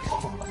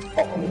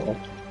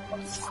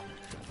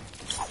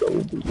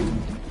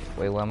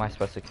 Wait, what am I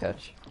supposed to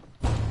catch?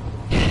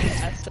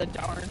 I said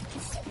darn.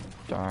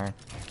 Darn.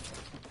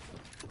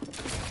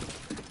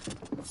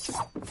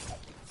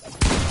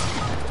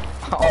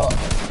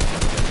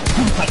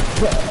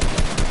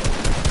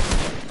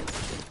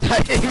 I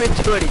didn't even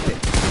do anything.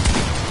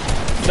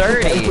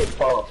 30!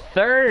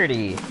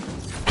 30!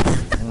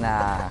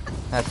 Nah,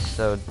 that's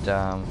so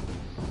dumb.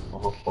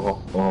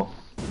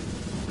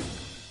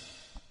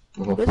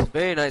 It's a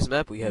very nice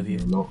map we have here.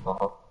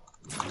 So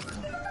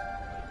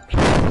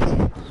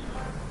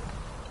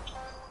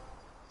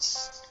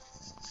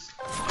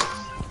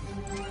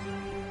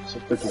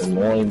freaking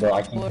annoying, bro.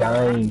 I keep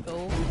dying.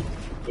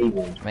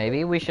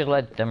 Maybe we should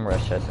let them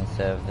rush us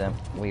instead of them.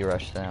 We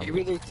rush them. You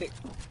really think?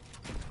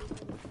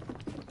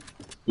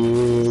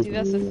 See,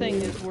 that's the thing,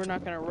 is we're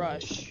not gonna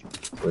rush.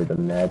 We're the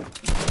mad.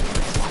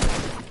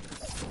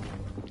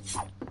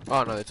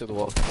 Oh no, they took the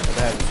wall.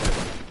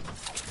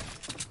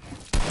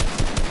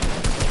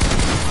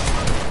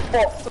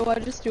 So I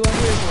just do under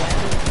his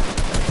land.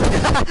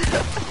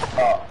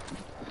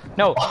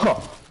 No!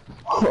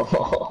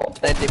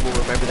 Then they will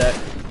remember that.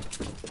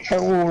 I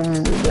will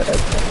remember that.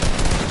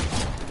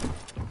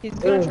 He's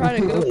gonna try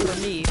to go for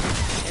me,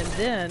 and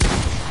then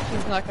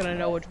he's not gonna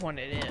know which one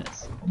it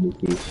is. I miss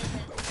you.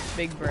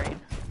 Big brain.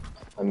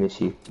 I miss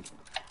you.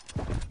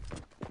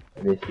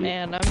 I miss you.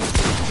 Man, I'm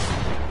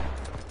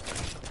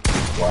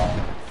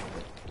Wow.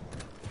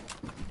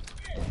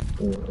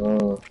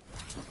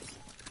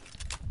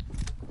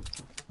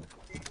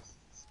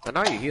 I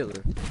know you're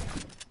healer.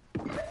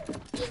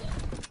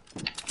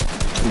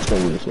 He's so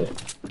weird shit.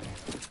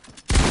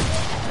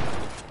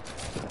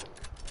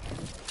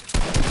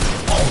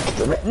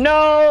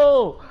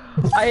 No!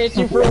 I hit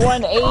you for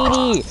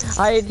 180!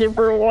 I hit you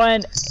for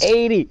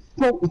 180!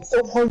 No, it's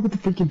so hard with the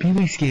freaking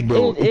PB skin,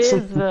 bro. It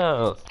is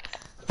though!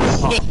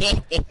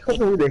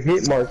 Where the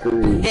hit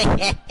marker is.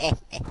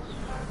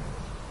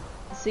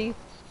 see,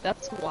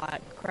 that's why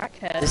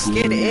crackhead. The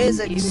skin is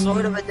a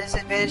sort of a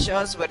disadvantage to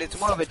us, but it's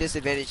more of a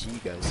disadvantage to you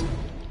guys.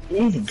 It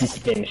is a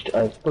disadvantage to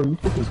us, bro. You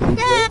freaking stupid.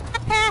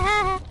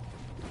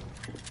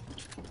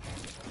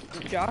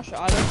 Josh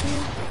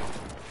auto-tune?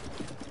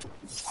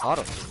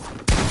 Auto.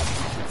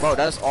 Bro,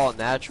 that's all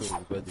natural,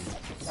 brother.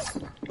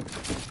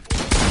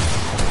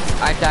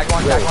 I tag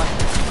one, tag one.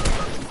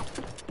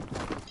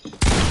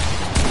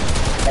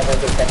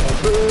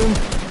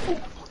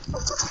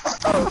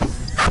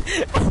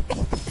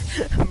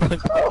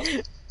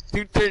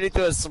 230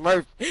 to a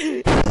smurf.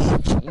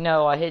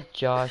 No, I hit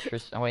Josh for.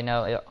 Oh wait,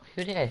 no.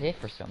 Who did I hit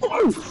for some? I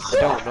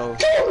don't know.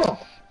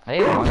 I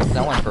hit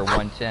someone for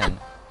 110.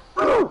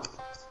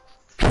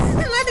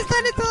 Let us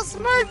turn into a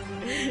smurf.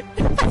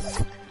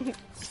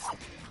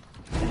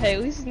 Hey,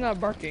 at least he's not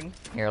barking.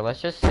 Here,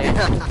 let's just say.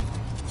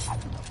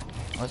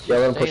 Let's Yeah,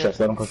 let him just push say us.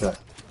 Let him push us.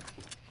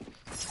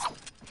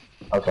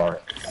 I'm sorry.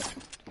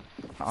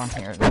 on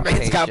here. Not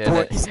Man's got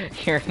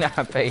patient. You're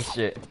not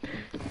patient.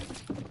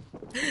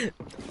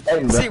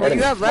 See, when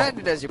you have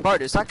Landon as your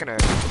partner, it's not gonna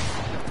hurt.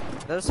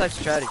 Those types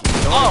of strategies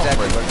don't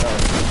exactly work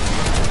out.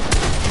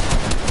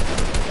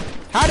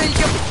 How did he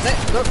kill me?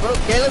 Look,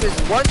 Caleb is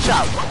one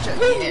shot.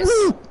 Yes.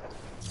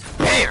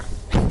 Bam!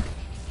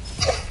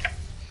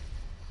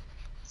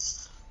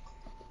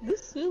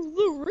 This is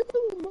the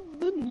rhythm of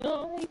the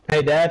night.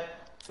 Hey, Dad.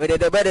 Sorry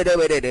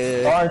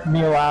for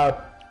being loud.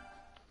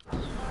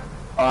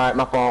 Alright,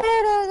 my fault.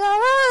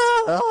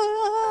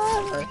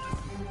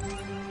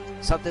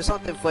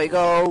 Something,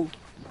 fuego.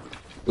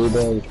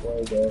 Blueberry,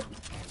 fuego.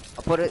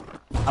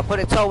 I put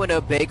a toe in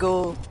a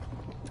bagel.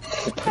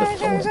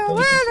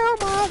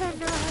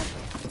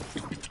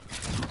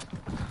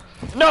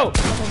 No!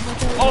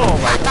 Oh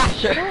my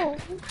gosh! Oh,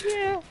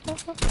 yeah.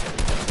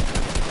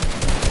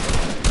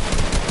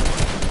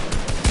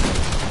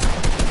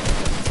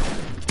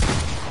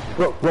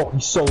 Bro,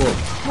 he's so low.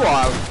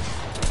 Wow.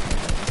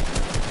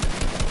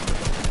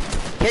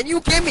 Can you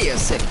give me a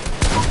second?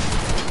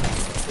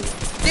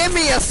 Give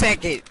me a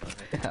second.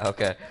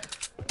 Okay.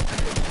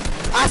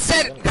 I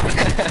said.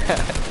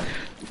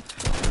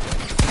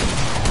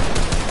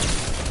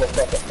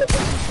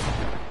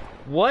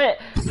 What?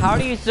 How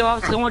do you still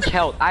have so much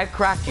health? I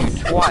cracked you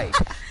twice.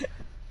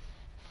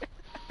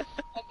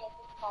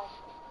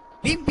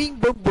 Bing, bing,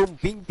 boom, boom,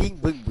 bing, bing,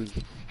 boom, boom.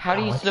 How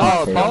do you still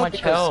have so much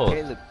health?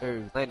 Caleb,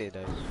 Landon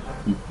died.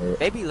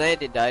 Maybe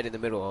Landon died in the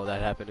middle of all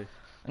that happening.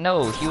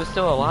 No, he was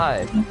still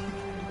alive.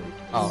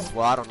 Oh,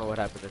 well, I don't know what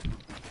happened then.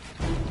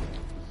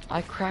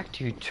 I cracked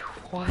you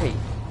twice.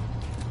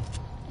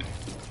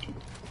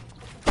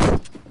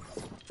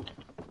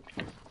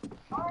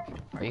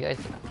 Are you guys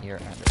here?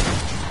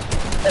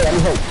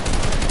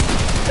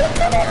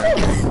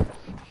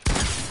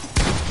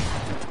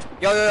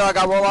 Yo, I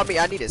got roll on me.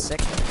 I need a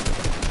second.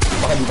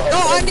 No,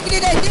 I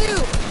needed that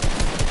too.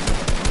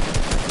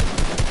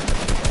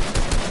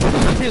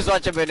 I'm just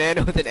watching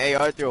Banana with an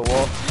AR through a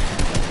wall.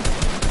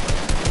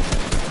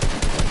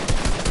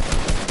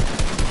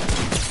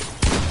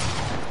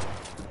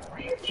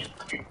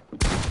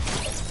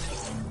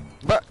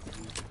 But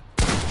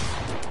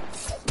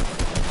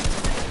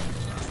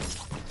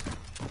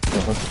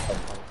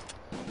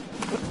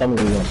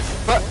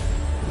But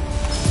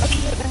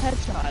that's a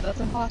headshot. That's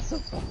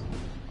impossible.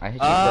 I hit you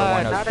for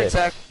 106. not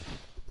exact.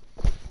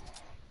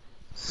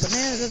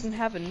 Banana doesn't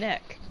have a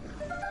neck,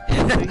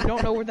 so you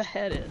don't know where the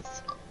head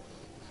is.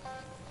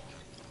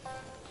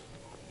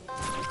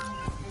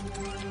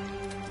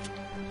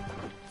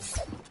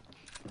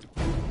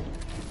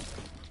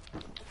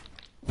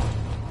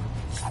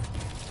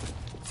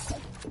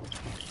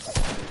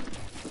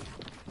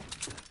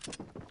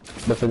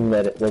 Doesn't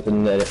let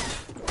it.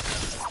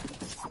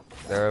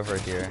 They're over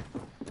here.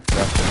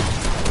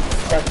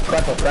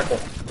 Crackle.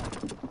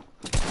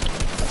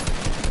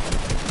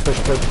 Push.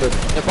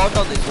 They're both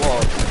on this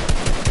wall.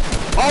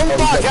 Oh my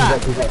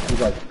god! He's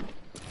like.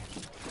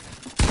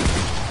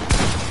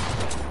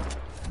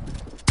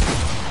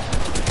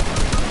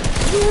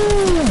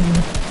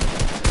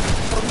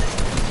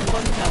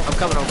 I'm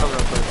coming.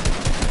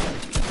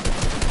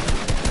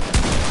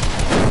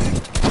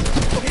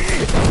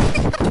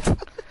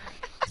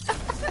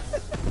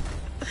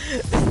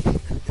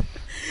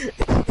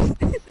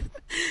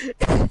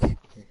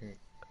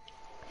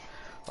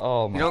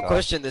 Oh my You don't god.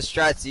 question the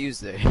strats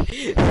used there.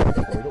 We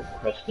don't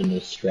question the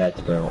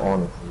strats, bro,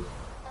 honestly.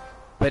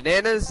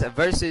 Bananas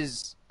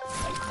versus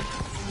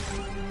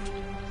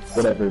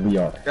Whatever we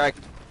are.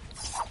 Dragon.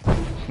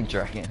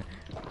 Dragon.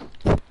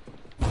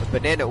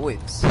 Banana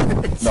wins.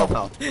 No.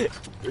 Somehow.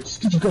 It's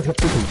because you guys are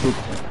freaking big.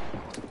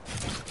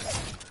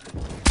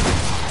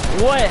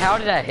 What? How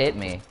did that hit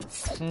me?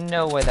 There's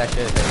no way that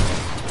should have hit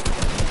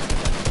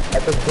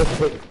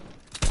me.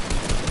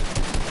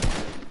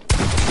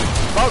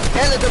 Oh,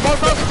 Caleb, they're both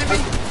focusing me!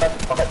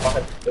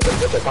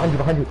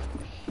 Behind you.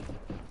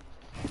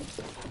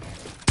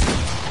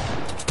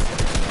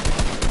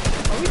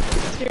 Are we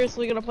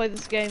seriously gonna play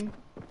this game?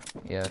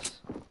 Yes.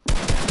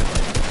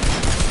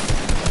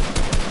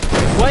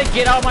 What?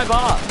 Get out of my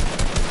box!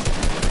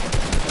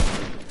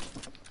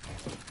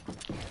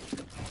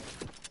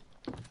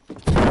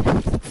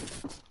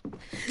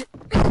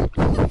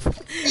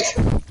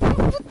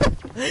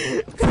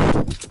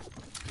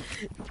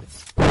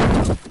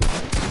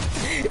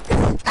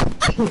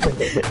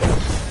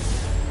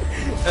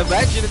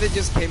 Imagine if it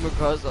just came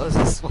across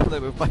us while they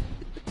were fighting.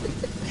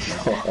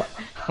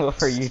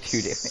 What are you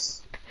two doing?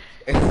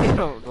 I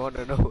don't want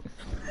to know.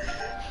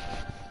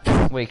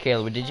 Wait,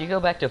 Caleb, did you go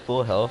back to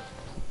full health?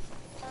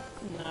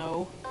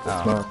 No.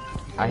 Oh.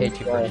 I hit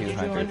you for 200.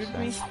 200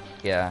 me? So.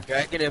 Yeah.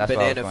 Dragon and That's what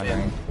I was banana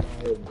wondering.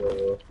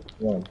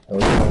 fan.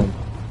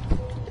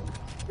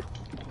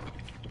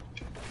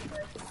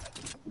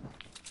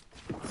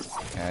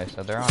 Okay,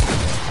 so they're on.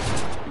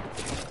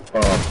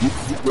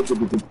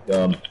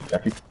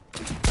 Jackie.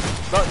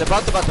 Bro, they're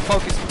about to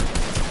focus.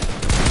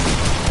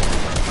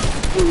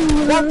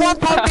 One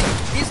pump me!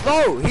 He's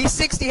low! He's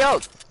 60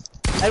 health!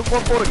 At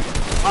 140.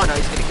 Oh no,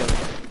 he's gonna kill me.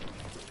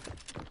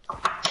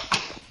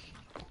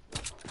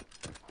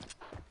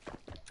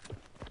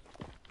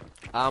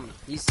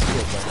 He's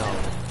healed right now.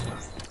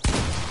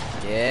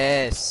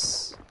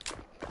 Yes.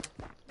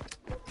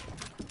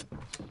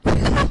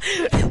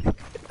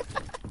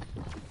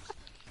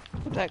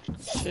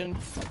 Protection.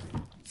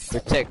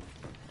 Protect.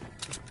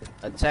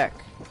 Attack.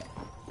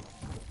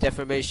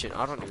 Defamation.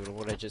 I don't even know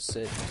what I just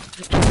said.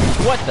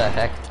 What the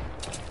heck?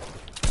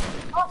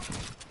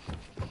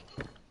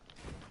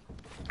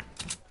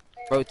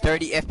 Bro,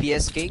 30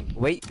 FPS king?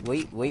 Wait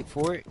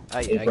for it.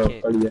 I Hey, bro,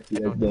 can't. 30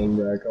 FPS game,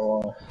 bro. Come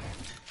on.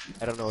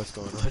 I don't know what's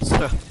going on.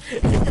 So.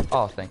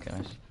 Oh, thank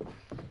goodness.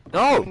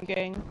 No!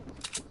 Gang.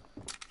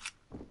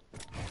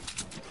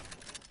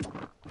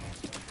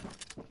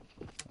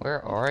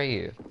 Where are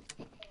you?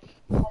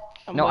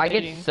 I'm No, I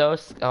waiting. get so.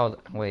 Oh,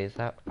 wait, is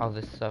that? Oh,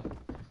 this stuff.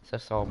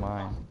 That's all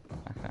mine.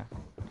 Okay.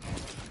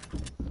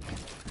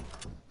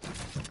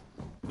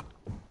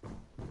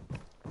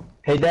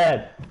 Hey,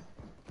 Dad.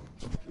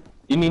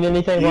 You need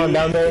anything while I'm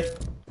down there?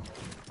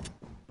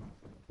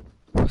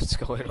 What's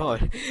going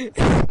on?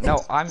 No,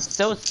 I'm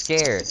so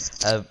scared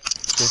of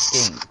just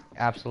getting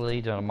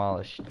absolutely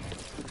demolished.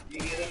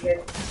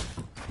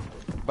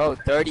 Bro,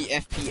 30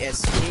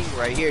 FPS king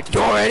right here.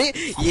 Doing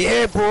it?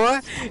 Yeah, boy.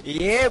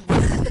 Yeah, boy.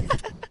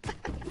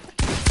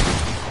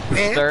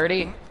 Man.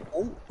 30?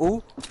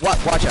 Ooh.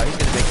 Watch out. He's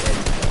gonna make it.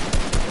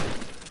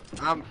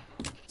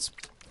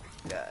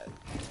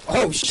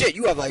 Oh shit,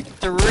 you have like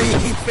 3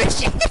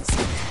 fishes.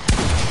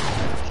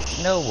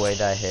 No way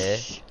that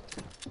hit.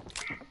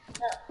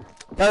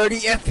 30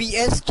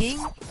 FPS king?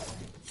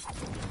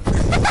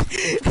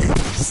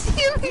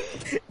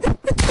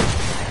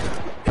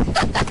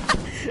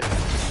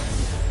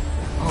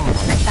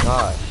 Oh my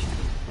gosh.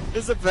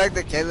 Just the fact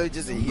that Caleb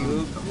just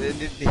healed.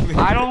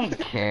 I don't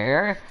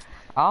care.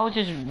 I'll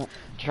just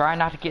try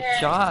not to get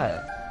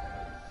shot.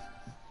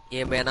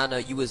 Yeah, man, I know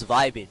you was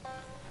vibing.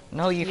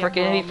 No, you Yeah,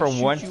 freaking hit me bro, for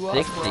I'm gonna shoot you up,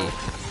 160.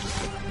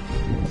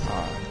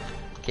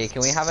 Okay,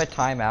 can we have a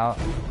timeout?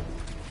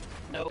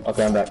 Nope.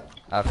 Okay, I'm back.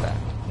 Okay,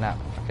 no.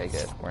 Okay,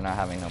 good. We're not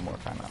having no more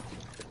timeouts.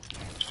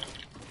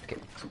 Okay.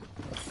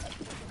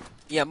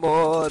 Mi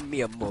amor,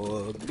 mi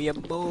amor, mi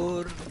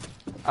amor.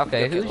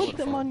 Okay, Put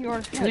them on your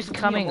head. who's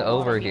coming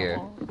over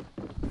here?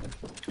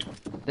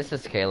 This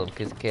is Caleb,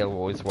 because Caleb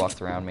always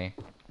walks around me.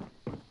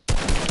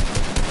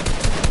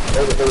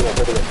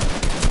 Hold it.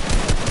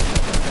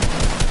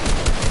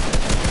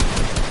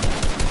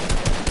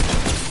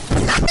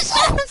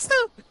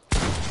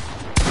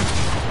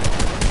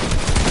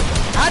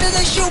 How did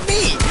they shoot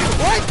me?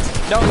 What?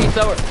 No,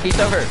 he's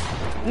over.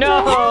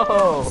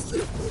 No!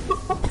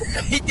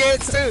 He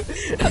did too.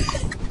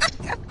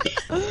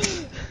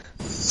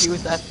 He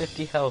was at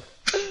 50 health.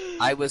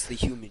 I was the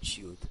human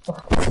shield.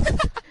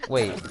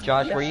 Wait,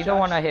 Josh, were you the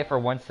one I hit for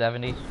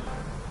 170?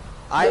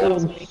 I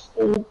Okay.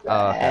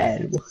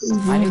 I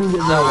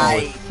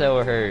I-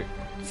 so hurt.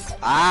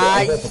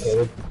 I'm going for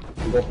Caleb.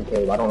 I'm going for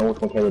Caleb. I don't know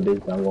which one Caleb is,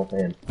 but I'm going for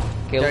him.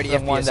 Caleb's 30 the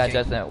one FPS that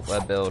king.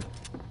 doesn't build.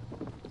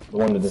 The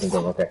one that doesn't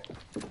go, okay.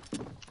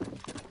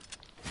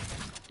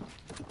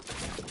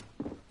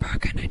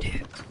 What can I do?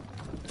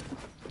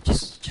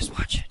 Just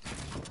watch it.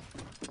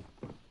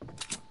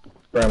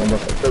 Bro, I'm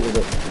almost like, go.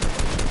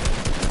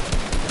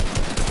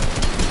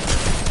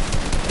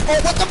 Oh,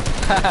 what the?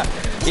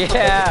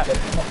 Yeah!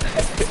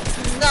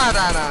 Nah.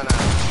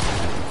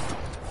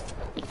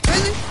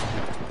 Really?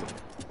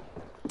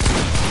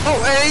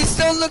 Oh, and he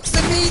still looks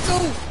at me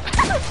too.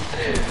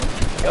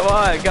 Come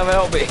on, come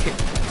help me.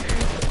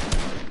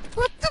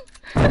 What the?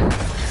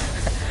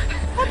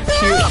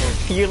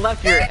 You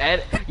left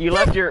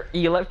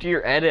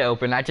your edit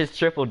open. I just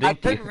triple I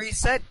dinked couldn't you.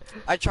 reset.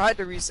 I tried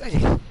to reset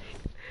it. There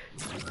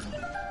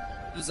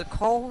was a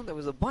cone. There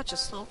was a bunch of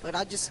stuff, and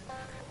I just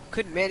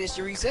couldn't manage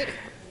to reset it.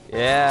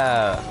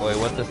 Yeah. Wait,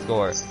 what's the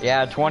score?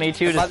 Yeah,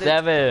 22 to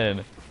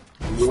 7.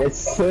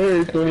 Yes,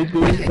 sir. 22.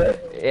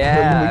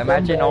 Yeah.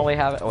 Imagine only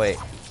have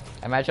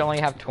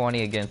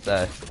 20 against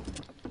us.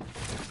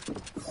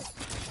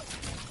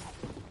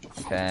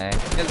 Okay.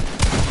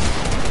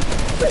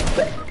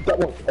 That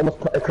one almost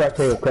cracked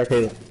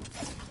Caleb.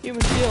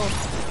 Human shield.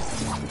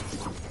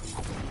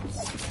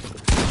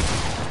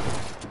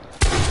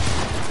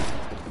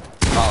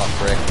 Oh,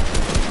 frick.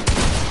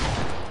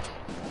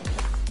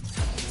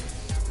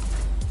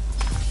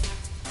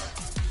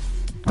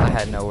 I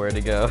had nowhere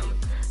to go.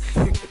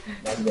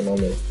 Not even on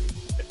there.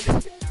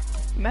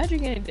 Imagine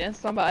getting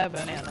danced on by a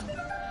banana.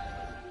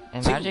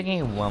 Imagine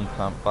getting one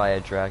pumped by a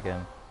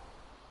dragon.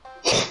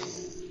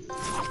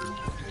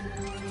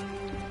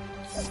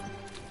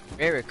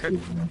 Rare occurs.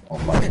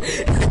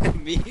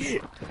 Me.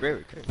 Rare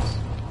occurs.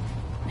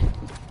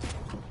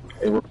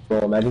 Hey, bro,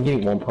 imagine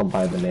getting one pump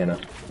by a banana.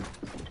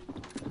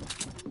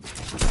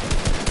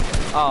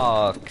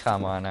 Oh,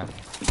 come on now.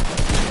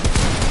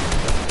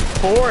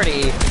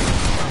 40?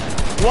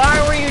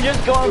 Why were you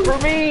just going for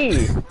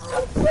me?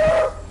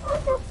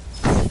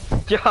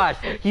 Josh,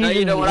 Now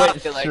you know what I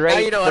went feel like. straight Now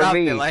you know what for I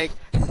me. feel like.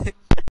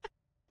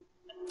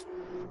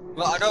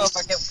 Well, I know if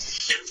I get.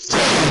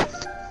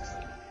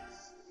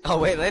 Oh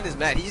wait, Len is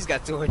mad. He just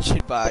got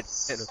 200 by. He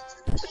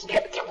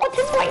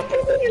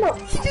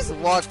just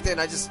walked in.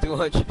 I just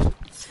 200.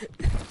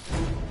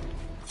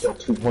 Got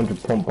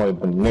 200 pump by a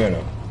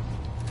banana.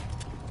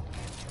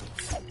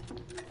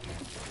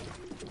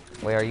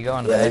 Wait, are you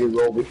going to Yeah, bed? you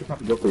roll. We should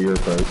probably go for your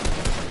first.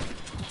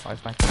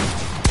 Where's my...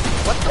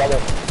 What the?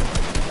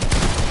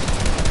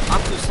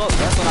 I'm too slow.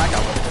 That's what I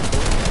got.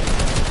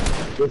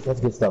 That's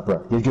good stuff, bro.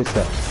 Get good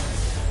stuff.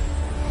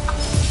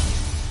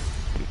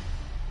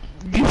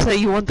 You say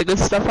you want the good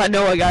stuff? I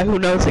know a guy who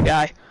knows a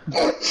guy.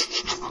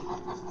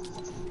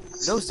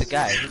 Knows the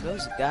guy. Who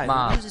knows the guy?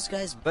 Mom. Who knows this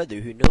guy's brother?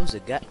 Who knows the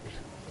guy?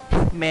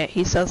 Man,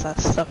 he sells that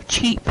stuff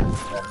cheap.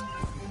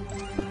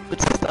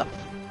 Good stuff.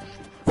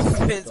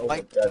 It's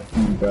Mike. That's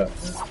you, bro.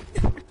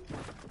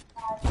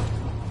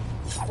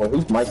 Well,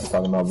 who's Mike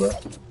talking about, bro?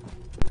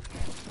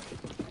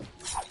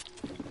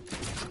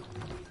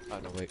 Oh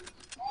no, wait.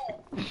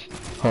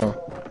 Huh?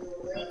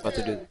 About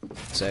to do the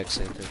exact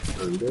same thing.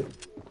 Oh, you did?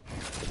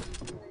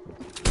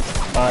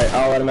 Alright,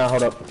 I'll let him out.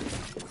 Hold up.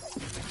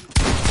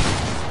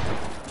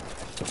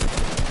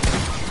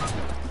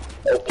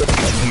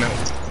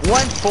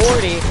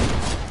 140?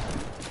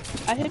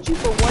 I hit you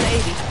for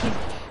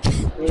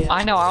 180.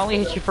 I know, I only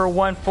hit you for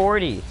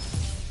 140.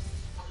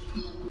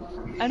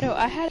 I know,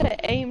 I had it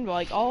aimed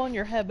like all on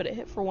your head, but it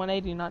hit for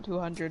 180, not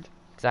 200.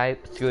 Cause I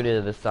scooted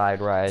to the side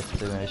right as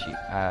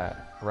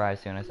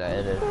soon as I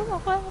edited. To the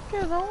left, to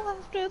the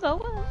left, to the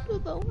left, to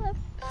the left.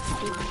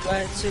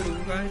 Right to the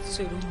right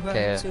to the right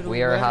Okay, to the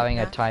we are right. having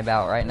a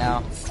timeout right now.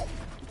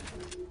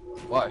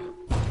 Why?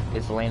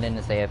 It's Landon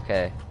is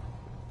AFK.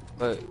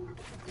 But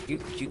you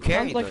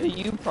carried Sounds like a though.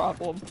 you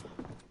problem.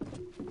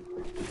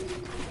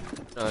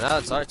 No, now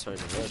it's our turn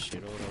to rush.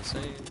 You know what I'm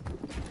saying?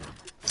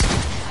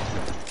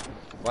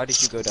 Why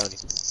did you go down here?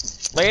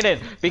 Landon,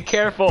 be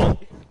careful!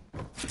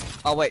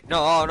 Oh wait,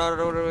 no, oh no,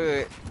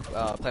 wait.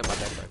 Play my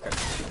deck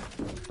right.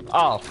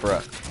 Oh, bro.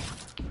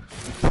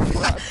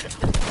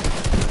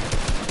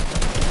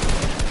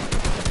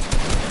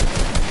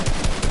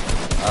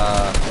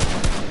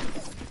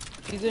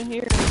 He's in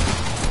here.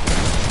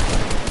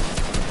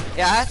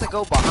 Yeah, I had to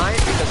go behind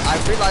because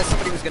I realized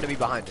somebody was gonna be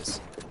behind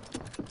us.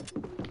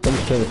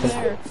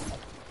 There.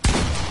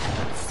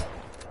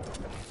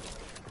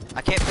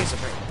 I can't face a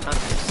break. Time to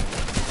face.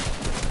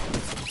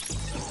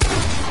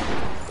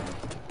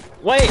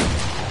 Wait!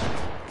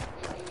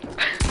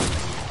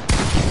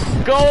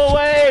 Go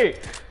away!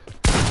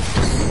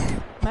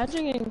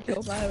 Imagine getting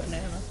killed by a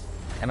banana.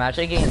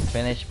 Imagine getting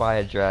finished by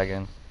a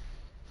dragon.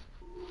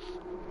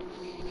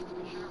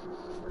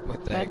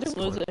 What the Imagine heck's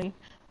losing.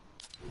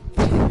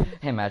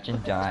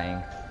 Imagine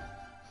dying.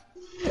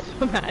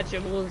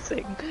 Imagine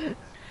losing.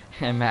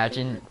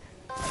 Imagine...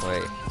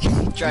 Wait.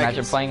 Dragons.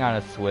 Imagine playing on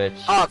a Switch.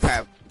 Oh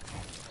crap.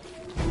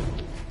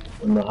 I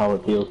don't know how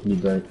it feels to be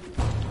burnt.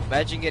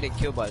 Imagine getting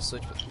killed by a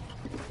switch.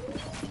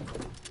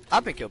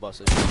 I've been killed by a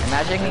switch.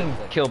 Imagine getting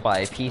killed by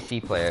a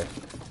PC player.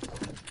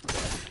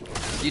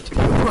 You too.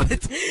 What?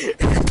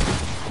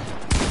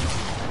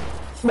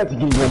 I'm about to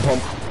give you one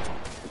pump.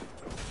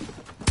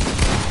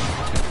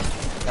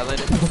 That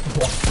landed.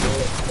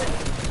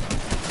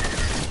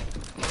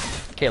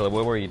 Caleb,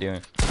 what were you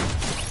doing?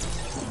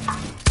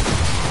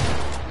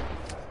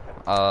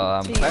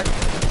 See,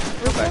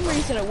 for some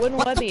reason, it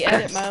wouldn't let me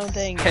edit my own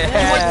thing. And then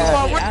Yeah.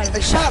 it wouldn't let me out of They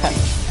the shot me.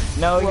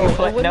 No, Well, you it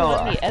play- wouldn't no.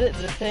 let me edit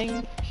the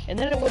thing, and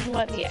then it wouldn't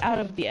let me out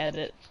of the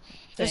edit.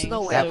 There's thing.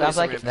 no way That I sounds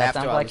like would've that after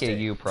sounds I like was a dead.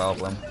 you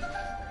problem.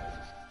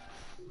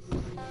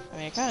 I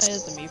mean, it kind of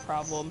is a me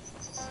problem.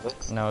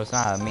 No, it's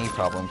not a me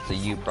problem. It's a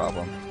you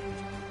problem.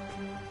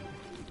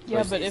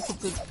 Yeah, but if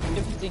it's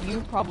a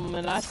you problem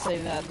and I say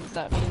that, does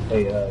that mean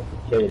Hey,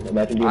 Caleb,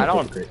 imagine being I a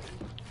don't- fifth grade.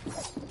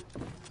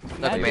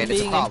 Look, imagine man, it's a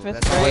being in problem.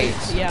 5th That's all it grade?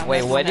 is. Yeah. Wait,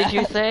 that's what did you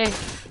happened.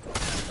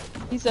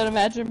 say? He said,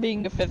 imagine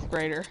being a 5th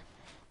grader.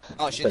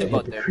 Oh, she's the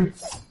butt there.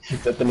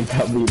 She's something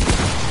about me.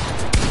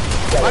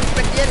 I'm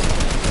gonna get it.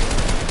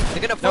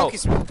 They're gonna No.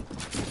 focus me.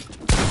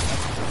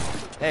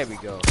 There we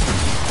go.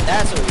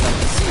 That's what we like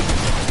to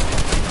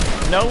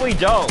see. No, we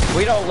don't.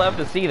 We don't love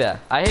to see that.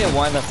 I hit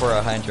one for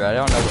 100. I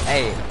don't know.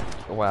 Hey,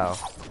 wow.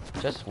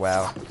 Just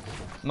wow.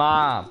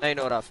 Mom, Now you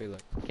know what I feel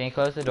like. can you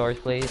close the doors,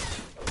 please?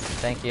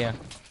 Thank you.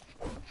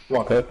 Come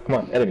on, cuz. Come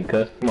on, edit me,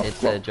 cuz. Come on, It's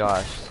come on.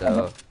 Josh,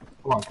 so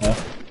Come on, cuz.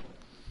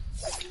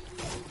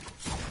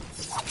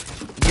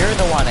 you're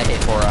the one I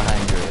hit for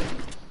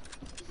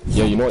 100.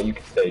 Yo, you know what you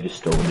can say? Just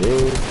stole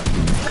it.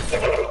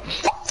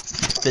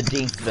 The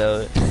dink,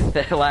 though.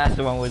 The last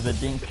one was a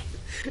dink.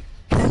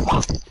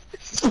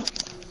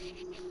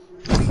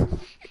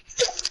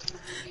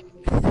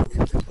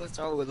 What's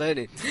wrong with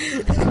Lennon? He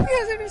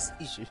has any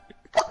issue.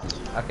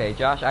 Okay,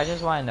 Josh, I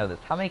just want to know this.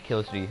 How many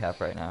kills do you have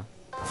right now?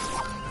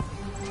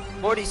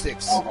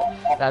 46.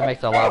 That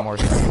makes a lot more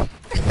sense.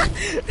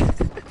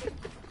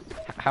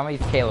 How many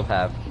does Caleb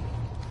have?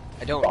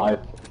 I don't know.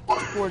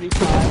 5.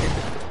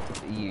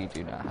 45. You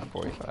do not have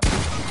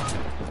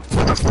 45.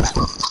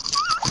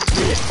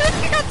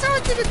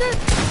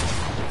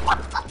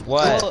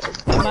 What?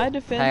 Well, in my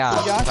defense, Hang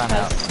on, Josh time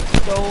has out.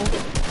 stole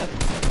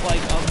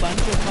like a bunch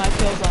of my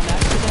kills on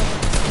accident.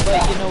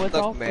 But you know, it's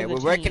all Look, for man, the we're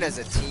team. working as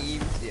a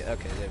team. Yeah,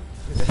 okay, there.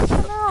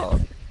 No.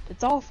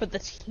 It's all for the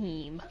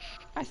team.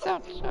 I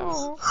thought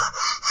so.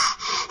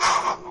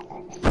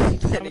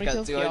 They many got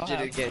kills do y'all 200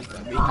 have? again.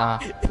 I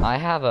mean, I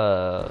have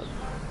a...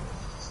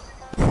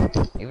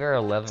 Either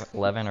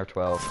 11 or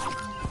 12.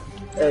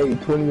 Hey,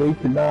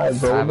 28 to 9,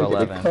 bro. I have Look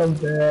at 11. the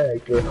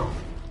comeback, bro.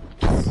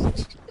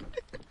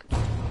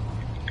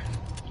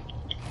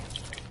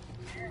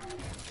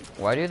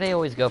 Why do they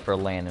always go for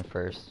Landon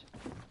first?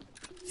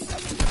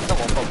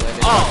 Come on, come on.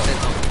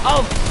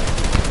 Oh!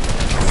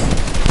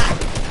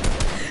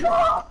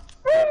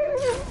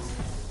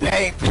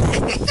 Bang!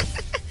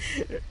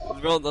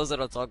 Bro knows what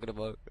I'm talking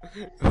about.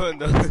 Bro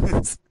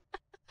knows.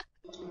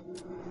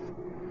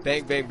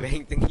 Bang, bang,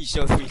 bang thing he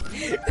showed me.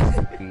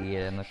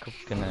 Yeah, and the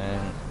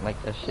coconut, like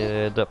that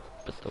shit up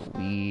with the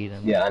weed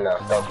and Yeah, I know.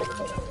 Don't think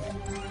about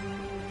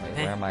Wait,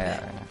 where am I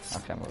at right now?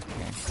 Okay, I'm over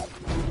here.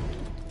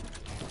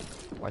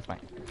 Why's my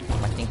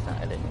thing's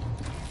not editing?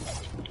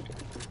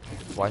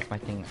 Why's my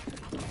thing? it.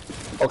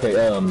 Okay, okay,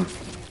 man,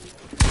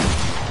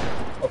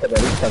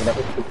 let's talk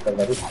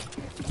about this.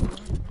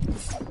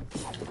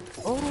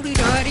 Holy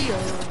daddy, oh,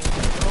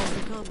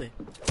 coming.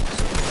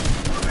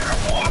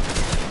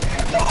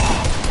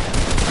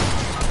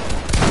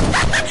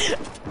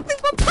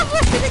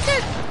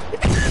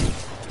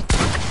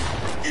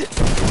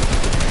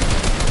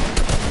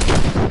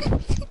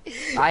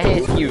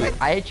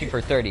 I hit you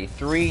for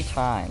 33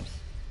 times.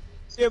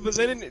 Yeah, but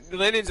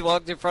Lennon's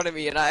walked in front of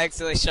me and I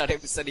accidentally shot him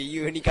instead of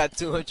you and he got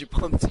 200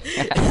 pumped.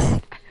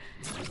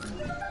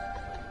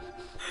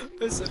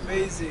 That's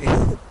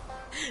amazing.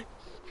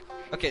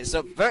 Okay,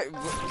 so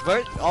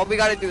all we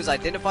gotta do is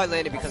identify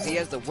Landon because he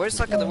has the worst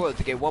luck in the world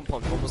to get 1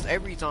 pump almost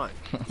every time.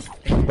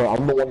 Bro,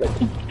 I'm the one that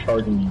keeps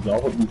charging you.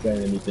 Y'all won't be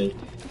saying anything.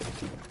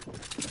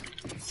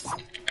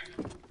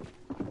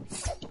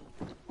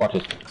 Watch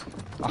this.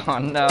 Oh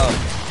no.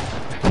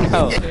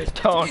 No,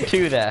 don't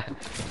do that.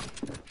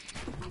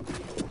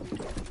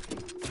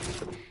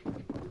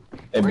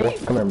 Hey, bro,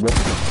 come here, bro.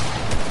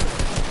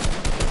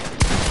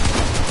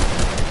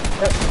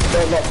 No,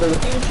 not for the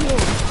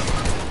shield.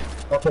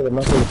 Not for the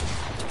muscle.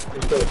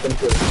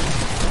 Finish it.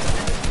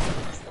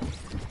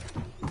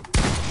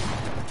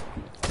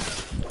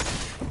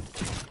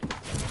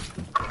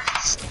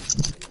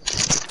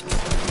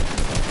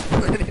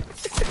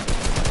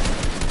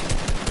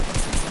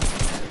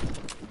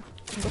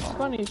 What's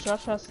funny is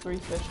Josh has 3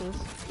 fishes.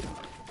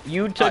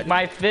 You took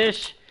my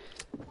fish.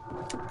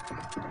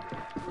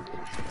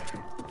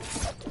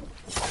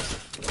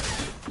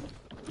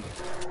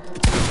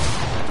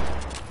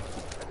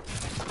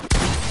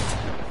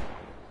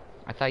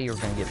 I thought you were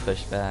gonna get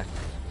pushed back.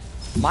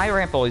 My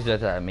ramp always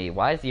does that to me.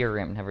 Why does your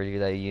ramp never do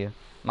that to you?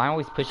 Mine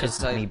always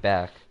pushes me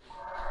back.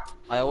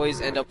 I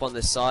always end up on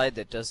the side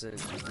that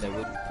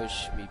wouldn't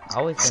push me. I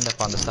always end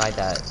up on the side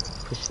that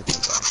pushes me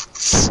back.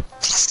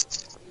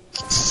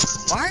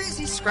 Why is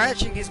he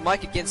scratching his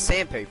mic against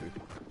sandpaper?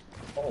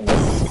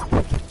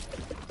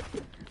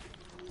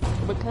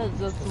 Because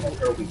that's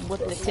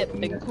what the hip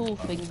and cool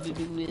thing to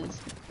do is.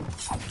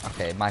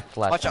 Okay, my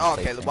flash. Watch out,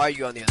 okay, why are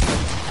you on the other side?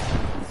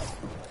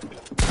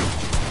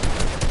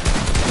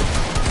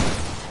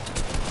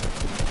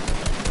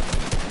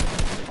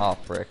 Oh,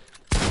 frick.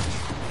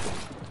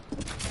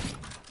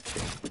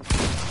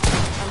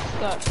 I'm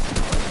stuck.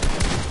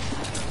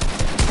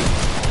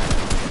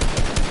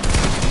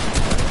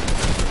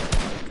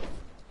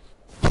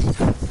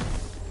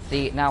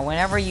 See, now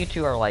whenever you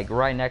two are like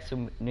right next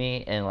to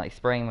me and like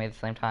spraying me at the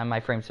same time, my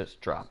frames just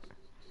drop.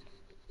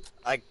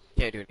 I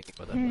can't do anything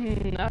with that.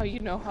 Now you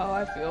know how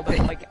I feel, but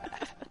like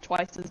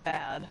twice as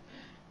bad.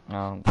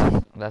 No,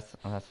 that's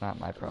not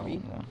my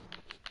problem though.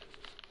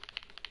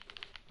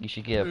 You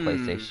should get a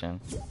PlayStation.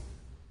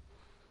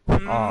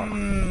 Oh.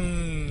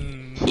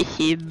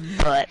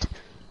 But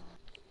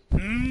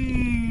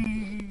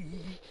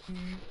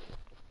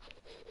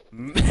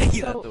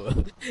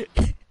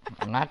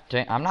I'm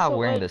not So,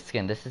 wearing like- this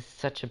skin. This is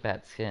such a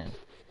bad skin.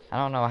 I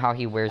don't know how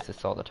he wears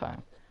this all the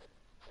time.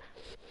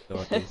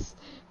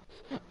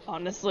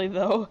 honestly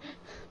though,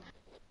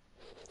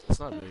 It's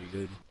not very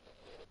good.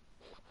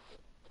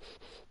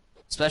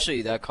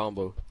 Especially that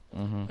combo.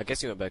 Mm-hmm. I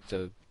guess he went back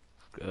to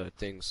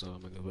things, so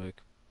I'm gonna go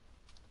back.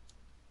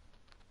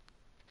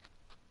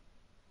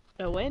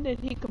 no, when did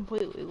he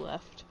completely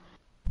left?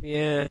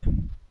 Yeah.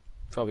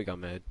 Probably got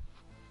mad.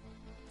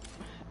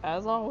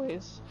 As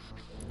always.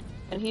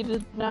 And he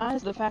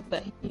denies the fact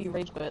that he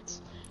rage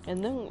quits.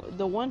 And then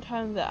the one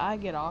time that I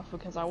get off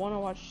because I want to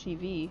watch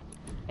TV,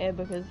 and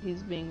because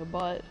he's being a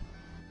butt,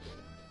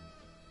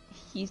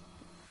 he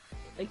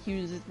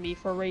accuses me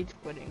for rage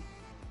quitting.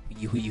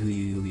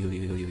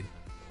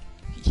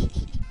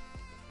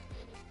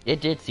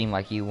 It did seem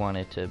like you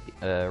wanted to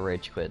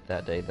rage quit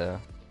that day, though.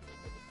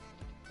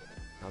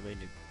 I mean,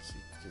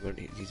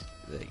 he's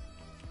like,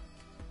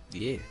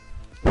 yeah.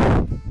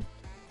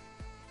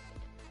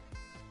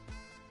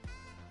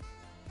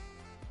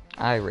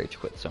 I rage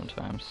quit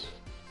sometimes.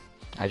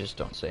 I just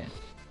don't say it.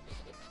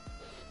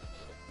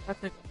 I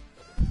think.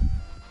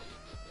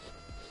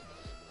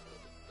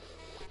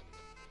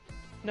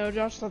 No,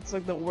 Josh, that's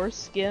like the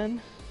worst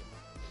skin.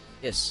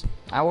 Yes.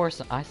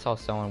 I saw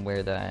someone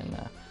wear that in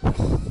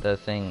the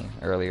thing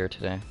earlier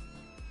today.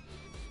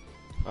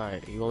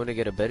 Alright, you want me to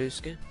get a better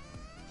skin?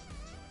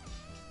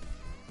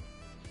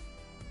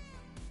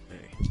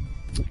 Hey.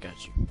 I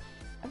got you.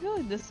 I feel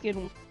like this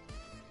skin.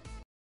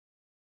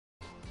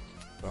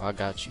 Bro, I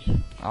got you.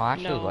 Oh, I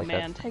actually No, like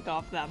man, take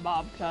off that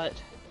bob cut.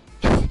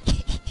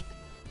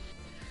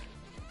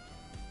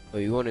 Oh,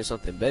 you wanted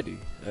something better?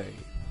 Alright.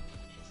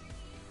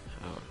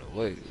 I don't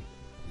know what.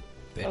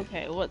 Better.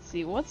 Okay, let's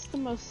see. What's the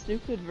most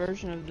stupid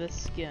version of this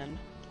skin?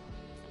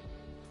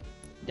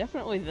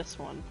 Definitely this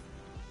one.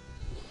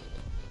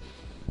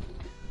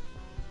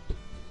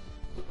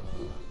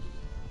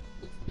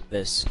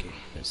 Best skin.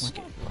 Best that.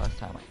 skin. When was the last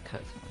time I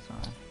cut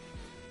someone's on?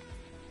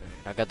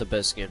 I got the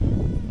best skin.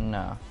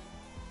 No.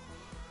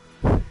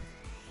 That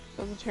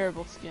was a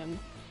terrible skin.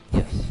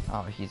 Yes.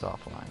 Oh, he's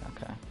offline.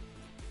 Okay.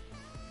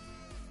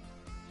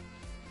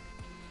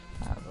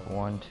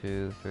 1,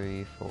 2,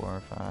 3,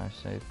 4, 5,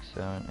 6,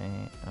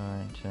 7, 8,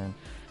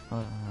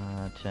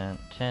 9, 10,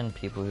 10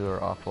 people who are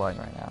offline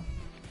right now.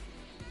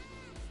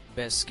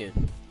 Best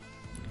skin.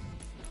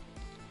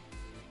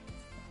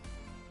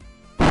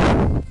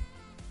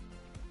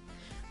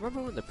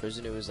 Remember when the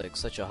prisoner was like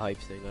such a hype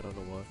thing? I don't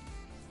know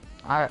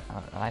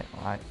why.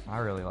 I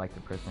really like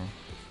the prisoner.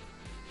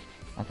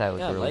 I thought it was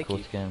Yeah, a I really like cool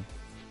it. skin.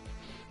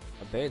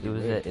 I barely It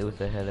was wear it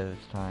was ahead of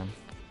its time.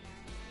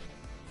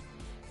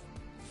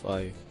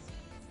 Fire.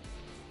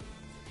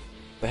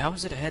 But how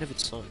is it ahead of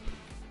its time?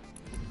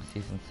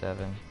 Season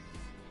 7.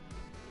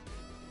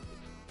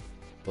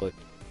 But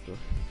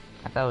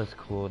I thought it was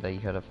cool that you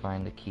had to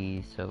find the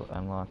keys to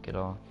unlock it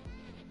all.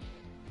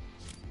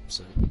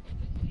 so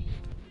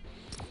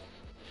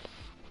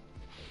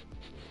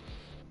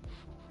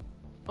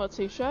Let's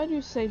see, should I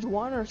do stage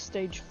 1 or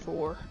stage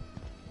 4?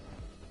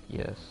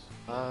 Yes.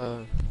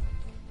 I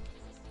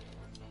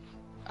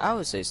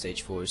would say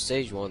stage 4.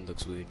 Stage 1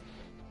 looks weird.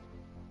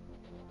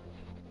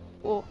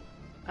 Well,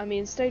 I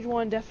mean, stage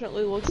 1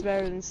 definitely looks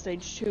better than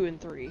stage 2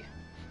 and 3.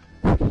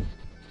 Yeah,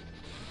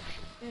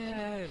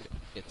 I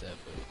get that,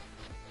 but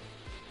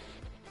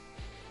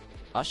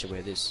I should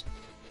wear this.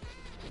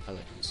 I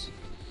like this.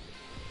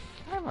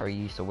 I remember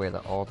you used to wear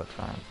that all the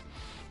time.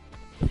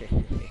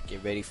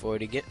 Get ready for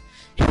it again.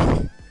 Get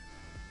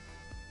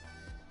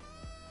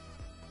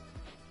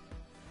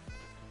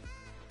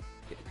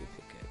a good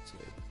pickaxe.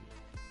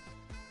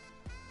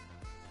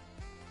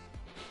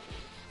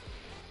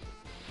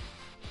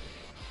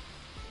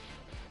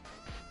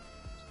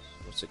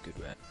 What's a good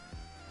rap?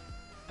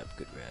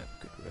 Good rap.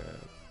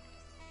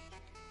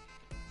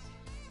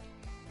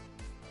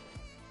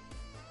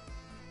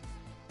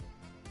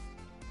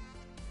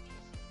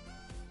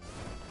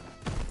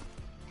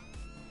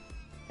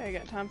 Okay, I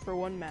got time for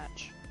one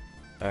match.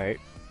 Alright.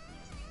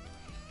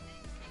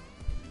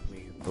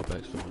 We go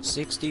back to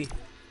 160.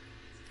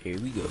 Here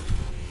we go.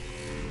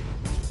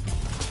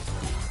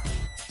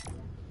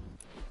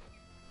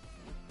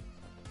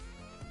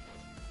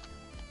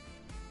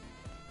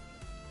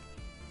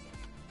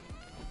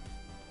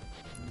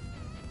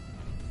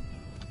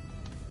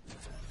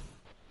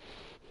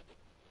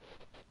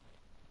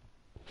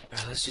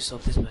 Alright, let's just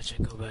hope this match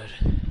ain't go bad.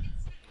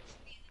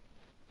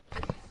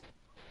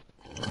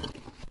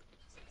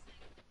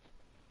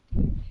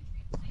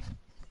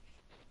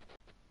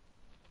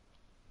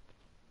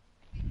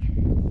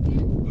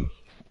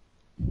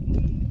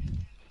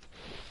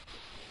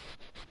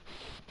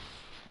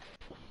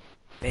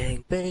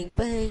 Bang, bang,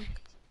 bang.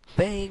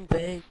 Bang,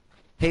 bang.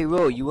 Hey,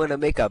 Ro, you wanna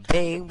make a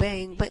bang,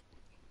 bang, bang?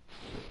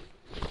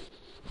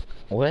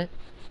 What?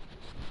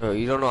 Bro,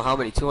 you don't know how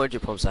many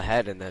 200 pumps I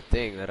had in that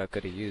thing that I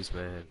could have used,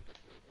 man.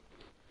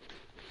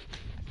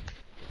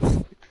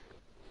 Oh,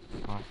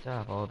 I still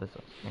have all this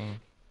on screen.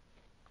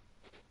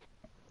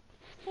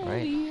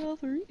 Right?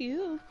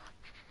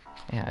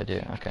 Yeah, I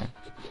do. Okay.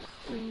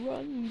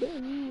 Run,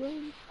 Ben,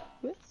 run.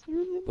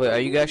 Western Wait, are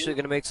you actually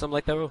gonna make something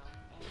like that, Ro?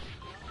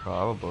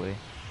 Probably.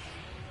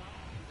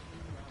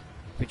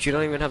 But you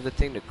don't even have the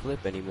thing to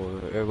clip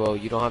anymore, or well,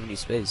 you don't have any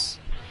space.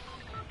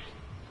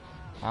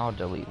 I'll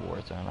delete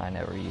Warzone. I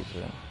never use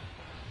it.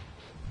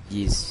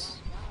 Yes.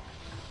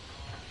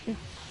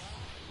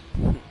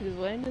 Does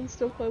Landon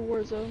still play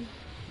Warzone?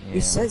 Yeah.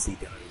 He says he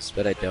does,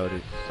 but I doubt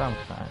it.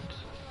 Sometimes.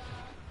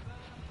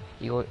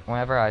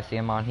 Whenever I see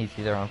him on, he's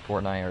either on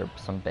Fortnite or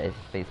some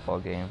baseball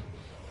game.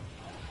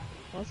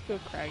 Let's go,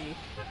 Craggy.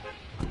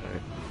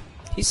 Alright.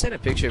 He sent a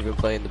picture of him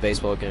playing the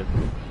baseball game.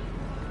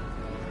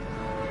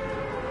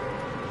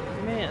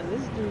 Man,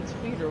 this dude's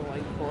feet are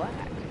like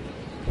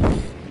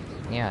black.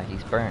 Yeah,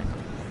 he's burnt.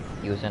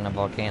 He was in a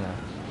volcano.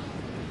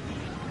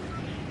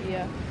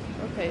 Yeah.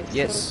 Okay.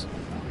 Yes.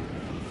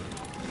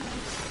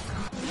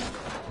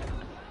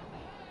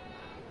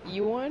 So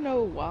you wanna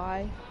know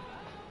why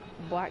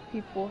black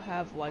people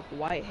have like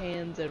white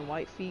hands and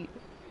white feet?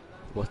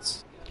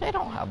 What's They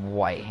don't have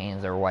white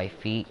hands or white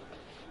feet.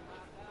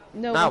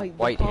 No, not like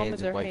white the palm hands of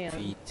their and white hand.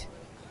 feet,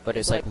 but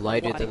it's like Like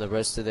lighter white. than the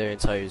rest of their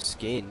entire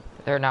skin.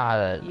 They're not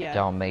a Yeah.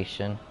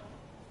 Dalmatian.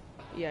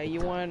 Yeah, you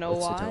wanna know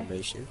What's a why?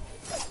 Dalmatian?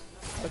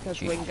 Because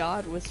Gee. when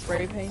God was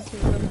spray painting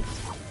them,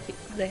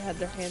 they had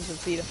their hands and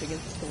feet up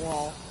against the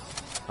wall.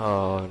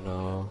 Oh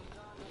no.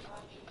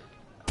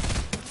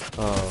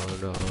 Oh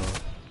no.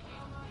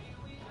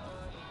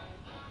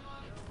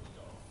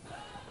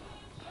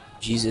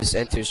 Jesus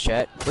enters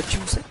chat. What you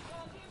say?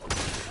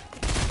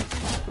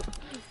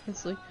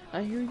 It's like,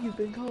 I hear you've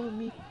been calling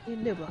me a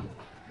nibba.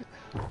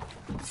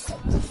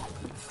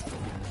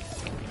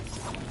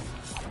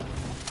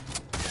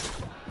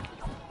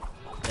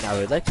 And I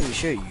would like to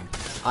assure you,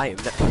 I am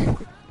not.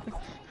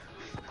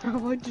 I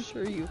want to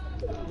assure you,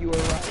 you are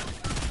right.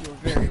 You are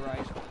very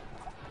right.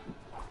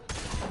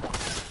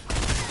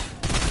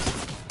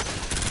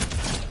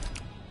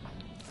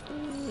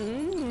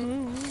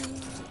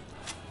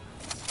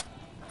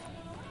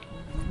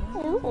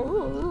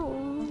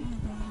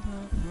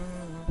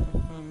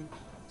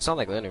 Sound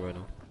like Lenny right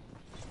now.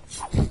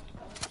 Yeah,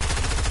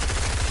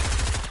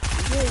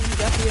 you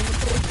got the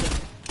invitation.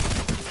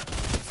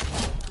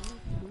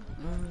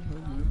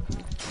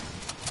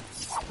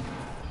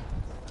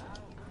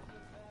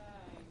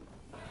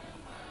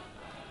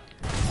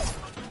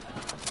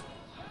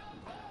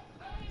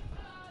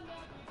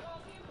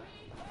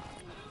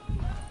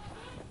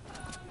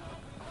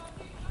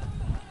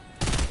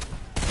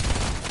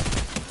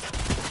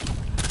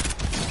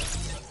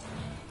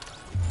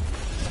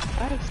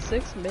 I have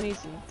 6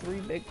 minis and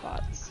 3 big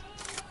pots.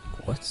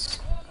 What?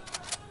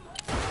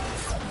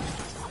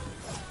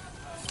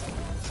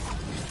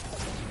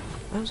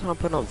 I was gonna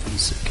put on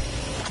VSIC.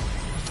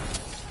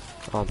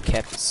 I'm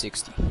capped at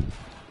 60.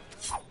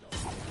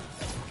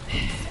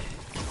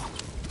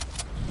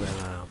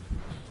 Well,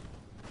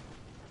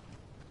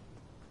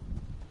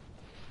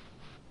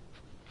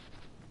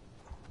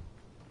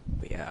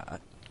 but yeah, I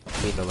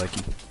mean the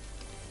lucky.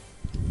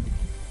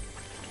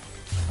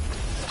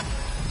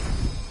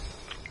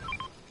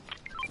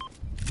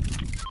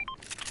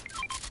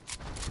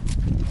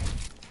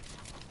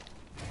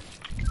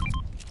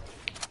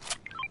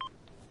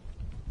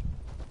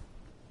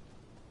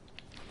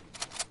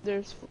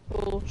 There's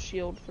full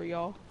shield for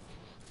y'all.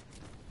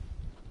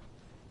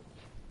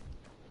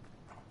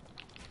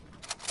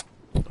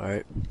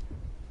 Alright.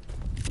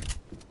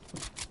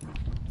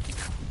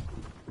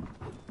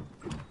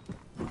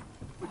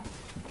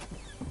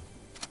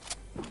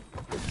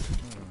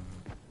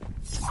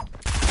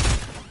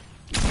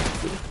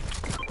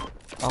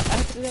 I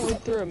accidentally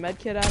threw a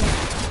medkit at him.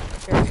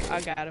 Here,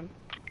 I got him.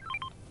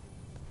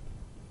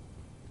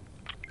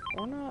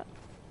 Or not.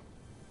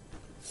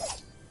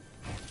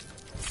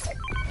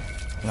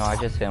 No, I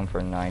just hit him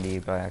for 90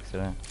 by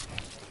accident.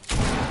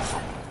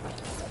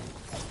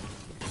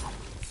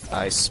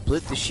 I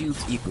split the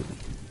shields equally.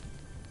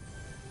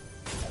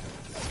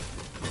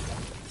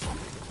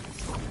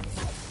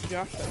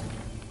 Josh.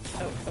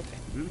 Oh, okay.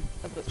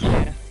 I thought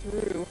I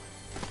threw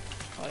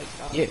like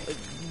Yeah.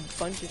 a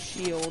bunch of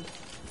shield,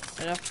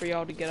 enough for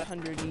y'all to get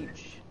 100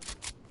 each.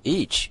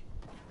 Each?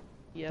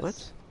 Yes.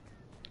 What?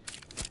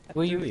 I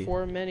What do you threw mean?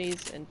 4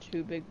 minis and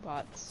 2 big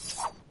pots.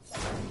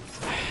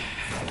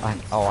 For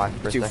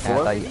a Two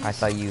second, I four?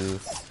 thought you,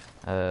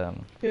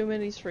 2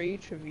 minis for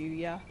each of you,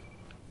 yeah.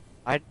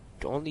 I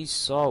only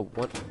saw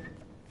one.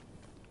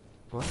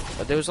 What?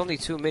 But there was only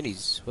 2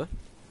 minis. What?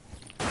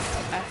 I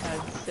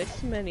had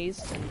 6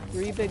 minis and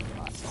 3 big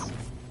pots.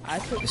 I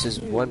took This is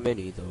 2. 1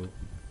 mini though.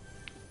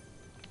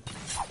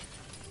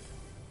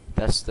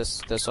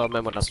 That's all I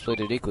meant when I split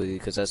it equally,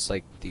 because that's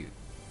like the.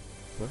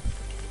 What?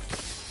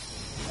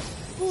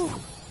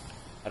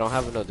 I don't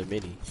have another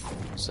mini.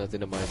 There's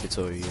nothing in my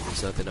inventory, and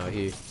there's nothing out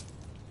here.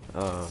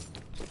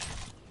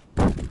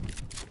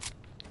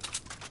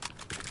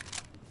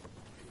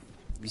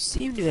 You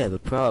seem to have a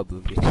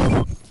problem.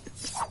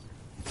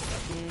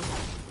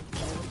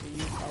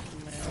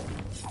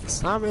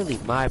 It's not really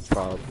my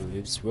problem,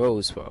 it's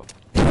Rose's problem.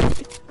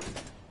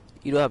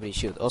 You don't have any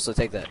shield. Also,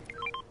 take that.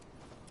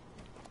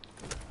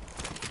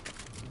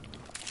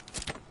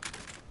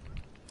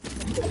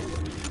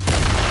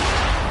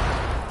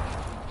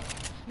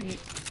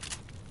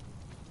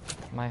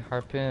 my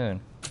harpoon.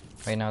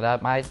 Wait, no,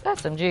 that's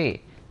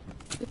SMG.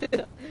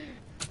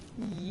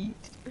 Yeet.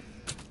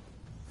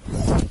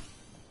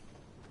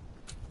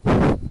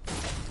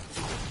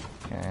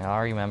 Okay,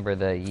 I'll remember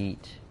the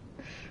yeet.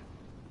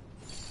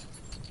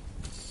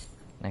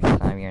 Next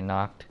time you're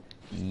knocked,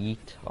 yeet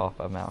off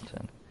a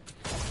mountain.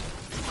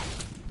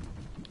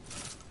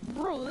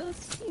 Bro,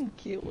 that's team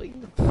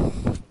killing.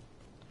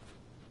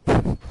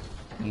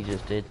 You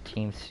just did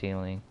team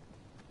stealing.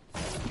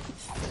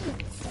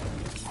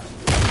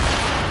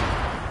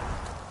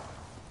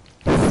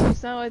 You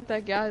sound like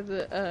that guy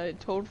that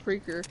told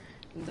Freaker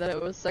that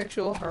it was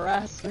sexual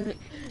harassment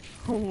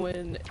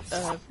when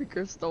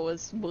Freaker stole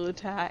his blue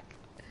attack.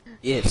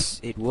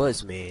 Yes, it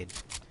was, man.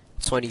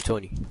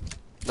 2020.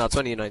 No,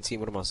 2019,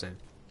 what am I saying?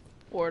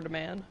 Florida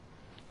man.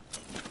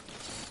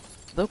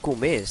 Local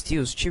man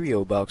steals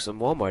Cheerio box from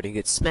Walmart and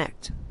gets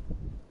smacked.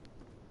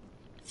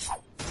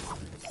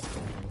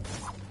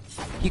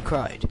 He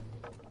cried.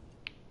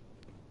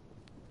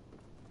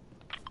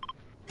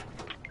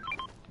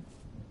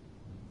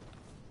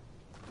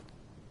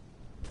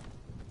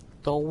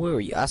 Don't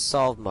worry, I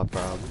solved my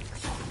problem.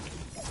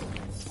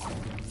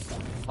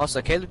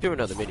 Also, Caleb threw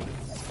another mini.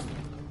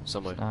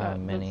 Somewhere. Not a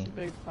mini. That's a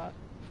big pot.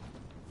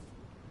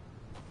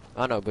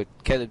 I know, but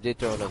Caleb did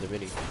throw another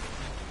mini.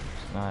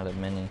 It's not a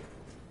mini.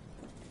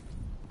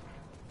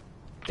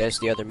 That's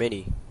the other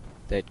mini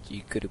that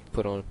you could have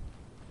put on.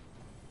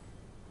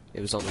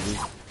 It was on the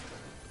roof.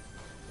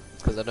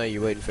 Because I know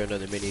you're waiting for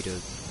another mini to,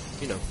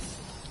 you know.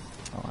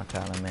 Oh, I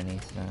found a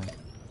minis now.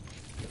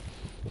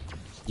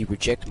 You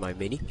reject my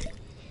mini?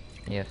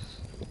 Yes.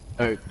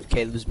 Or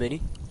Caleb's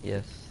mini?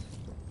 Yes.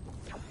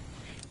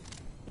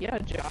 Yeah,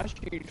 Josh,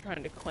 you're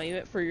trying to claim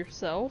it for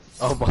yourself?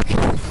 Oh my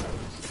god.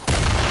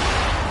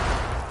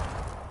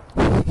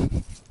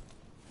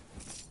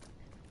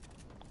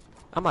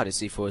 I'm out of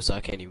C4, so I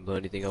can't even blow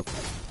anything up.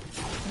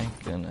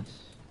 Thank goodness.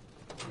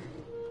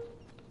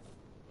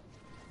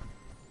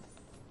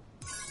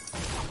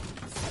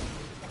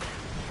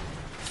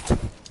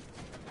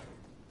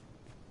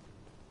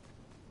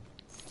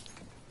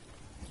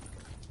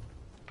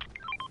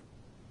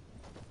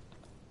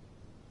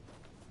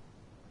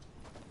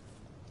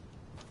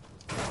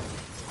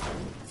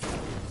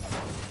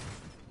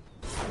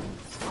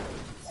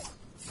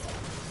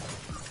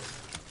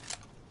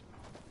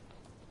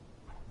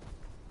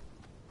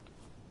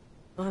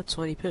 Oh,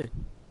 20 pin.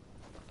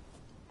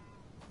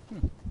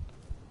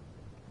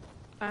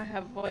 I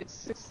have like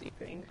 60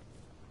 ping.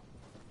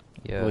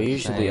 Yeah. Well,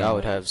 usually same. I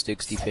would have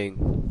 60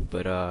 ping,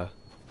 but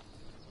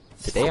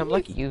today I'm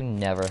lucky. You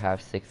never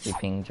have 60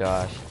 ping,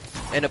 Josh.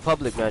 In a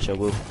public match, I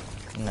will.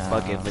 Nah.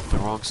 Fucking like the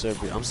wrong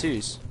server. I'm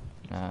serious.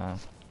 Nah.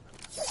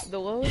 The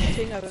lowest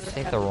ping I've ever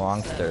Take had the was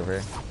wrong 7.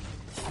 server.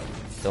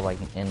 So like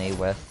NA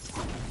West.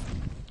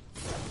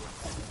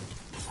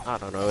 I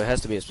don't know. It has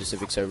to be a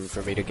specific server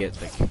for me to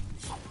get like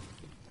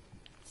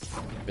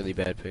really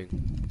bad ping.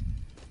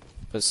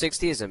 But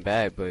 60 isn't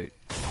bad, but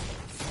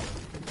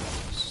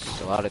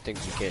there's a lot of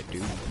things you can't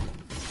do.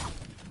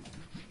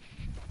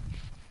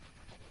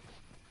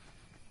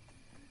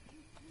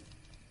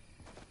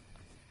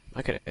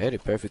 I could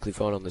edit perfectly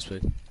fine on this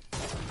thing.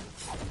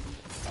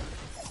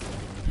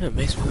 Yeah, it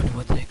makes me wonder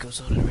what the heck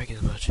goes on in a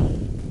regular match.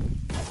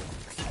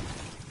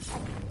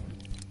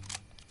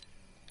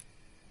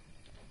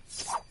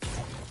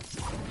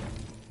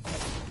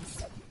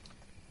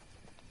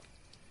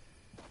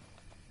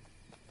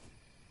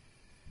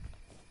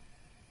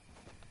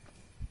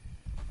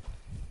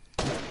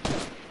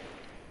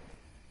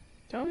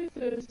 Tell me if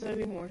there's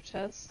any more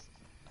chests,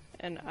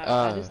 and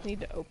I just need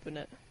to open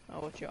it.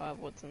 I'll let you have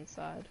what's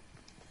inside.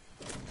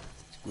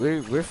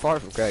 We're far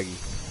from Craggy.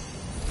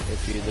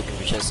 If you're looking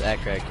for chests at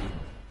Craggy,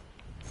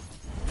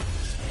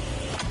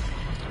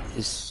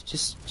 it's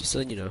just so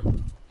you know.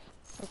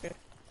 Okay.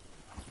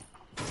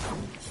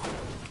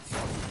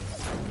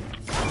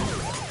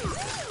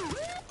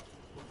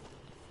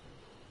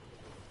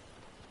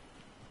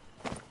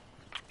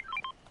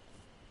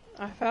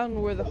 I found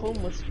where the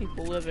homeless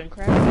people live in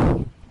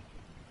Craggy.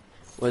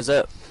 What's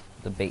up?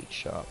 The bait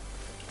shop.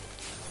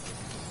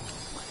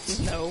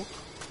 No.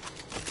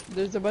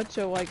 There's a bunch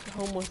of like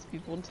homeless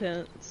people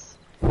tents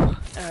in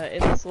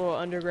this little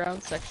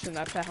underground section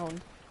I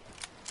found.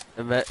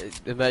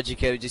 Imagine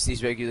Caleb just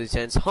these regular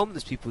tents,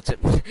 homeless people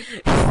tent. Wait,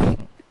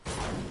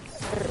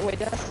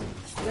 did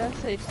I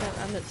say tent?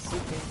 I meant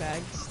sleeping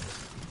bags.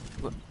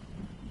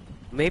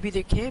 Maybe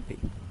they're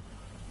camping.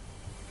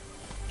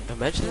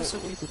 Imagine that's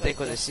what people think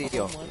when they see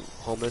a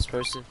homeless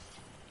person.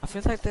 I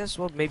feel like that's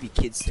what maybe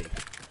kids think.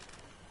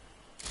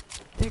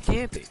 They're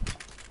camping.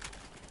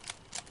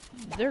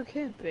 They're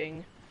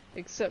camping,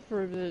 except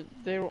for they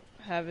don't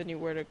have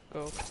anywhere to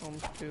go home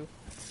to.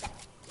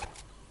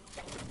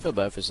 I feel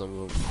bad for some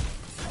of them.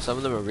 Some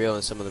of them are real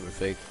and some of them are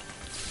fake.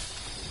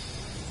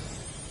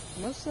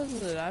 Most of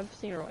them that I've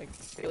seen are like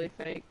really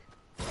fake.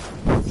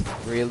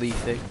 Really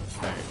fake?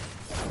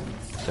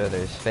 So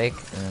there's fake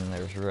and then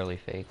there's really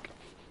fake.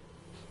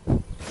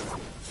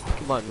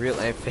 Come on, real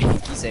and fake.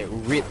 He said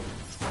real.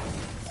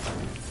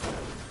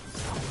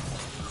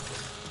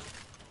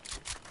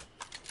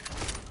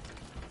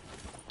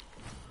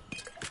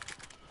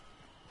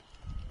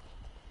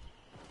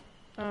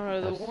 I don't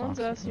know, the That ones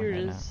sucks I see are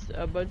right just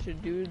a bunch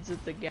of dudes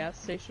at the gas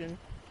station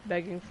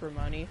begging for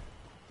money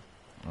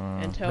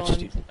and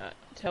Bunch of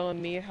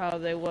telling me how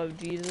they love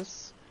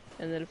Jesus,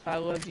 and that if I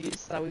love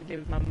Jesus, I would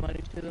give my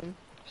money to them.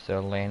 So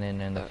Landon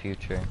in the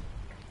future.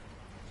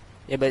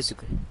 Yeah,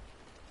 basically.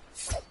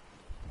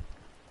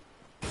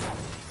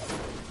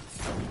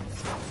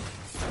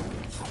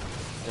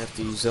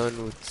 After he's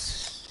done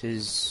with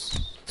his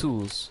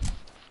tools.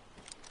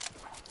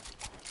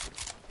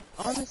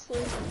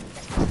 Honestly,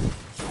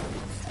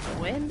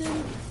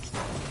 Landon,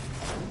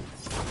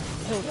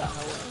 he'll die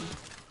alone.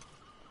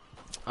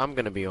 I'm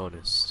gonna be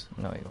honest.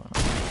 No, you won't.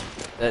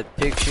 That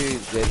picture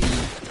that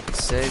he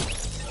sent,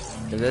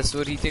 if that's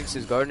what he thinks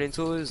his gardening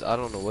tool is, I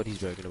don't know what he's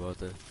bragging about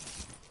then.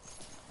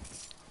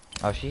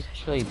 Oh, she's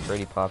actually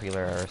pretty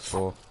popular at our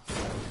school.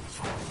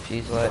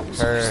 She's like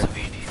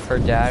her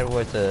dad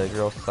was a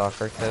girls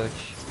soccer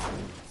coach,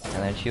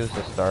 and then she was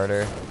a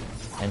starter,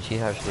 and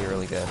she's actually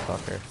really good at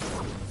soccer.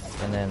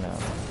 And then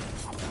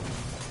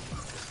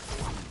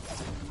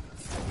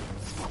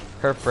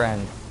her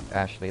friend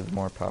Ashley is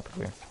more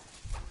popular.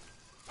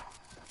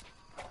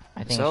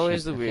 I think It's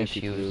always she, the I weird think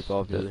she people who are was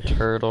popular. the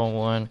turtle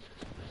one,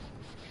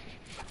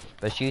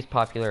 but she's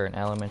popular in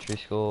elementary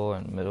school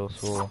and middle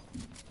school.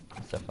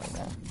 stuff like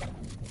that.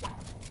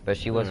 But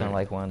she wasn't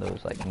like one of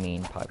those like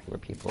mean popular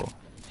people.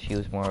 She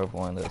was more of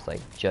one of those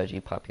like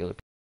judgy popular people.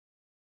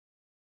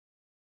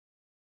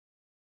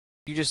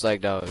 You just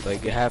like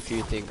half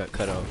your thing got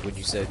cut off when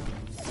you said.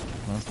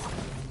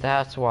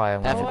 That's why I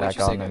went After back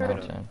you on said the cut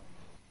mountain.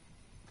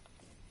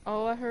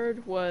 All I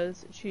heard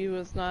was she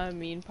was not a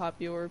mean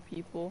popular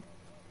people.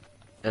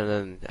 And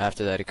then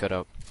after that, it cut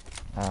out.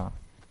 Oh,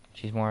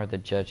 she's more of the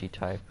judgy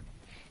type.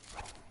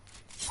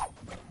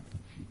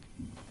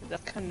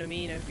 That's kind of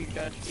mean if you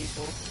judge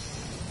people.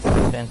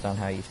 Depends on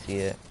how you see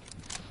it.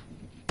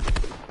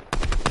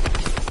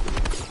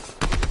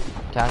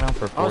 Tagged him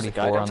for Oh, there's a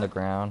guy 44 down on the there?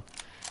 ground.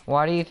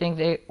 Why do you think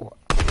they...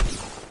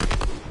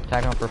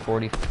 Tagged him for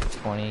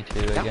 22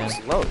 That again. was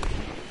low.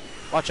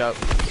 Watch out.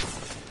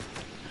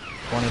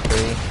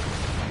 23.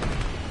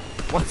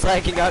 What's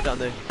lagging out down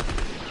there?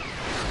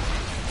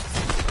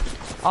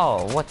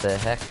 Oh, what the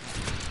heck?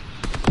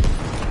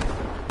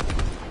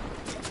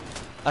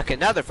 Okay,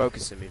 now they're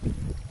focusing me.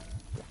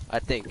 I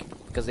think.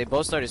 Because they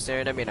both started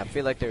staring at me and I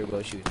feel like they were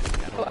both shooting at me.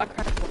 I Oh, don't I know.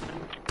 cracked one.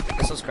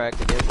 This one's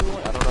cracked again.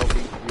 I don't know if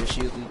you're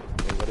shielded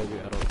or whatever. I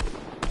don't know.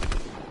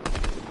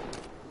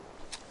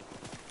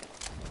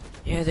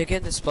 Yeah, they're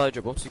getting the supply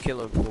drop. Once we kill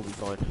them, we'll be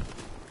fine.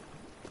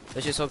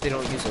 Let's just hope they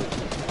don't use it.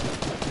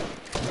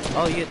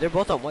 Oh, yeah, they're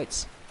both on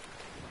whites.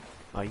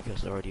 Oh, you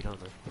guys are already down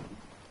there.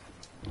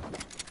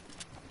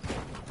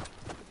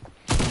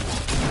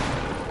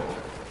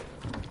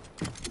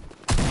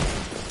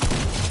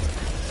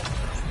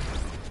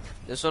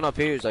 This one up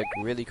here is like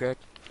really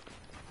cracked.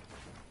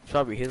 It's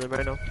probably healing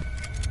right now.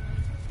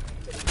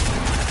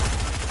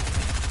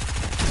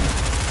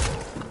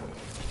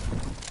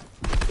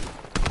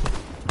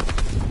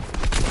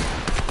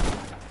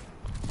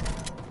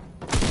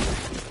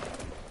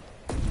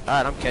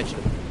 Alright, I'm catching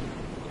him.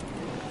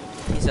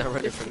 He's not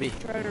running for me.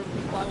 Try to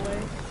fly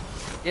away.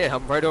 Yeah,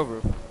 I'm right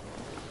over him.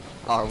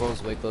 Oh, our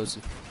roll's way closer.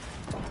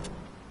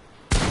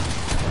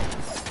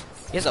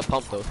 He has a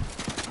pump though.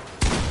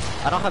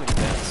 I don't have any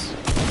mats.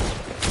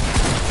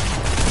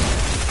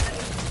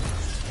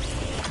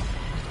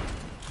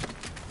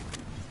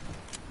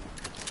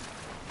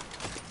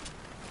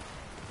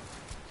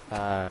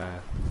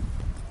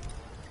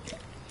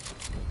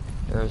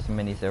 There's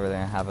minis over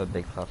there and have a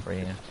big puff for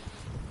you.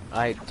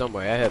 Don't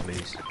worry, I have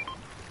minis.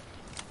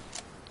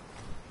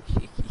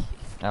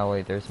 Oh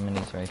wait, there's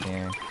minis right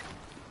here.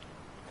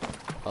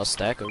 I'll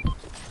stack them.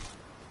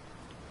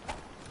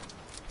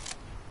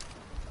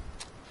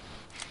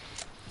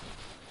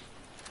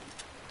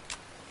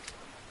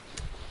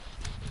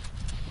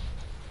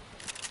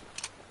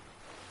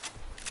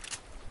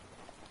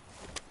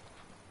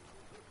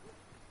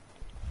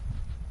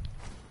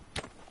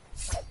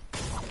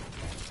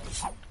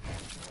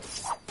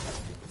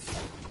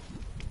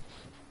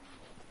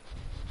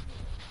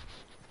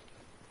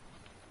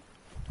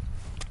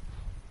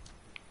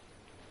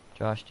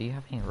 Josh, do you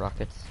have any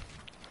rockets?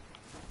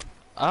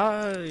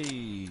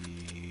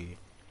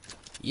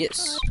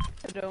 Yes.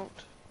 I don't.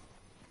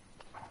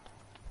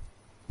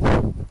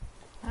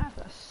 I have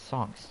a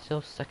song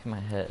still stuck in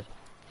my head.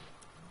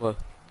 What?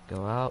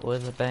 Go out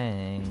with a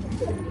bang.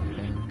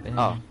 Bang, bang.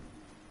 Oh.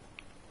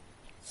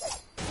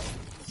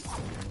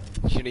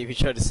 You shouldn't even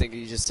try to sing it,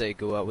 you just say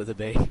go out with a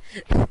bang.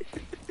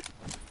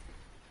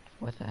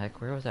 What the heck?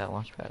 Where was that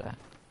launch pad at?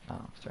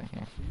 Oh, it's right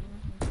here.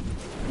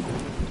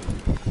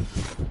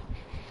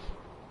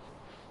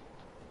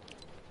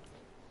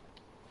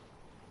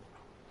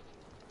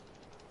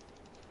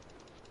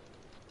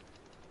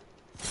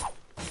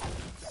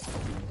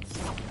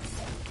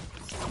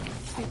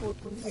 People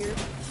from here.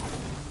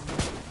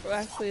 Well,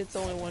 actually, it's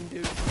only one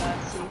dude.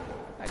 See,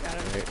 I got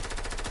him.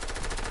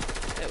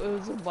 It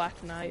was a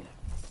Black Knight.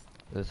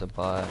 There's a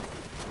bot.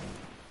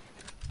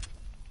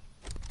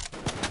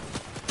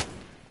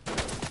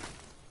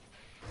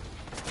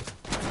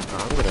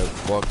 I'm gonna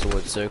walk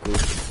towards circle.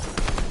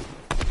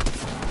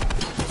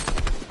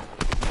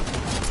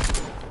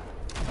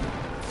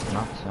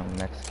 Not some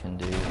Mexican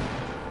dude.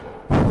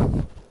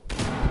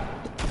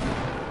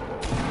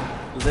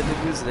 Was that the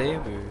dude's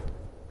name or?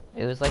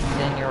 It was like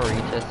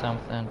Senorita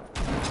something.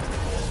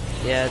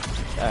 Yeah,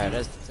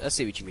 alright, I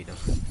see what you mean now.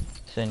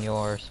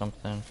 Senor or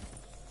something.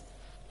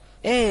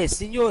 Hey,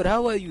 senor,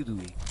 how are you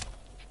doing?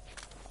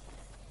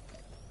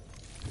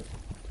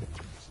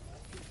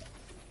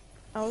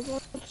 I was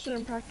watching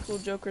Impractical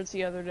Jokers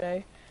the other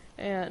day,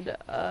 and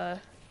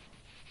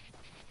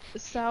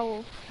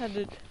Sal had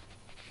to.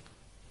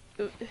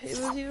 It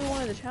was either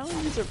one of the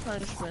challenges or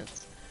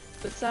punishments,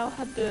 but Sal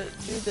had to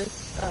do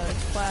this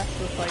class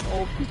with like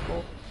old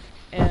people,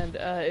 and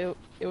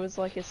it was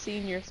like a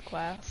seniors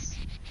class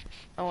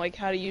on like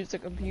how to use a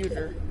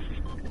computer.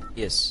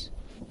 Yes.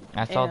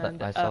 I saw And,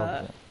 that. I saw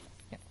that.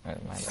 Yeah, my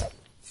bad.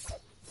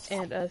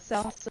 And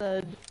Sal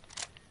said,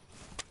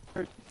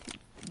 or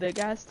the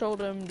guys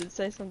told him to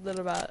say something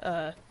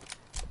about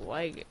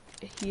like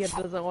he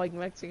doesn't like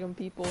Mexican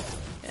people,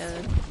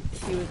 and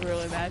he was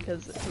really mad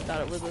because he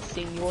thought it was a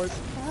seniors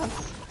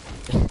class.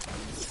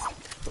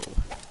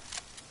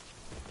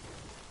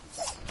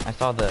 I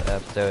saw the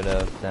episode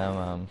of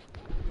them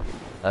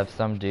of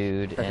some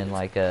dude in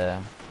like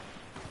a,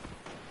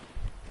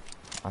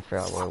 I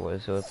forgot what it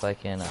was. It was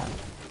like in a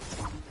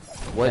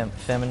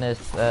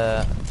feminist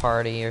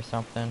party or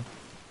something,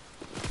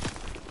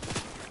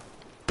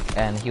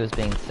 and he was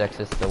being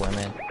sexist to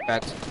women.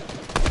 Cracked.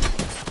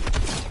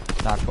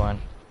 Knocked one.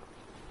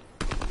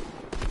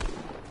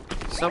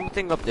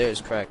 Something up there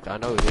is cracked. I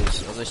know it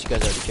is, unless you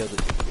guys already killed it.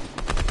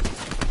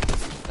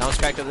 That one's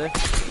cracked up there.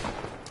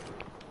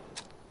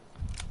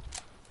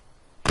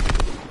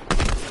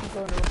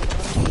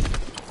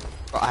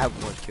 Bro, I have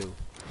 1 kill.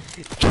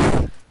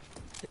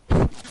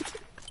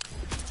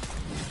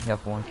 You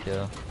have 1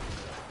 kill.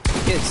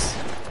 Yes.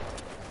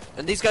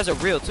 And these guys are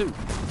real too.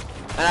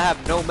 And I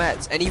have no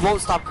mats, and he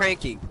won't stop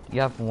cranking.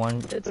 You have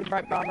 1. It's a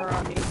bright bomber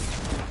on me.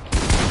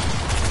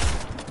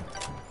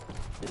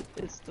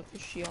 It's the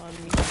fishy on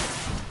me.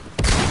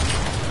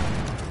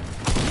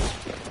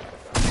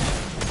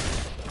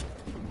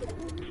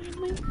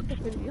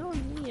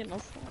 On me, and I'll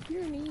slap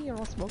your knee, and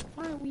I'll smoke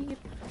my weed.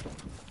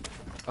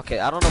 Okay,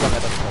 I don't know what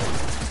that does.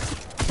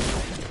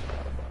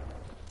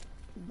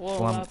 Blow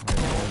One up.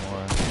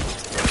 more.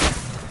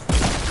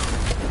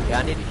 Yeah,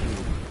 I need a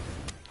heal.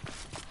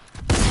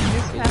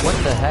 What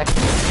the heck?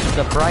 It's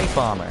a bright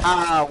bomber.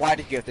 Ah, why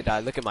did you have to die?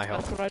 Look at my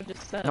That's health. what I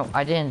just said. No,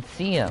 I didn't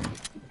see him.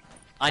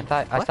 I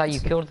thought you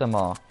killed them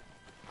all.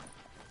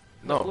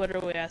 No.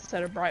 Literally, I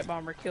said a bright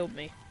bomber killed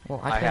me. Well,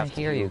 I I have couldn't to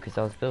hear heal. you because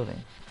I was building.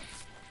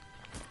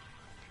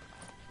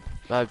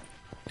 I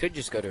could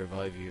just go to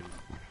revive you.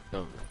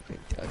 No,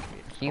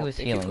 He was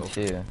healing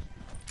too.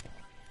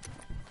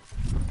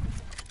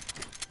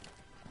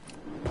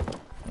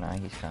 No,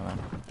 he's coming.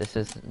 This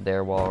is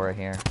their wall right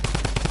here.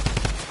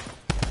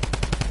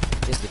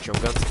 Is the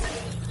drum gun?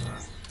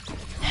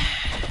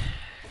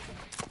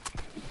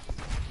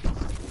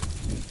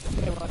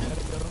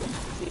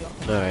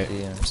 Alright,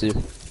 See ya. see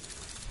you.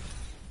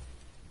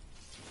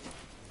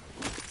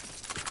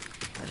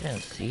 I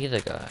didn't see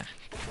the guy.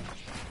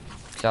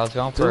 Cause I was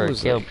going Dude for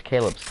was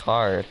Caleb's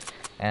card,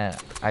 and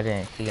I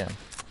didn't see him.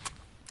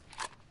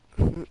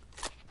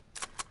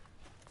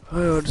 I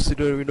honestly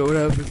don't even know what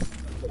happened.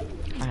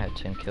 I had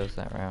 10 kills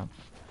that round.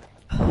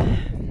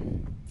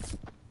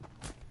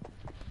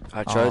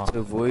 I tried to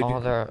avoid Oh,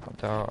 there,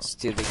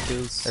 stealing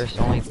kills. there's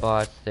only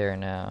bots there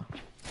now.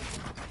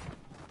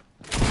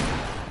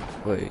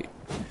 Wait.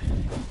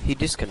 He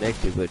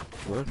disconnected, but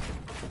what?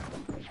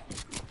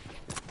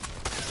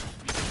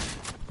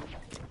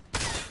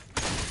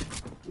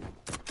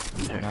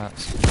 Not.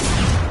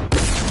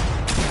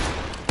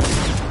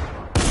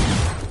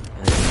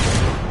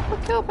 Look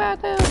how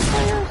bad those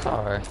players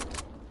are.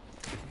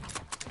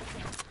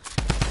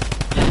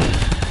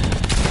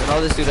 And all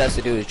this dude has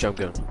to do is jump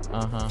gun.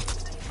 Uh-huh.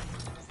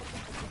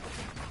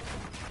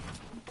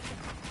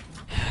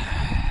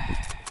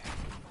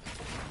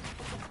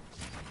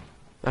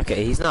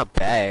 Okay, he's not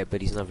bad,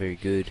 but he's not very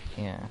good.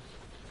 Yeah.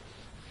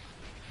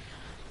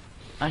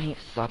 I need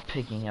to stop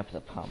picking up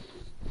the pump.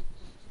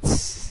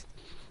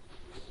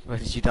 Why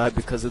did you die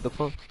because of the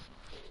pump?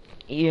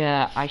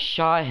 Yeah, I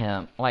shot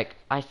him. Like,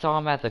 I saw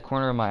him at the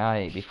corner of my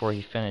eye before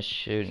he finished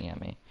shooting at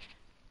me.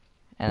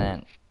 And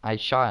then I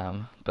shot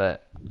him,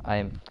 but I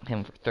hit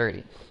him for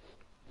 30.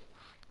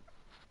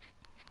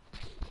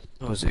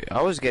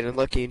 I was getting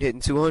lucky and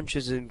hitting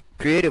 200s in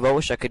creative. I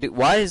wish I could do.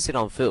 Why is it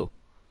on Phil?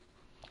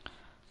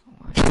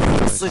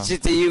 Switch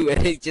it to you,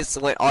 and it just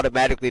went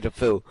automatically to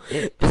Phil.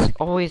 It's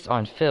always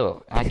on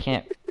Phil.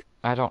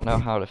 I don't know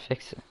how to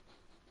fix it.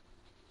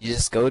 You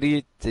just go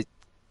to the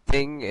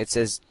thing. It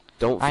says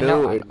don't I Phil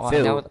know, and I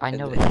Phil. know, I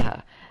know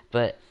that.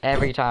 But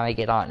every time I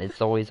get on,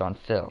 it's always on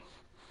Phil.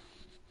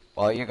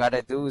 All you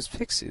gotta do is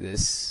fix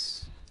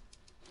this.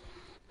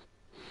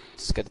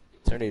 Just gotta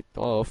turn it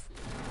off.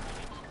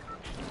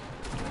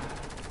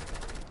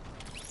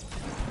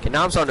 Okay,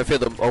 now I'm starting to feel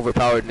the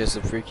overpoweredness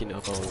of freaking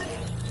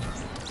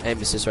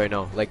Nemesis right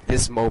now. Like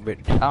this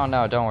moment. Oh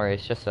no, don't worry,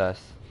 it's just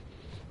us.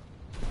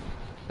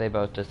 They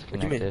both mean?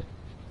 disconnected.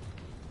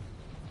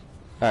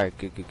 Alright,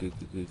 good.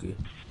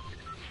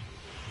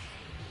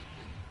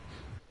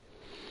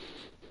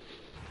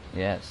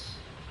 Yes.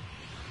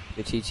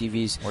 The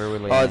TTVs. Where were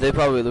we? Oh, they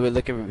probably were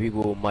looking for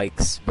people with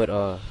mics, but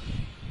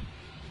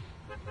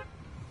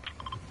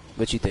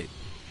what you think?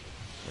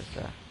 What's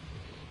that?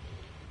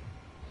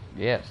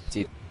 Yes.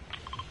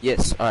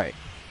 Yes, alright.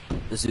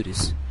 Let's do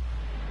this.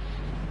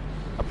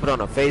 I put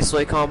on a face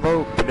sway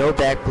combo, no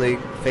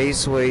backbling, face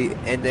sway,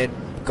 and then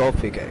golf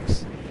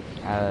pickaxe.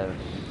 Out of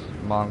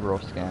mongrel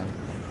skin.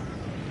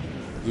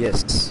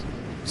 Yes.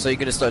 So you're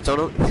gonna start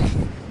tunnel?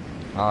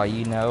 Oh,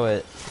 you know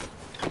it.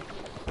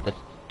 The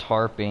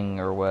tarping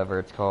or whatever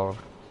it's called.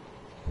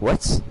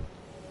 What?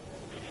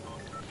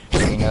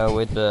 You know,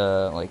 with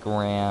the like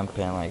ramp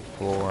and like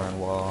floor and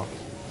wall.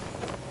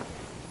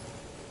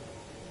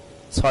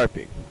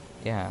 Tarping.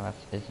 Yeah,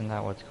 isn't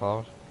that what it's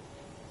called?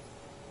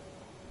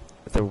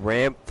 The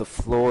ramp, the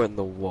floor, and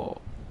the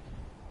wall.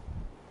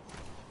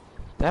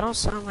 That don't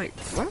sound like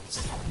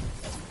what?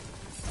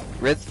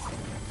 Red.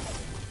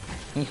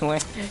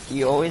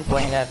 You always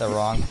land at the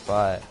wrong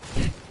spot.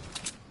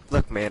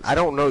 Look, man, I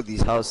don't know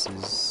these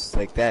houses. games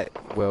like that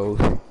well.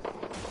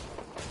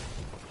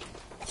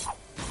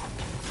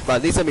 But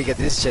at least let me get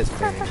this chest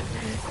plate.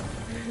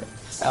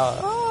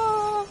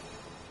 Oh.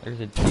 There's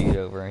a dude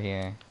over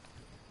here.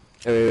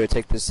 Wait,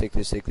 take this. You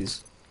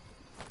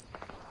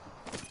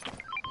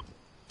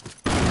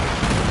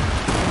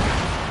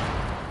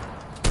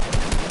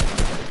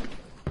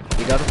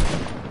got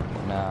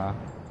him? No.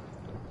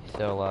 He's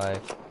still alive.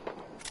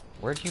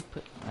 Where'd you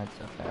put... That's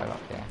okay, I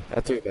don't care. I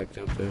threw it back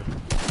up there.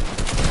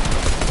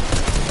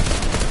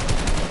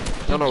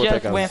 He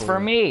just went for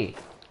me!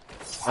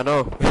 I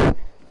know.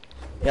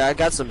 Yeah, I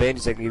got some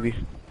bandages I can give you.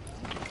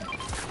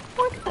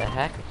 What the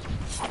heck?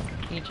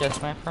 He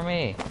just went for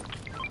me.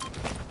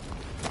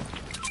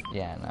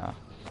 Yeah, no.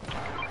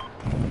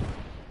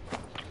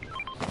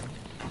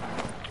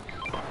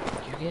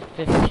 Did you get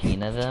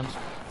 15 of them?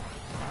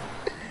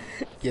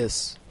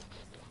 Yes.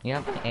 You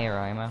have air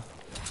ammo.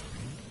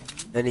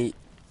 Any...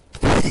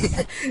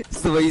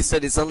 It's the way you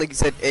said it. It sounded like you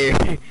said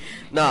air.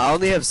 Nah, I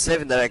only have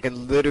 7 that I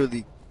can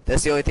literally...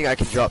 That's the only thing I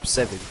can drop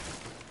 7.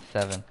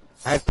 7.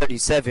 I have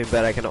 37,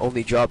 but I can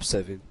only drop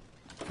 7.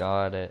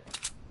 Got it.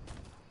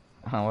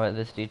 Oh, what?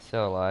 This dude's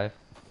still alive?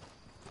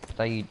 I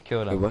thought you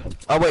killed Wait, him. what?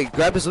 Oh wait,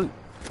 grab his loot.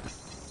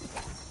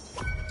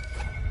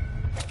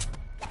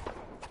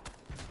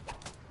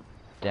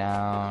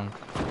 Down.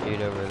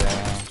 Dude over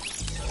there.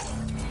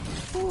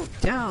 Ooh,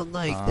 down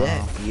like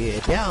that. Yeah,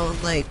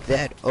 down like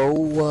that.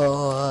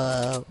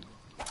 Oh,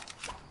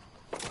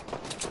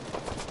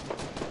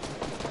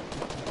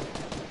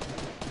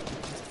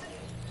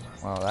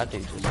 Well, that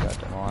dude just got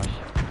demolished.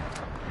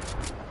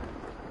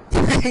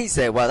 He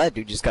said, wow, that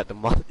dude just got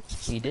demolished.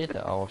 He did.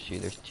 Oh shoot,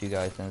 there's 2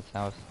 guys in his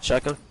house.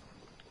 Shotgun?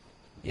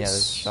 Yeah,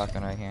 there's a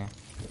shotgun right here.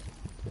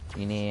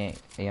 You need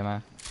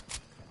ammo?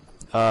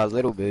 A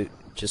little bit,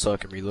 just so I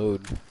can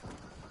reload.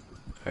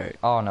 Alright.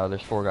 Oh no,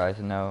 there's 4 guys.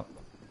 No.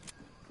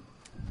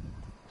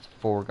 There's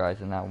 4 guys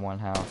in that one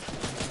house.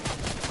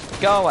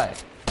 Go away!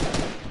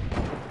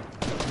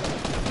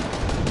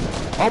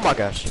 Oh my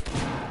gosh.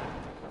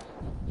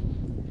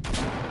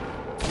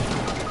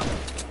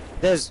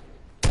 There's...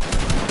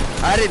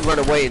 I didn't run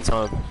away in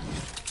time.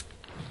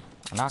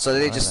 So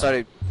they just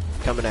started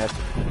coming after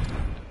me.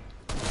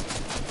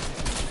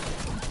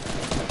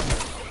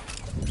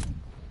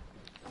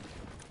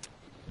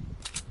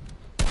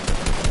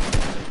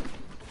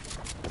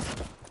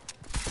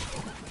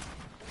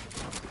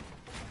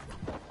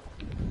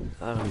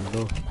 I don't even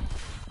know.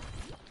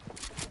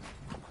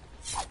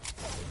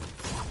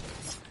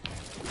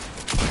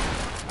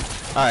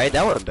 Alright,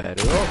 that wasn't bad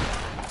at all.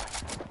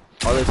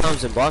 All the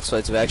times in box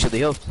fights have actually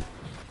helped.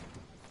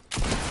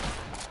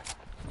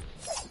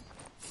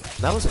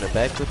 That wasn't a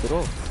bad clip at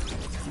all.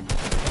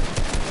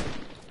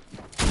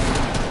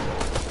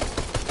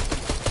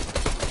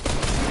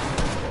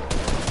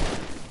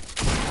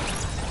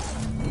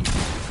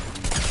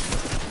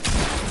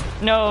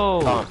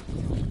 No!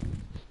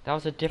 That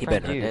was a He different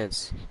better not dude.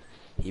 dance.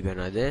 He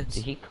better not dance.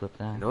 Did he clip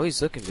that? No,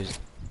 he's looking busy.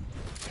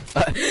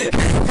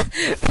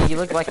 He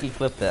looked like he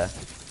flipped that.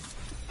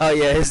 Oh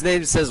yeah, his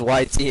name says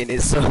YT in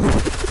it, so...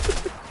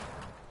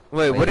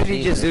 Wait, what did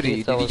he just do to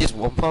you? Did he just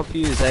one pump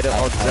you? Is that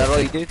all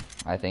he did?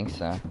 I think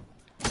so.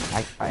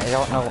 I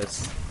don't know.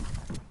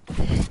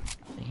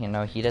 You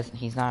know,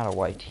 he's not a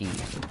YT.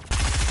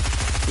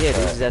 Yeah,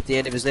 this is at the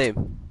end of his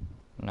name.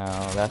 No,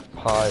 that's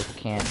pause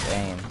can't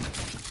aim.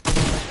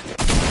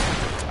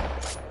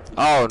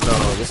 Oh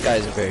no, this guy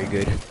isn't very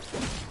good.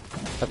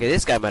 Okay,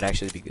 this guy might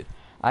actually be good.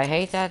 I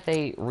hate that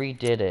they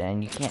redid it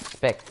and you can't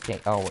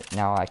spectate. Oh,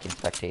 now I can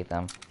spectate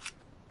them.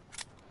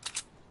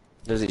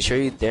 Does it show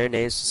you their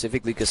name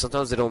specifically? Because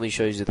sometimes it only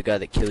shows you the guy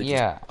that killed you.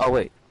 Yeah. Oh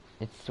wait.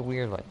 It's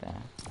weird like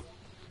that.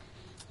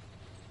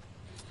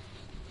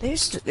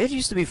 It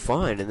used to be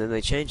fine, and then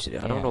they changed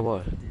it. I don't know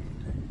why.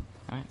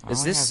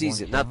 It's this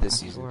season, not this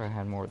season. I swear I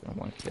had more than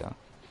 1 kill.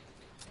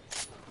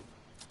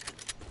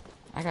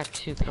 I got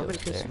 2 How many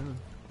kills kills?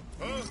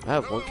 there. I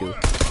have 1 kill.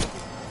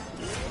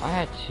 I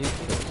had 2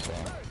 kills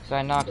there. Cause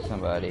I knocked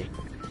somebody.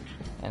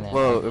 And then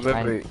Well,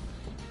 remember,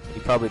 he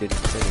probably didn't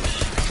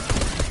finish.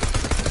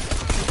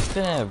 He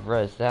couldn't have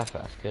res that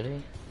fast, could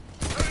he?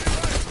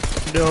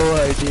 No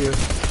idea.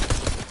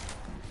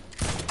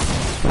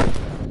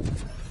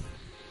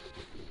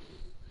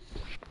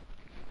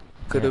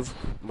 Could have,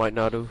 might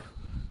not have.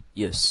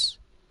 Yes.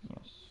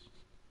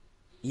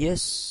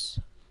 Yes.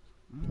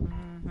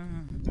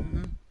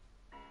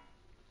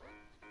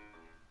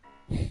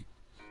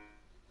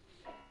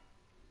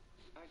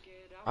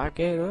 I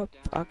get up,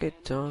 I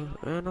get down,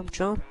 and I'm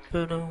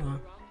jumping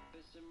around.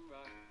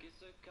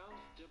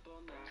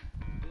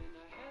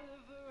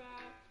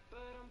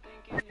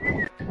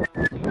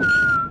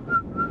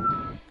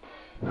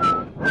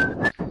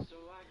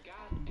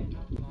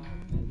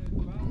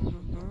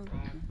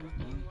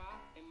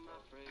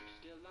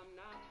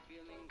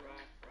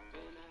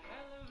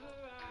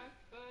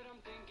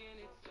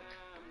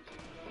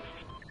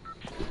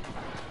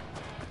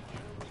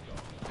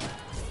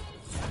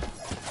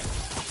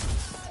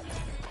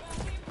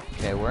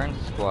 Okay, we're in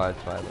squads,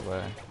 by the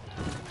way.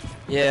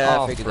 Yeah,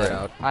 Oh, I figured that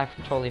out. I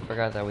totally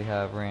forgot that we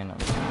have random.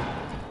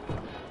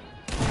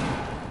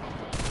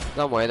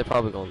 Don't worry, they're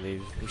probably gonna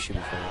leave. We should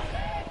be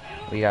fine.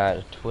 We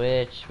got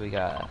Twitch, we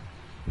got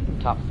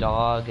Top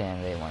Dog,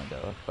 and they want to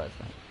go with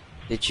Pleasant.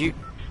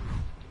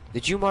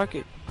 Did you mark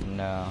it?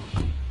 No.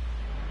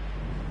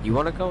 You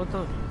wanna go with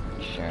them?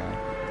 Sure.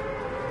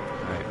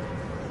 Alright.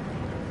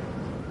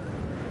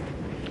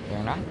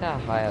 They're not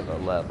that high of a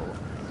level.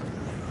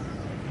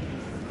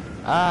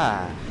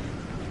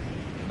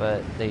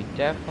 But they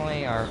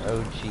definitely are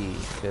OG,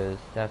 because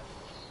that's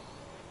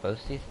both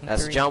season 3.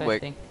 That's John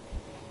Wick. I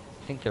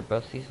think they're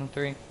both season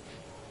 3.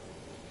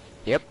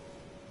 Yep.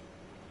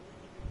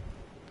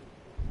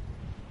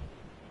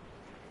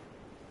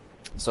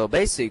 So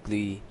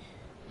basically,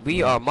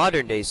 we are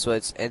modern day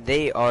sweats, and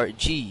they are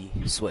G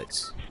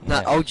sweats.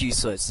 Not Yeah. OG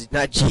sweats,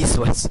 not G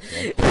sweats.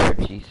 Yeah, they're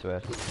G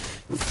Swift.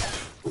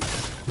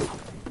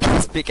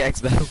 It's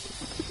pickaxe battle.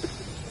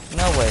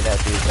 No way that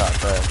dude got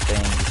the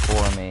thing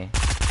before me.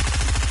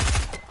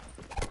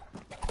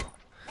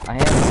 I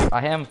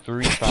hit him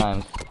 3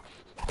 times.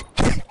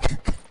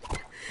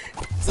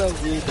 So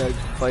weird that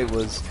fight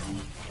was.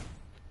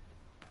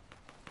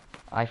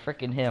 I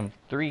freaking hit him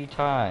 3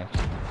 times.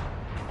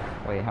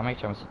 Wait, how many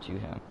times did you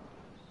hit him?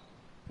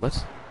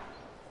 What?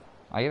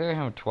 I either hit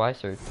him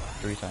twice or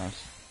 3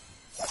 times.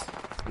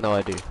 No,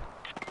 I do.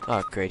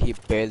 Oh, great. He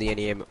barely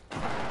any ammo.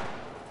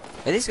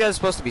 And these guys are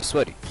supposed to be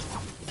sweaty.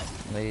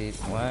 They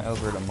went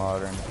over to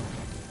modern.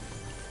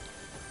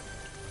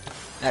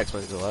 That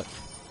explains a lot.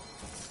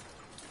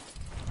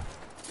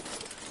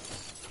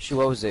 Shoot,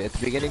 what was it? At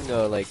the beginning,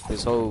 like,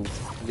 this whole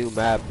new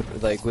map,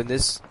 like, when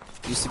this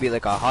used to be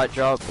like a hot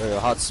drop or a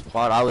hot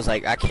spot, I was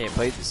like, I can't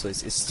play this.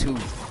 It's too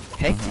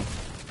hectic.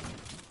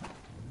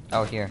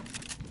 Oh, here.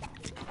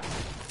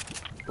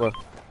 What?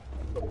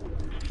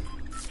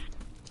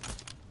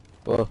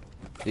 Whoa.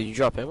 Did you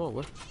drop ammo?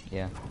 What?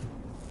 Yeah.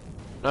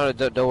 No,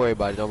 don't worry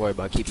about it. Don't worry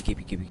about it. Keep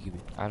it.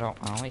 I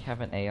only have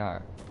an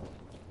AR.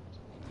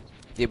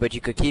 Yeah, but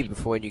you could keep it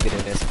before you get an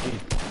SMG.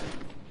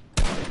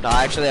 No,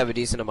 I actually have a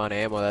decent amount of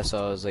ammo. That's why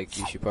I was like,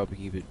 you should probably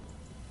keep it.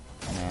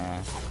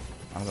 Nah.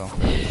 I'm going for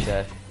the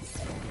chest.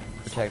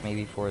 Protect me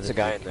before this. There's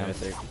a guy in dude there, I comes.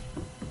 think.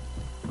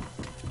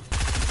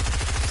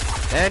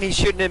 And he's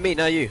shooting at me,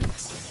 not you.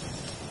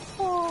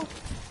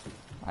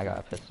 I got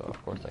a pistol.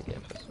 Of course I get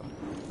a pistol.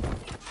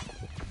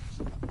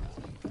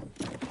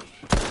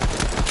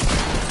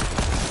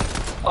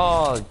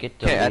 Oh, get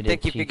deleted. Okay, I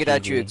think he figured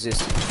out you TTV.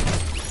 existed.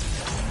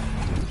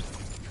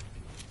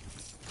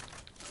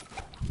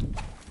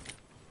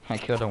 I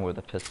killed him with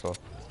a pistol.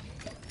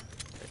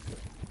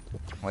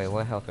 Wait,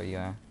 what health are you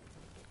at?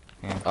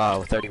 Here.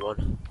 Oh,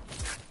 31.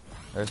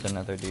 There's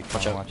another dude.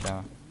 Watch Coming, out. watch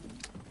out.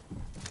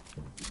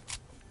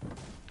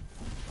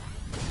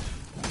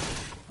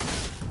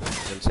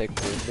 Gonna take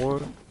one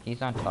more.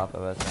 He's on top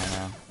of us right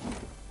now.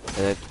 And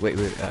then, wait,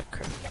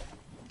 crap.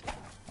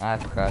 I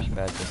have crash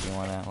pads if you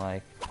wanna,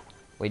 like...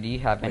 Wait, do you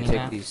have Let any me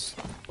take mats? these.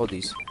 Hold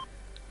these.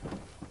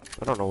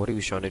 I don't know what he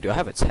was trying to do. I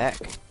have attack.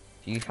 Do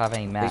you have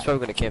any He's mats?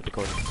 probably gonna camp the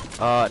corner.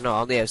 No,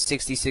 I only have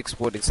 66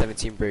 wood and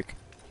 17 brick.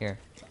 Here.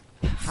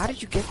 How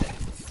did you get that?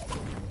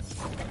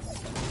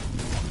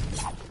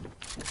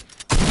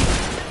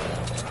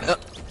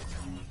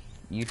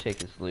 You take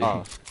this loot.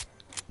 Oh.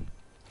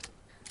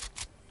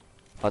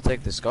 I'll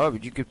take this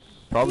garbage. You could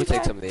probably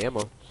take some of the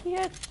ammo. He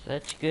had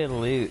such good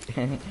loot.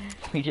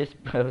 We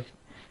just both...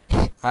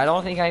 I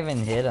don't think I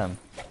even hit him.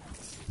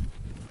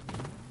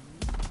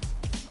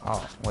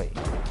 Oh, wait.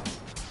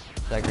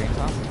 Is that green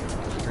pump?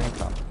 It's green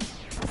pump.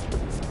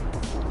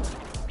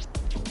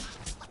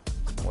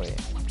 Wait.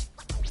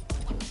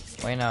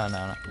 Wait,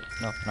 no.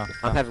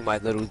 I'm having my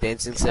little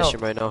dancing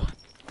session right now.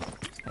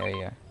 There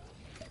you go.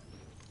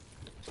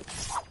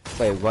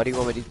 Wait, why do you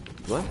want me to...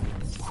 What?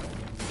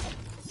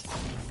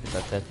 Cause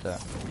I said so.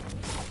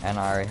 And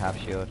I already have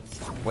shield.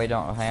 Wait,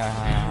 don't.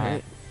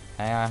 Hang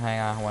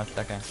on, 1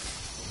 second.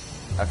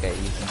 Okay,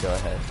 you can go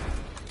ahead.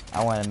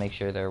 I wanted to make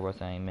sure there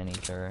wasn't any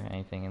minis or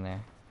anything in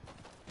there.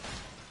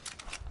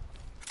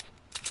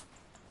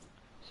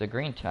 There's a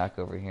green tack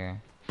over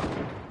here. I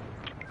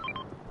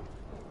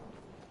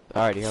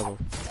already have one.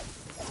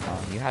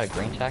 Oh, you had a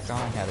green tack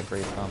on? You had a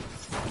great pump.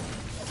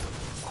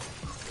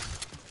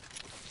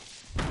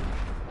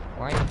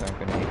 Why are you throwing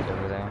grenades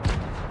over there?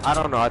 I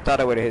don't know. I thought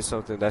I would have hit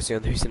something. That's the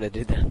only reason I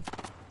did that.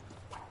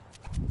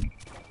 I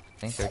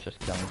think they're just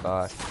coming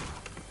back.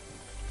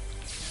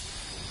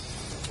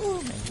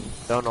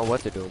 Don't know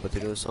what they're doing, but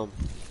they're doing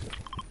something.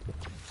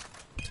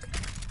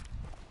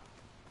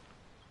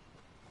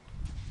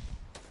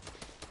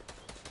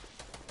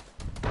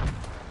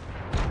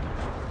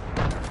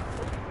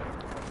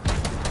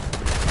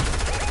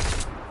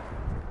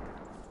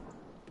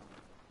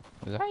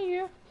 Was that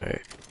you?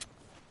 Alright.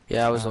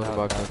 Yeah, I was on the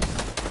mark.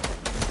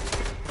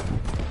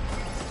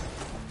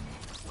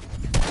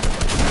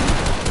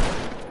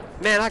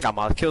 Man, I got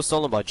my kill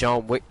stolen by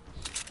John Wick.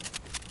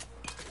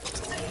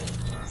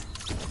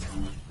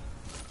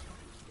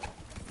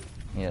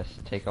 Yes,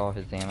 take all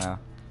his ammo.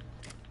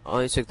 I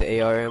only took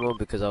the AR ammo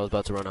because I was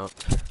about to run out.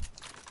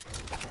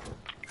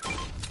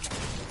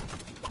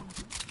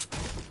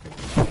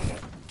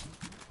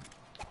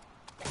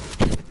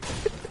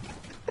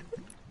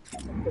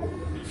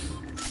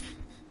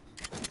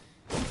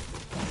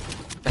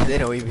 They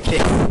don't even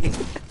care.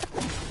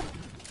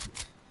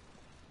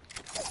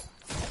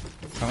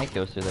 How many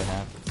kills do they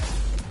have?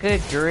 Good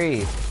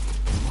grief!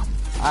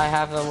 I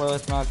have the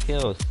lowest amount of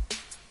kills.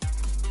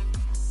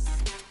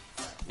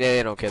 Yeah,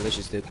 they don't care. Let's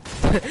just do it.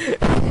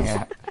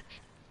 Yeah.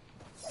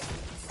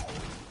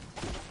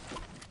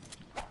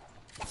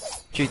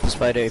 Treat the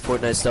spider a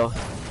Fortnite style.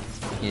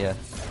 Yeah.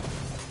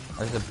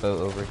 There's a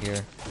boat over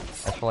here.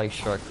 That's for like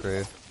Shark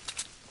Crew.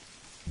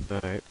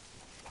 Alright.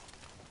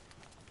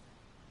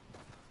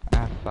 I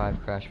have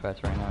 5 crash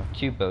pads right now.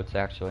 2 boats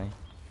actually.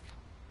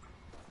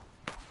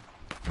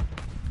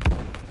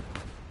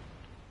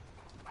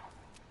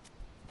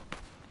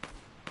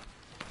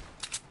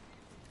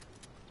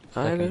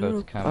 Second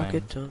boat's coming.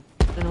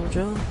 And I'm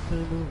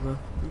jumping over.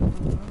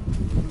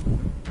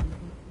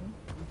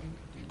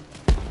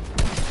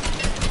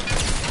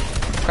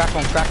 Crack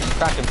him, crack him,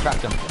 crack him,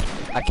 crack him.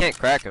 I can't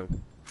crack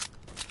him.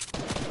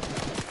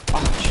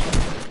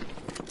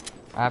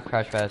 I have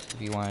crash pads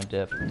if you want to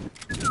dip.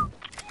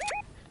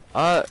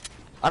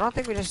 I don't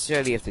think we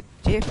necessarily have to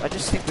dip. I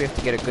just think we have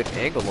to get a good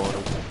angle on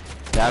them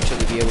to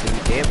actually be able to do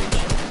damage.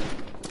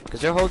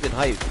 Because they're holding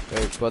height.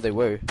 Or, well, they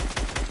were.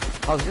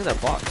 Oh, he's in that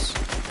box.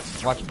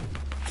 Watch.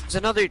 There's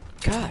another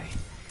guy.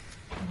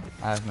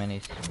 I have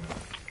minis.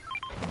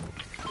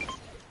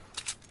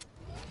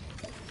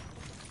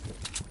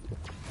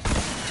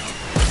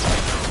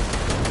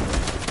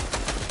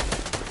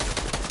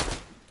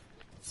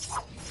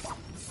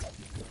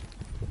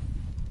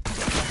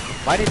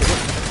 Why did it work?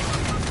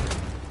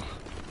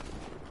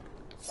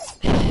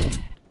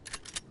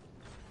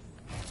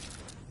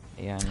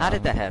 Yeah, How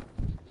did that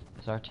happen?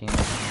 It's our team.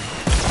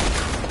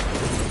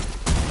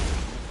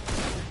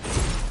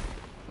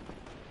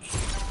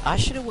 I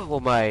should have went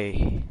with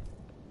my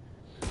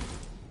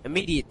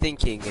immediate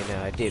thinking and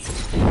I did.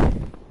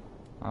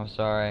 I'm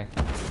sorry.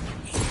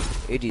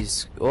 It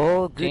is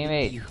all good.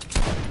 Teammate.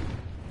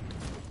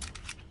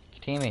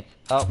 Teammates,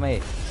 help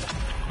me.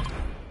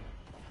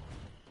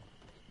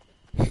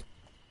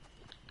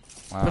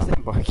 Wow. What's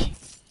that barking?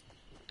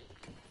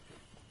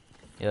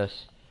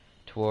 Yes.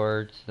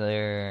 Towards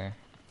there.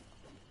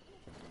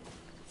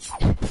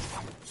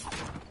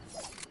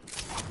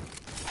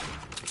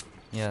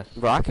 Yes.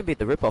 Bro, I could be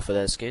the rip off of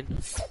that skin.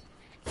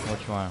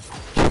 Which one?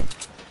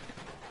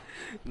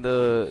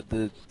 The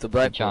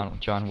black one.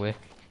 John Wick.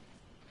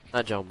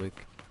 Not John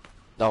Wick.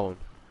 That one.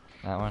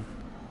 That one.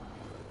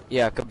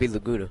 Yeah, it could be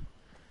Laguna.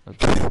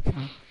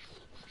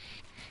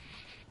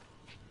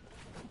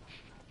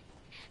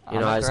 You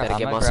know, I just gotta I'm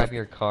get gonna myself. grab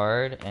your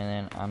card and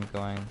then I'm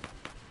going.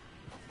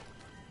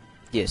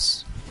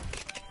 Yes.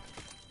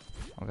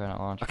 I'm gonna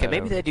launch. Okay,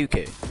 maybe they do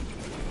care.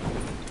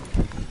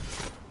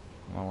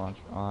 I'm gonna launch.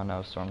 Oh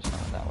no, Storm's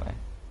coming that way.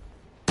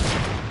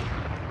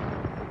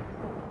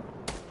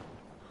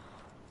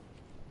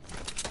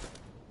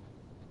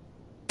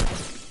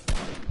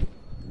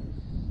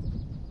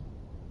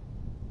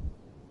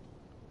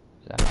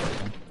 That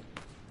person.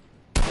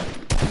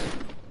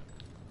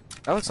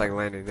 That looks like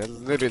Landon. That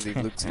literally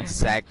looks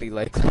exactly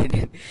like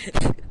Landon.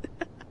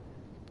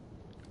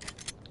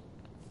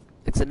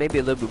 Except maybe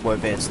a little bit more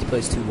advanced. He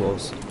plays 2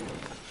 walls.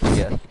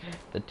 Yes,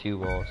 the 2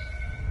 walls.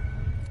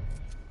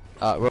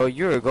 Bro,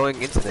 you're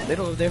going into the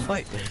middle of their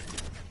fight.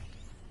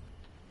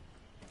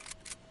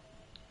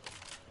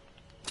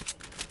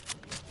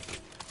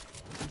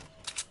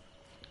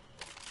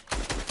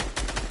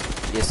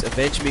 Yes,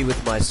 avenge me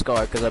with my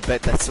scar, because I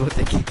bet that's what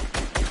they get.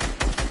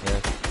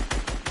 Yes.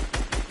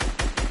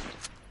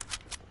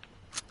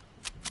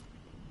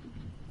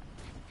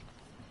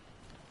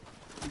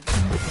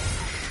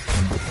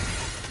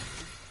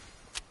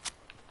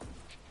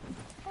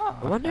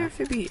 I wonder if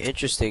it'd be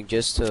interesting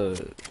just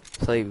to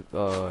play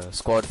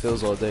squad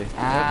fills all day.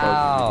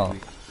 Ow!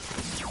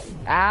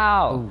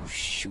 Ow! Oh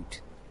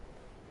shoot!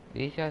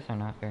 These guys are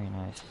not very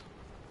nice.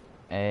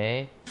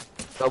 Eh?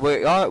 But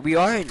we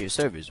are in your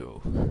servers,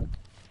 bro.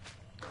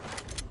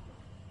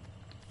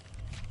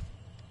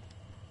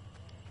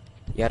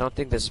 Yeah, I don't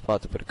think this is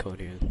spot to put a code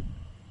here.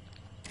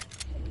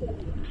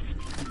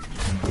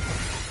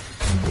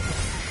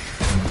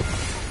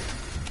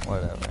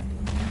 Whatever.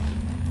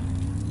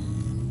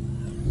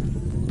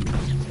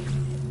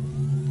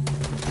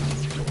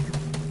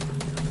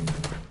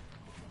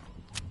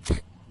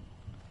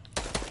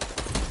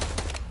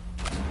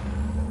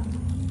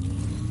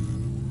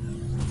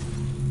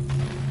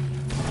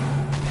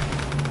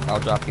 I'll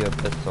drop you a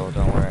pistol,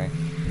 don't worry.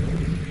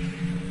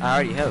 I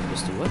already have a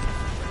pistol. What?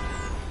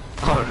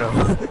 Oh no.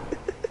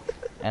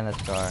 And the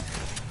scar.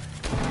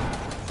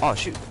 Oh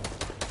shoot.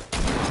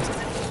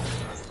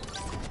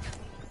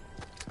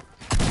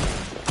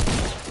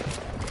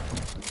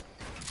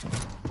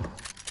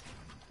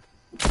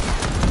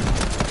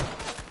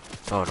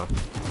 Oh no.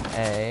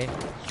 Hey.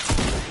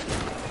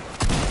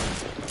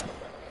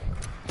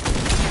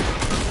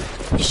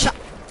 He shot.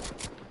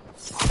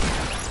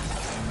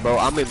 Bro,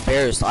 I'm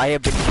embarrassed. I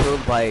have been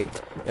killed by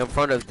in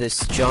front of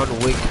this John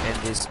Wick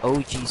and this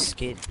OG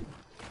skin.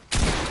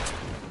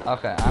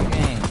 Okay, I'm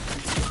getting.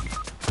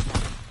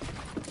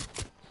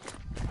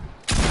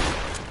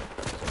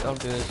 Don't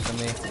do this to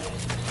me.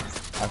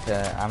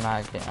 Okay, I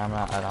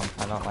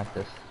don't like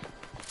this.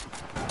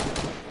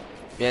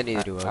 Yeah,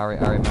 neither do I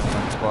remember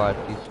when squad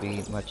used to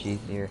be much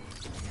easier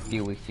a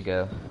few weeks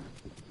ago.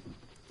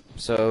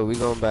 So we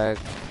going back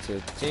to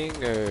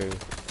Ting or?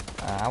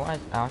 I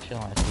actually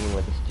want to see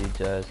what this dude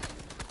does.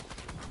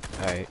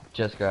 Alright.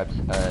 Just grabs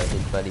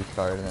his buddy's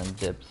card and then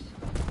dips.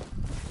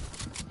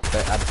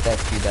 But I bet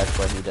you that's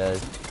what he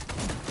does.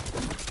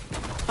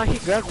 Oh, he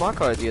grabbed my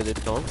card the other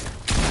time.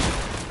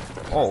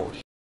 Oh,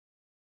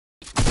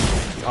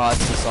 Oh,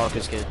 it's the soccer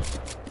skin.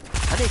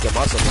 I need to get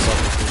myself a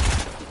soccer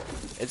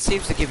skin. It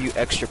seems to give you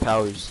extra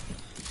powers.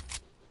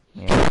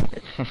 yeah.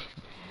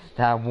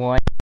 That one.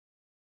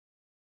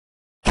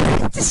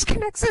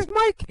 Disconnects his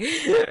mic.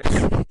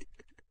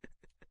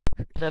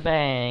 The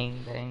bang,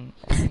 bang,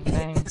 bang,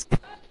 bang.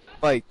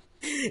 Mike.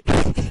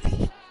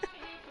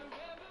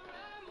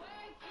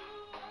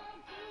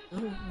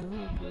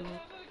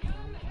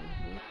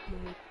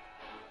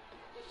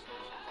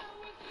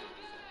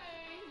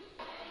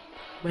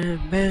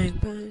 Bang, bang,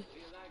 bang.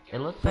 It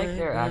looks like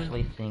they're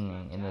actually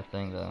singing in the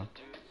thing though.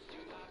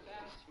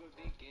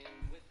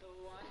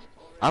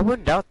 I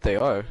wouldn't doubt they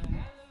are.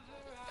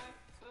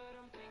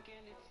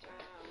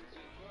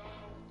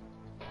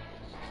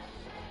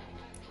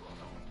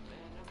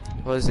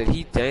 What is it?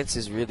 He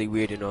dances really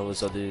weird in all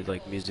those other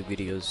like music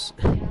videos.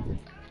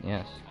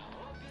 Yes.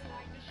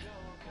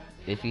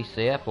 If you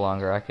stay up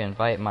longer, I can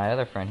invite my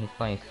other friend. He's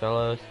playing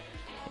solos.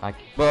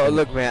 Well,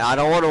 look, man, I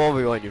don't want to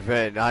 1v1 your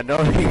friend. I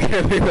know you're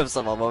gonna pick up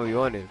some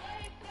 1v1 him.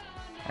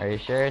 Are you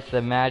sure it's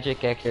the Magic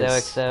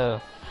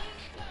XOXO?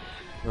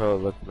 Bro,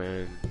 look,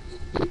 man.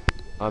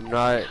 I'm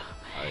not.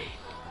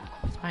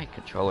 What's my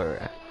controller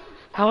at?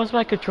 How is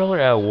my controller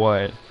at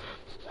 1?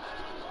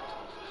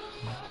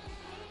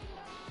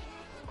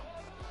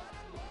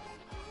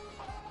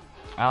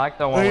 I like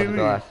the one with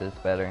glasses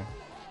better.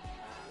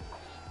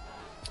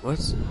 What?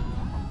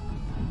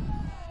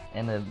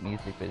 In the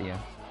music video.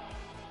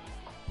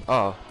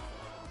 Oh.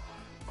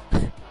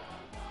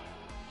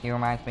 He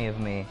reminds me of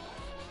me.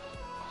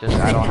 Just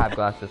I don't have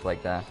glasses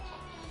like that.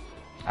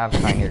 I have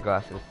tinier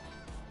glasses.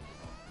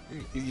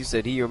 You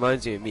said he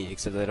reminds you of me,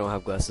 except I don't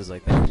have glasses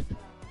like that.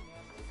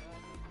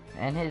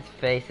 And his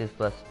face is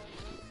less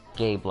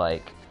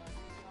Gabe-like.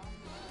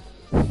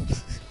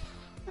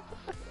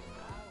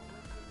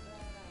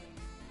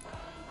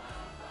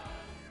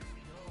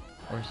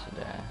 Where's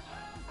the dash?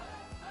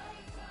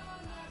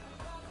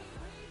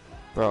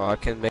 Bro, I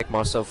can make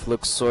myself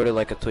look sorta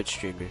like a Twitch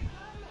streamer.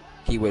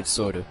 Keyword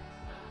sorta.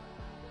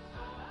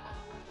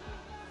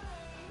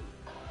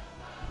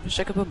 Wish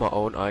I could put my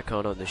own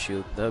icon on the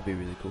shield. That'd be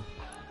really cool.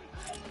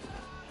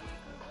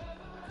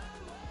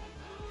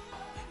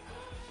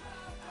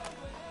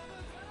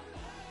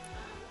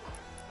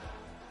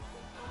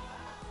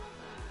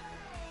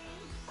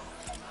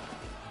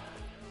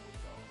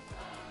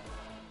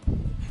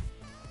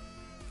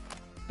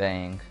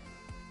 Bang.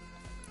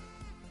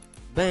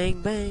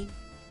 Bang, bang.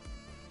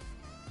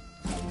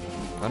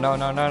 Oh no,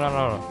 no, no, no,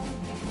 no.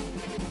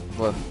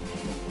 What?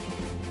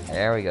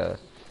 There we go.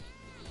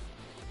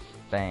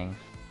 Bang.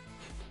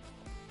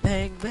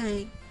 Bang,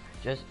 bang.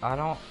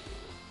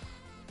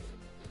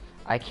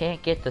 I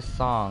can't get the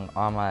song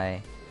on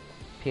my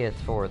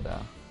PS4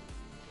 though.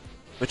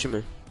 What you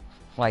mean?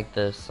 Like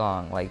the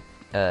song, like,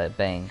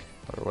 Bang,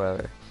 or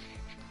whatever.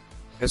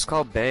 It's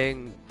called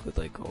Bang with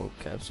like all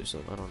caps or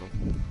something. I don't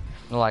know.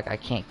 Like, I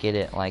can't get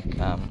it, like,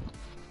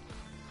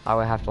 I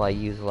would have to, like,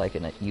 use, like, a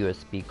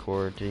USB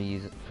cord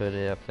to put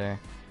it up there.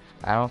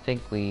 I don't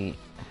think we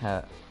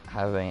have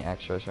any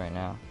extras right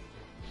now.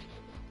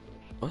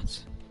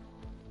 What?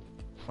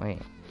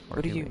 Wait.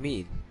 What do you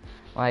mean?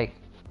 Like,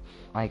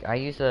 I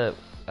use a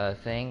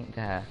thing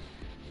that,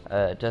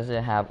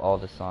 doesn't have all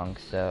the songs,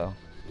 so...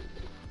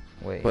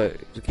 Wait. But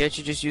can't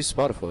you just use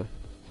Spotify?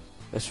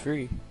 That's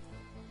free.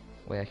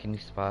 Wait, I can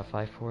use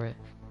Spotify for it?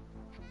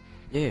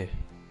 Yeah.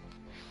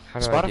 How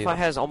do I do Spotify it?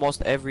 has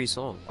almost every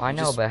song. I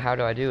know, but how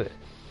do I do it?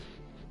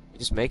 You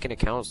just make an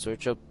account,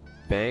 search up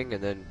Bang,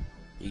 and then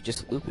you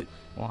just loop it.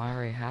 Well, I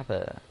already have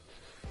a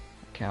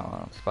account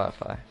on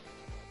Spotify.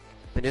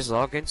 Then just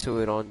log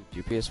into it on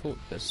your PS4.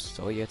 That's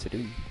all you have to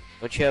do.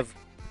 Don't you have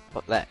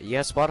that? You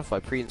have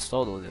Spotify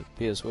pre-installed on the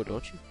PS4,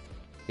 don't you?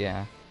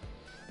 Yeah.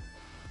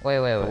 Wait.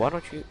 Why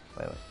don't you?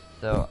 Wait.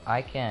 So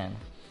I can.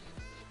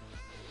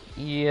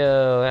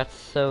 Yo, that's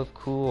so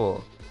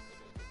cool.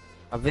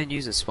 I've been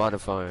using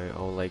Spotify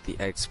on like the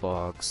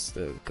Xbox,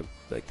 the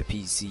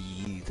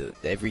PC, the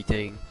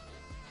everything.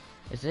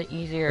 Is it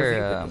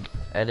easier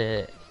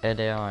edit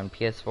on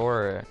PS4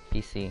 or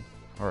PC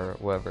or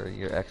whatever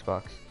your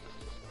Xbox?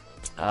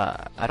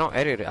 I don't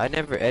edit it. I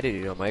never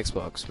edited on my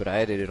Xbox, but I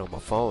edited on my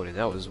phone, and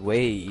that was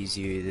way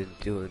easier than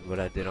doing what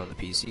I did on the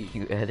PC.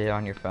 You edit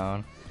on your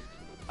phone?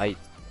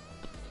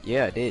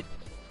 Yeah, I did.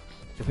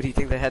 What do you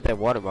think they had that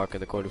watermark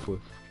in the corner for?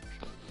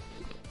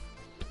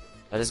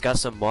 I just got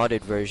some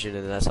modded version,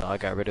 and that's how I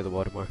got rid of the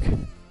watermark.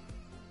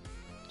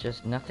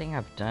 Just nothing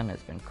I've done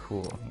has been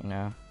cool, you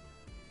know?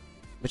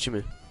 What you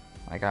mean?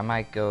 Like, I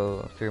might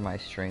go through my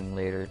stream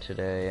later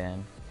today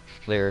and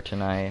later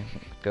tonight,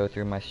 go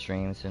through my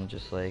streams and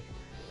just like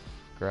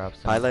grab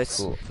some Highlights?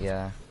 cool.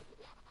 Yeah,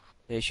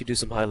 Yeah, you should do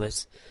some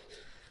highlights.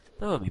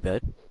 That would be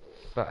bad.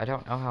 but I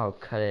don't know how to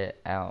cut it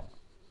out.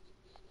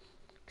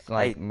 'Cause, I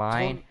like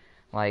mine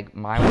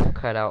will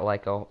cut out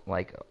like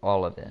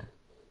all of it.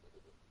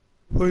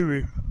 What do you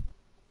mean?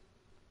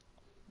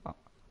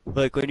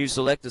 Like when you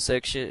select the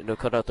section, it'll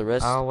cut out the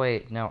rest. Oh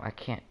wait, no, I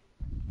can't.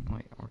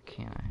 Wait, or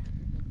can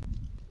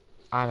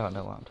I? I don't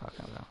know what I'm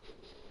talking about.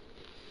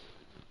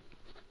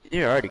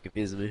 You're already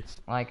confusing me.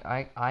 Like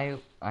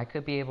I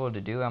could be able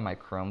to do on my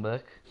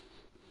Chromebook,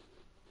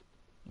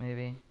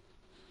 maybe,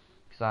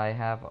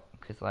 cause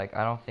like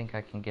I don't think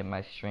I can get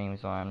my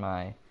streams on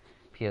my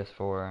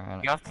PS4.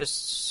 And You have to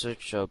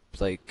search up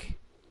like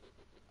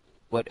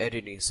what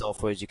editing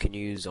softwares you can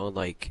use on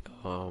like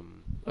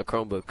a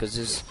Chromebook,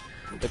 because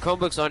the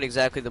Chromebooks aren't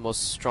exactly the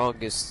most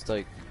strongest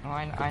like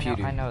oh,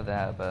 computer. I know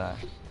that, but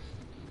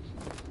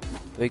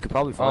Well, you could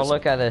probably oh find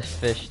look at this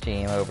fish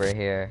team over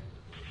here.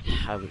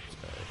 some-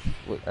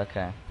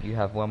 Okay, you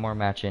have one more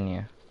match in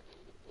you.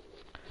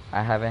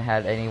 I haven't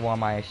had anyone on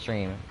my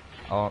stream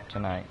all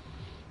tonight.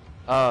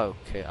 Oh,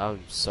 okay. I'm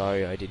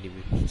sorry. I didn't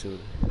even do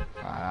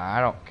that.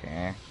 I don't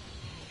care.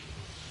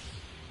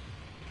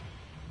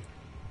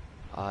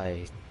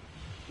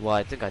 Well,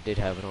 I think I did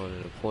have it on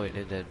at a point,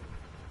 and then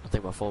I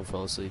think my phone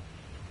fell asleep.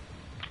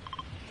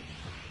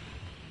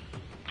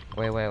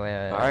 Wait.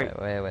 Alright.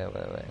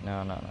 Wait.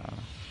 No.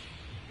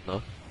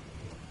 No.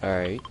 All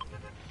right.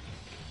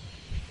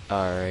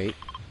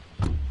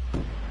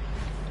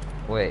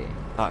 Wait.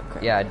 Oh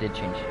crap. Yeah, I did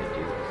change it to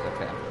do this.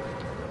 Okay.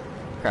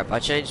 Crap. I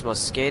changed my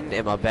skin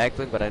and my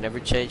backbling, but I never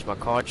changed my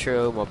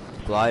contra, my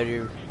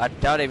glider. I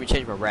doubt I even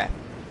changed my wrap.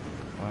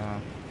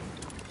 Well,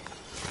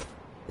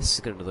 This is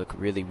gonna look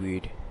really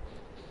weird.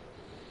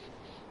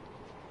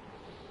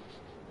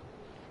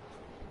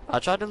 I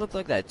tried to look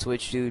like that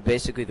Twitch dude,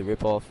 basically the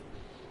ripoff.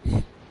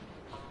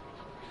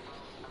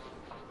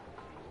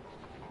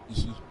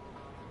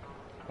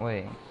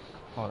 wait.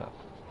 Hold up.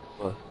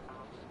 What?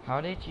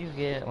 How did you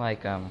get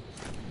like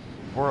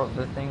for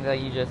the thing that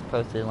you just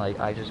posted? Like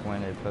I just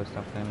wanted to post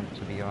something,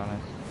 to be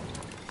honest.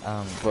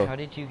 What? How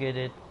did you get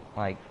it?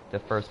 Like the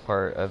first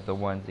part of the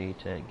onesie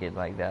to get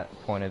like that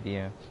point of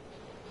view?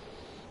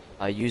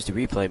 I used the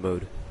replay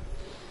mode.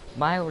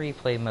 My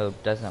replay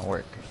mode doesn't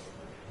work.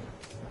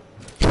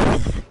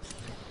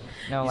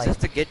 No, You like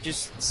just have to get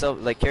yourself,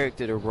 like,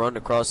 character to run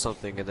across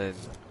something and then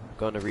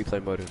go into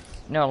replay mode. And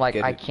no, like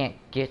get I it. can't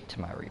get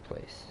to my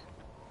replays.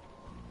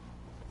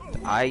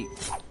 I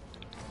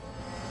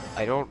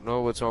don't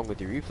know what's wrong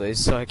with your replays,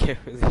 so I can't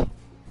really.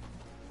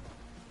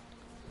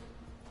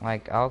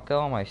 Like I'll go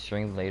on my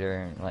stream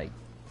later and like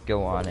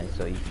go on it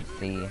so you can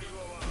see.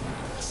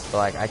 But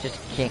like I just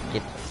can't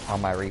get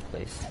on my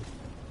replays.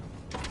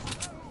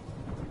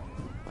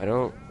 I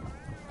don't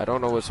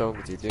know what's wrong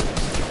with your dude.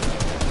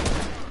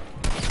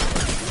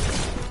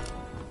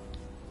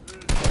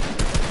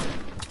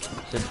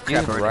 So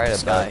Crap, dude we're in right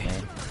the above sky. me.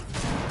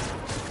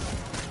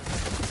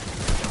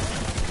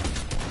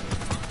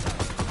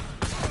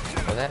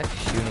 Oh, that's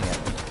shooting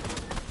at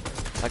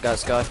me. I got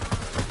Scott.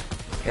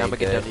 Okay, I'm gonna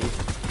get good. down to you.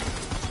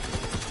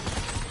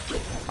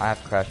 I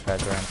have crash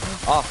pads around.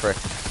 Oh frick.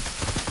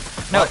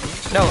 No,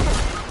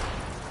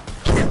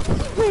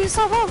 Wait,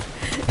 stop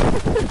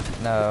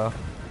up! no.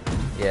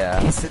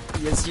 Yeah.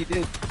 Yes, you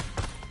did.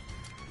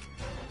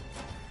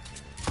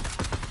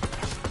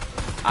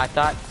 I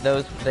thought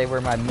they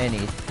were my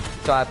minis.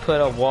 So I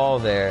put a wall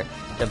there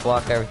to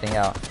block everything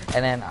out.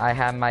 And then I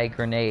had my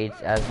grenades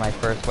as my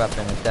first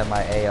weapon instead of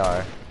my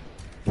AR.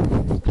 I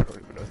don't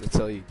even know what to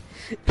tell you.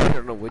 I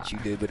don't know what you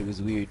did, but it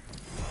was weird.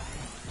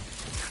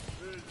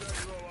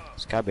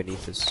 This guy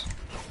beneath us.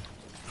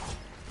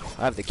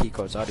 I have the key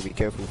card, so I have to be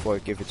careful before I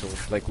give it to him.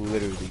 Like,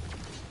 literally.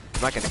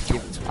 I'm not gonna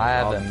give it to him. I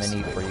have a obviously.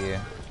 mini for you.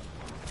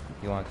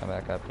 You want to come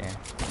back up here?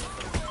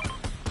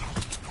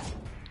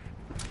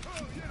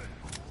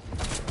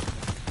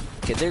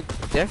 Okay, they're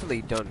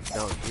definitely done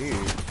down here.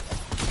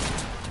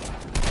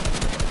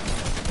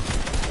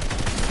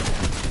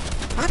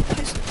 I'm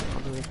pissed.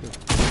 On the way through.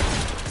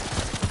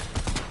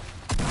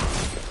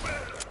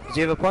 Did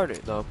you have a partner?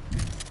 No.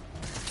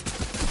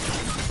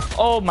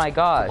 Oh my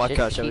gosh. Oh my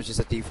gosh, that he- was just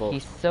a default.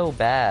 He's so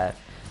bad.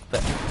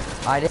 But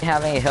I didn't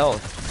have any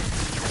health.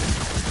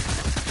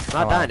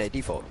 Not Oh, dying at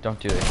default. Don't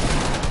do it.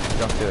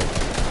 Don't do it.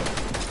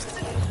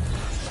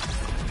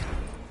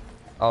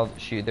 Oh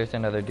shoot, there's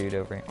another dude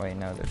over here. Wait,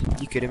 no, there's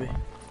not. You kidding me?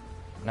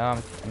 No,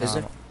 Is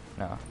there?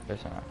 No,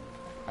 there's not.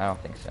 I don't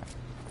think so.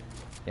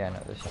 Yeah, no,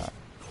 there's not.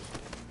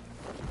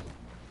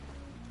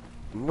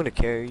 I'm gonna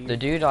carry you. The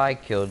dude I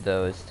killed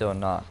though is still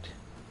knocked.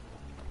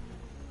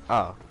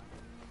 Oh.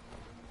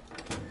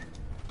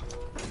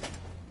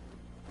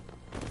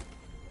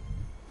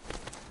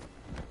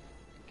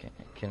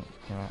 Can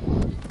I?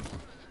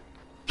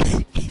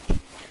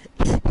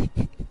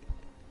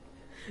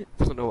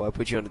 I don't know why I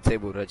put you on the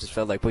table, but I just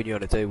felt like putting you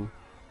on the table.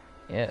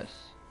 Yes.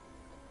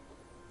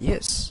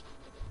 Yes.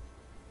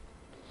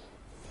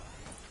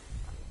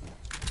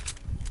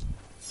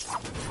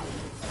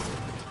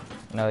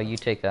 No, you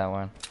take that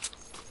one.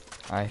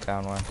 I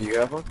found one. Do you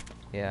have one?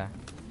 Yeah.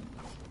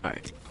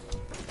 Alright.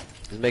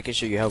 Just making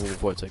sure you have one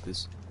before it's like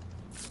this.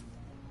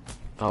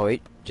 Oh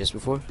wait, just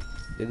before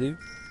they leave?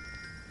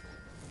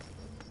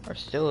 There's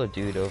still a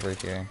dude over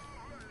here.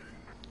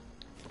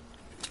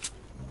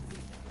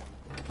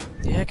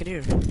 Yeah, I can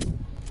hear.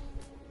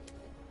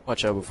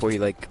 Watch out before you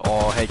like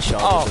all headshot.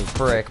 Oh with the-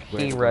 frick!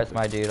 with He the rezzed carpet.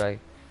 my dude. Like,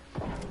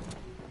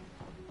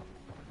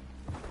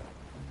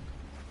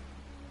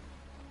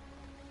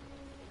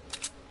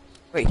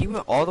 Wait, he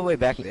went all the way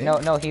back there?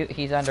 no,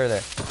 he's under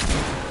there.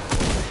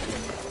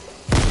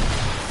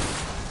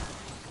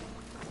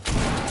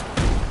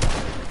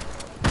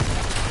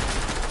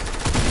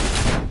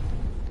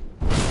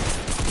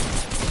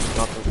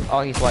 Knocked him.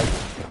 Oh, he's white.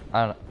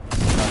 I don't know.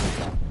 No, he's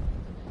not.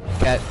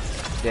 Cat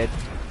dead.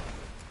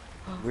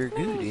 We're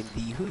good in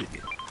the hood.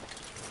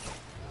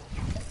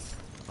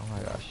 Oh my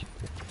gosh.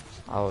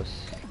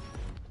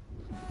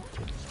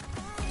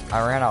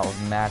 I ran out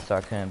of mats, so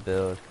I couldn't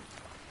build.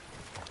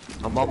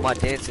 I'm on my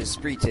dancing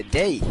spree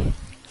today.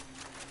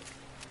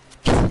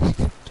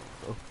 I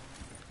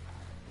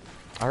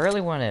really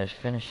want to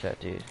finish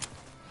that dude.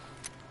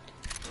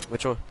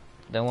 Which one?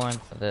 The one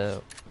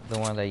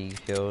that you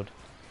killed.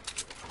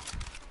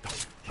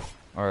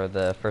 Or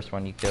the first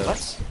one you killed.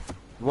 What?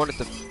 You wanted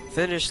to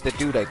finish the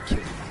dude I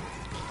killed.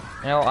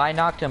 No, I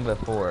knocked him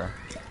before.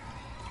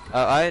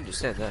 I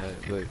understand that,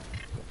 but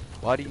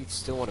why do you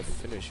still want to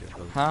finish it?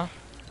 Though? Huh?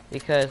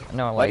 Because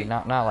no, like Wait.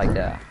 not like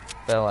that.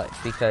 But like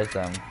because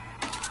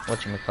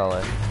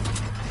whatchamacallit?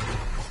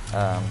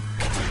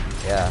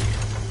 Yeah.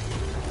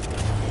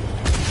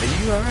 Are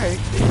you alright?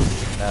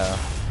 No.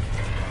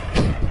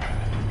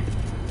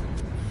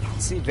 You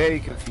seem very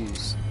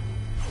confused.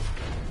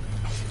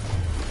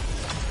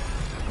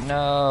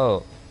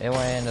 No. It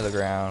went into the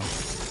ground.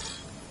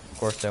 Of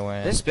course it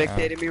went. They're into the ground.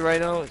 spectating me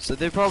right now, so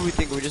they probably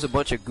think we're just a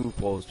bunch of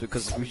goofballs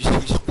because we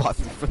just popped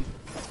in from.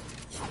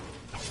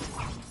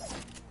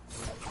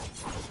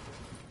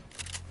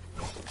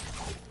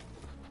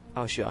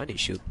 Oh shit! I need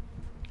shield.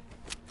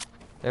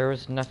 There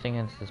was nothing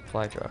in the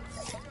supply drop.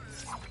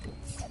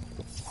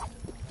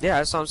 Yeah,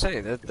 that's what I'm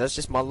saying. That's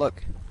just my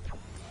luck.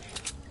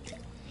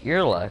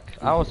 Your luck.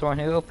 I was the one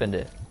who opened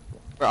it.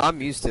 Bro,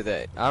 I'm used to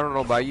that. I don't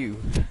know about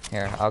you.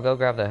 Here, I'll go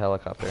grab the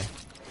helicopter.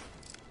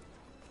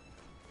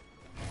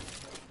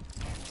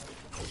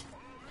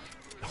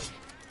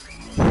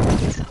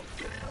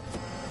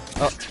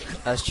 Oh,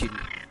 that's cheating.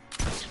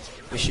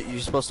 You're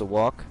supposed to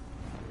walk.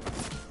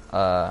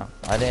 I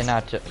did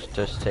not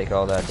just take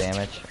all that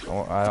damage.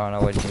 Or I don't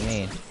know what you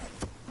mean.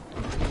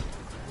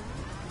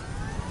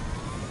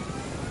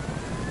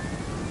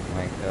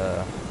 Like,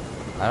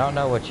 I don't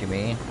know what you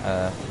mean.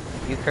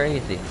 You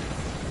crazy.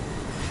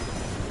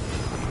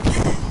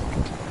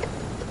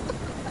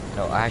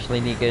 No, I actually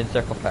need to get in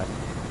circle fast.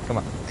 Come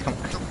on, come on.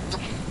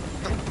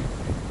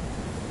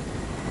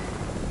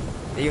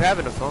 Are you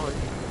having a fun?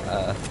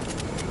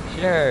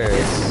 Sure.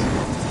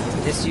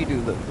 Yes, you do.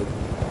 Look.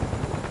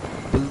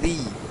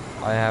 Believe.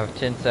 I have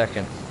 10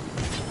 seconds.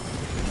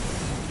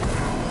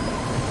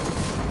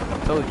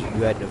 I told you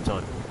you had no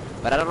time.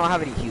 But I don't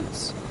have any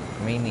heals.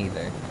 Me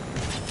neither.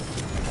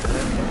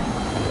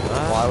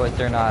 Why was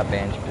there not a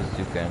bandage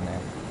bazooka in there?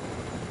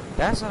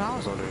 That's what I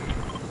was wondering.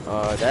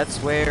 That's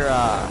where,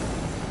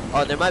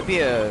 oh, there might be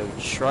a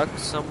truck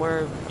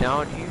somewhere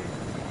down here.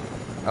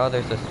 Oh,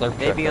 there's a slurp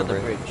Maybe truck on the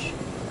over there. bridge.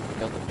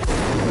 On the bridge.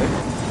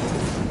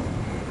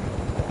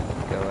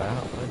 Go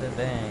out with a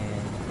bang.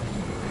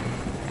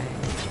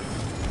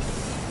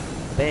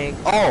 Bang.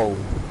 Oh!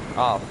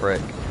 Oh,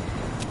 frick.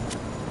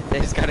 They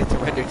just got it to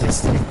render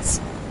distance.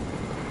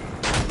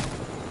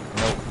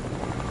 Nope.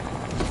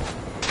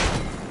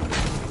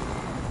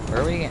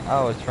 Where are we?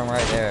 Oh, it's from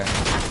right there.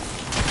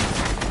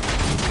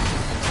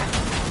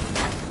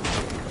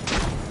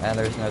 And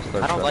there's no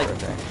slurp I don't truck like right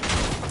there.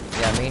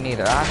 Yeah, me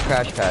neither. I have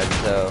crash pads,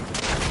 so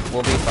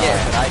we'll be fine.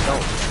 Yeah, but I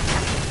don't.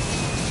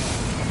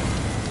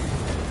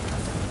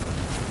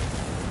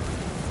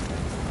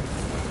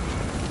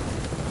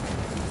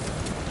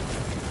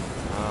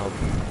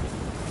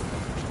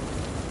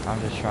 I'm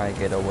just trying to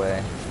get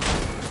away.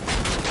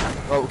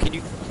 Oh, can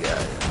you,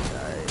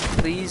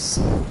 please?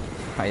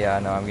 Oh, yeah,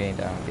 no, I'm getting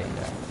down.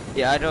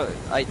 Yeah,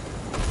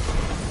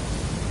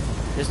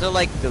 there's no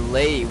like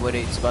delay when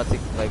it's about to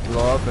like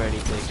blow up or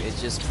anything. It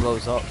just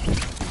blows up.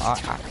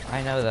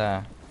 I know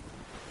that.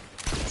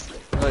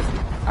 But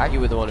you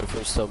were the one who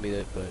first told me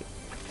that, but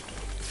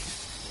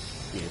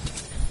yeah.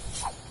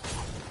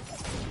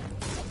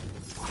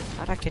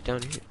 How'd I get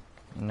down here?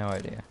 No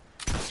idea.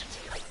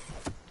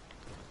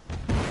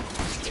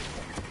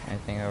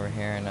 Anything over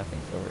here?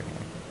 Nothing's over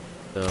here.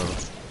 No.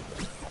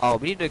 Oh,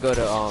 we need to go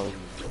to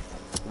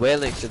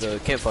whaling to the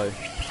campfire.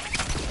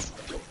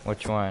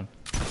 Which one?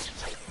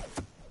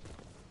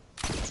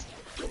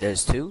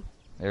 There's two.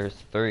 There's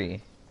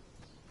 3.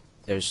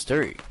 There's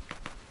 3.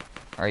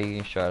 Are you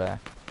getting shot at?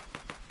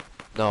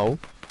 No.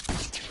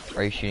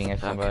 Are you shooting at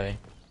somebody?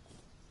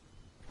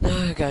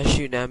 No, the guy's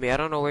shooting at me. I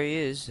don't know where he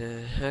is.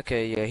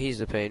 Okay, yeah, he's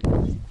the pain.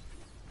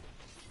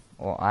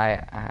 Well, I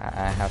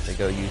have to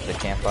go use the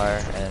campfire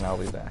and then I'll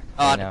be back.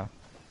 Oh, I know.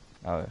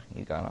 Oh,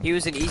 you got him. He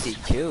was an easy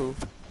kill.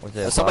 Was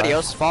it Somebody bot?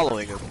 else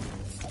following him.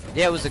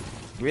 Yeah, it was a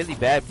really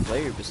bad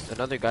player, but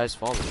another guy's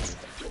following him.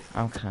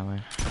 I'm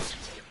coming.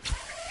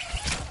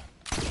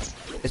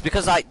 It's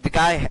because the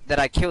guy that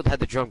I killed had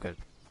the drum gun.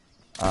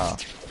 Oh.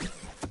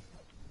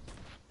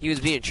 He was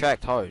being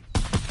tracked hard.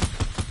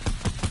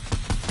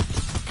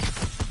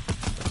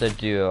 It's a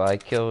duo. I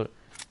killed...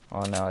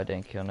 Oh no, I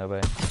didn't kill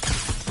nobody.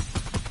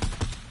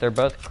 They're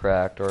both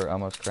cracked, or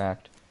almost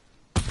cracked.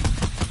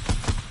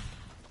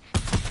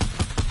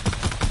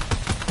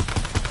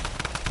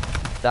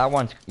 That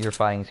one's... You're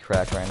fighting's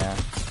cracked right now.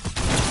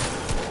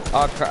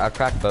 Oh, I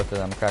cracked both of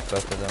them.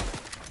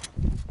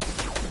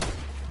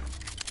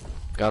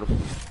 Got him.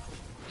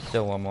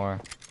 Still one more.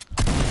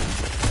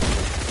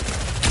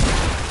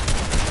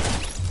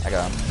 I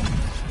got him.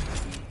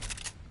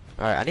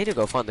 Alright, I need to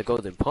go find the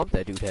golden pump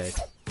that dude had.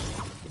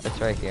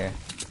 It's right here.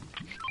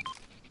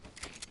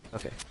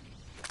 Okay.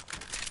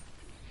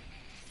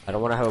 I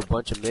don't want to have a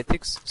bunch of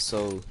mythics,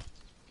 so...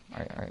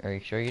 Are you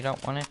sure you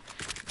don't want it?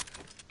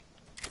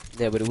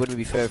 Yeah, but it wouldn't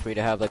be fair for me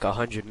to have like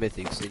 100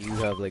 mythics and you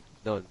have like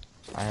none.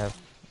 I have...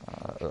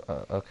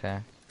 okay.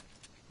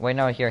 Wait,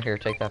 no, here,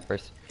 take that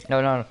first.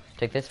 No,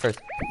 take this first.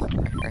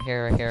 Right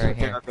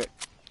here.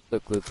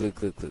 Look.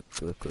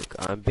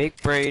 I'm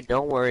big brain,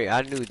 don't worry,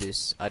 I knew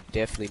this. I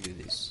definitely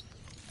knew this.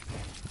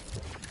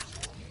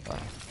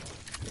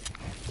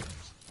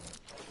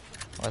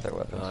 Other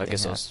weapons. I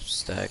guess I'll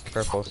stack.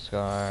 Purple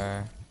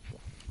scar.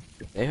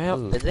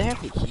 Did they have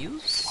any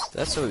heals?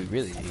 That's what we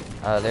really need.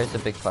 There's a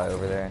big fight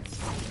over there.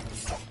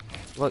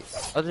 Look,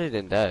 other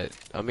than that,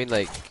 I mean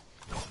like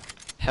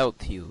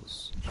health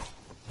heals,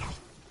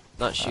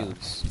 not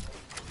shields.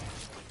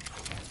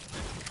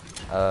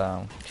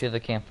 To the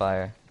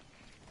campfire.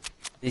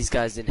 These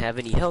guys didn't have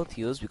any health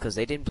heals because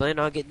they didn't plan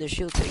on getting their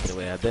shield taken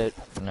away, I bet.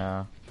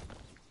 No.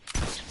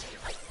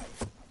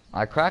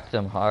 I cracked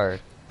them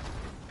hard.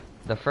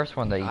 The first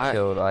one that you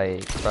killed,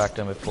 I cracked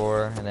him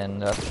before, and then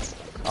that's...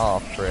 Oh,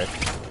 frick.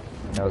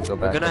 No, go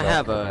back. We're gonna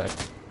have a...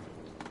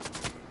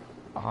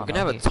 Oh, We're gonna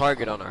have a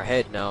target on our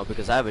head now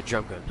because I have a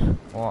drum gun.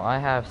 Well, I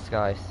have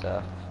sky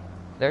stuff.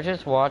 They're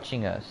just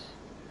watching us.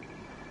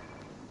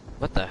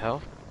 What the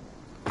hell?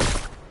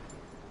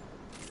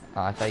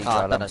 Oh, I thought you I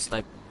got thought him. I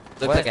sniped.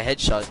 Looked like a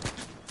headshot.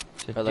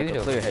 Just Or like dude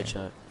a clear over there.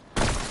 headshot.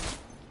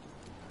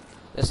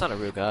 That's not a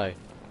real guy.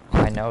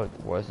 I know it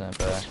wasn't,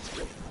 but...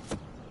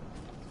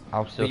 I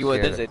was so But you were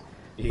scared.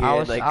 this I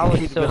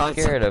was so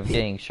scared of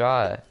getting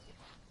shot.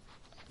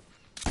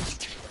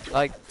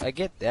 Like, I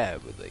get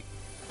that, but like...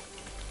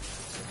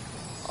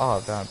 Oh, I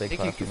got a I big think you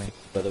clap for could me. feel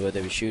by the way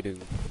they were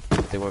shooting.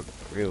 If they weren't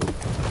real.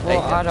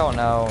 Well, I don't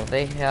know.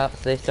 They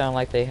sound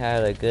like they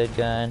had a good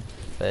gun,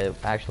 but it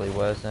actually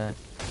wasn't.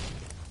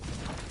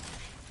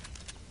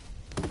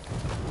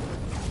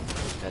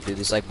 Yeah, dude,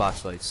 it's like box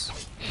fights.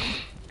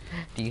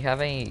 Do you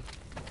have any...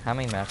 How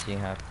many maps do you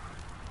have?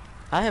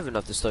 I have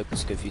enough to stoke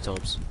this a few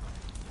times.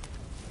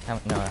 How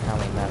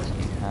many maps do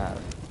you have?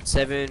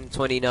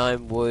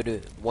 729 wood,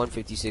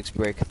 156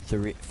 brick,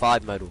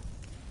 5 metal.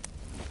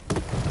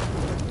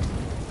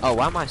 Oh,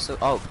 why am I so...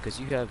 Oh, because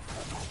you have...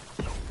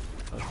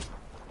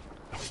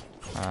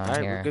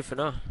 Alright, Here. we're good for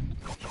now.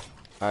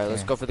 Alright,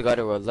 let's go for the guy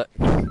to our left.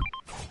 I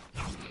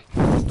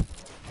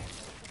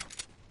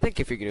think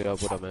you figured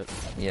out what I meant.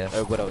 Yeah.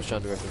 Or what I was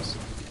trying to reference.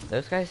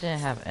 Those guys didn't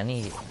have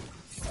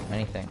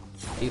anything.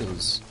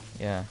 Heals.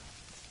 Yeah.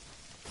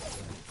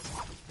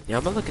 Yeah,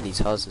 I'm gonna look in these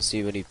houses and see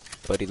if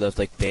anybody left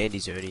like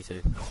bandies or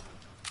anything.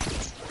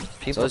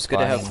 So it's good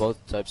to have both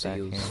types of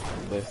heals.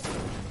 But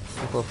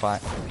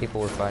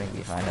People were fighting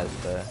behind us,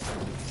 but...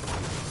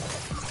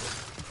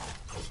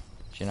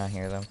 Did you not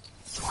hear them?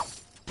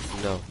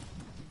 no.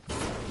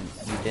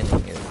 You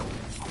didn't hear them.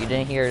 You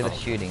didn't hear the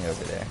shooting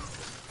over there.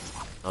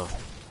 Oh.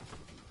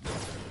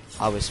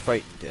 I was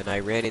frightened and I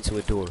ran into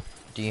a door.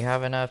 Do you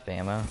have enough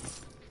ammo?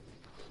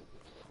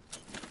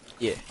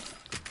 Yeah.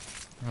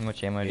 How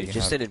much ammo do you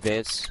Just have? in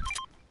advance.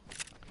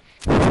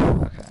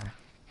 Okay.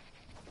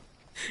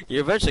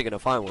 You're eventually gonna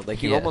find one.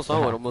 Like you Yes, almost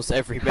find one almost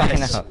every I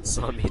match. know.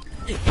 So I mean.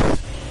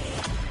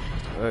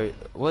 Alright,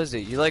 what is it?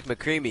 You like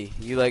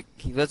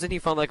McCreamy? Doesn't he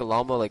find like a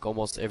llama like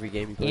almost every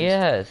game he plays?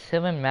 Yes,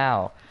 him and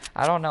Mao.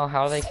 I don't know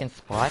how they can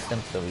spot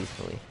them so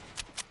easily.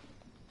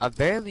 I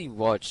barely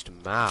watched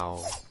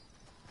Mao.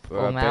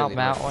 Bro, Well, I barely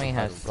Mao watched only him.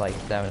 has like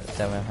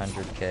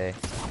 700k.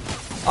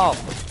 Oh,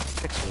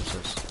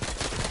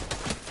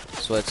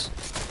 Sweats.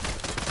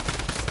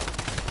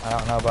 I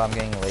don't know, but I'm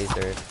getting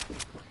lasered.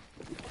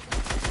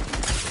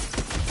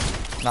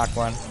 Knock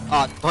one.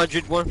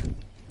 101.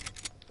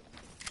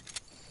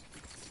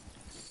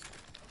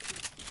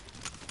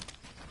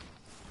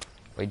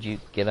 Where'd you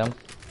get him?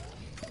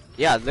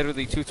 Yeah,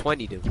 literally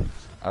 220 dude.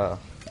 Oh.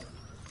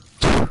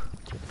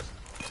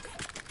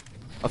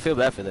 I feel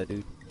bad for that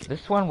dude.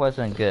 This one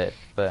wasn't good,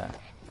 but...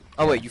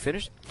 Oh wait, you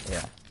finished?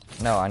 Yeah.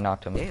 No, I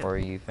knocked him Damn. before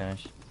you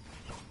finished.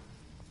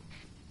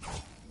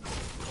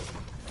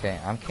 Okay,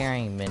 I'm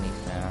carrying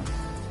minis now.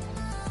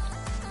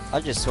 I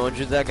just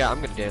 200 that guy.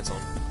 I'm gonna dance on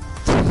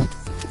him.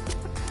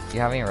 Do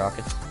you have any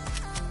rockets?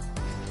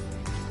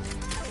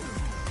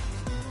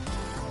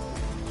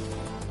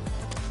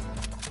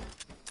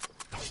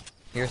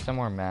 Here's some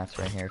more mats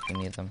right here if you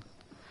need them.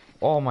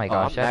 Oh my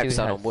gosh, I'm that dude maxed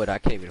out has, on wood. I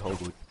can't even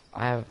hold wood.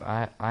 I'm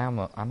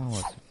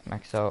almost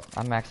maxed out.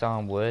 I'm maxed out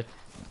on wood.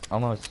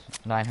 Almost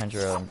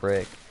 900 on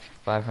brick.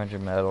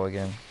 500 metal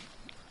again.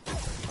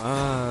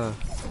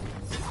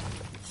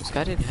 This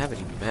guy didn't have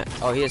any mat.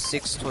 Oh, he has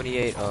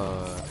 628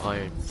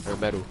 iron or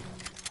metal.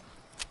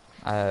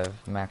 I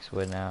have max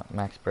wood now.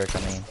 Max brick, I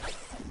mean.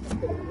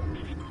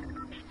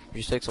 You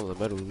just take some of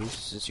the metal, Luis,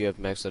 since you have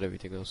maxed out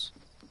everything else.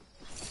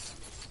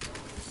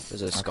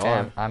 There's a Okay,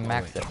 scar. I'm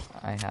maxed out.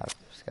 I have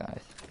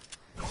skies.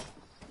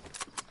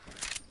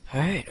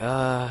 Alright,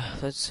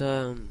 let's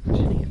Just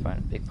need to find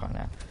a big pot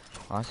now.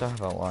 I also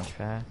have a launch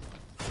pad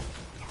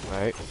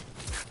Alright.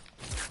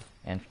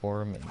 and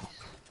 4 minis.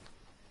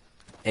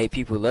 8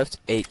 people left,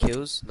 8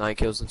 kills, 9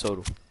 kills in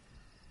total.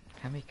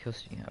 How many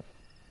kills do you have?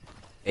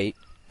 8.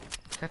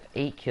 I have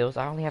 8 kills.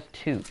 I only have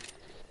 2.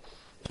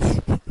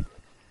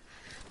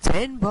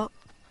 10 bomb.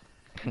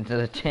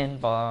 The 10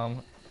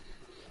 bomb.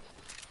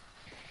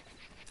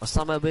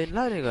 Osama bin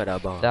Laden got a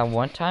bomb. That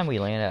one time we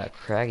landed at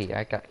Craggy,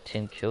 I got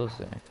 10 kills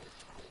there.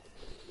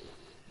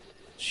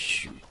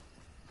 Shoot.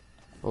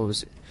 What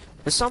was it?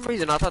 For some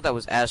reason, I thought that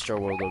was Astro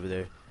World over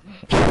there.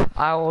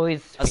 I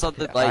always. I saw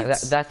the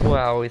lights. That's what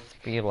I always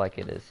feel like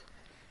it is.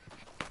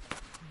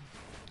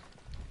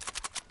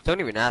 Don't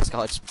even ask,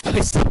 I'll just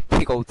place the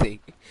big old thing.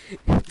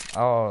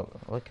 Oh,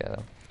 look at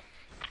him.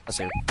 I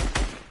see him.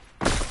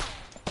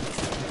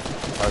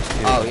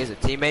 R2. Oh, he's a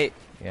teammate?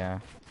 Yeah.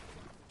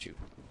 Shoot.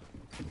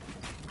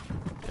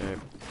 Alright.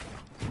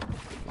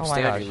 Oh my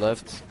Stay on gosh. your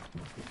left.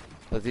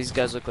 But these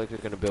guys look like they're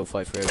gonna build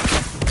fight forever.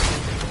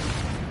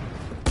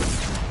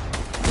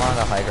 I'm on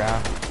the high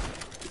ground.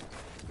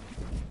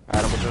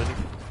 Alright, I'm gonna join you.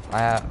 I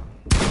have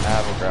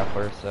a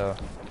grappler, so.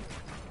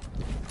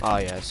 Oh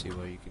yeah, I see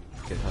where you can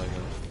get high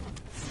ground.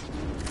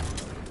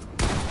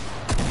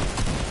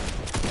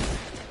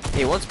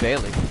 Hey, one's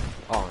bailing.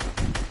 Oh,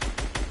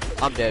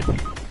 I'm dead.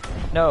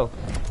 No.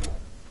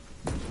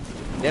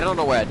 They don't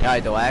know where I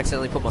died though. I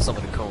accidentally put myself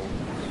in a cone.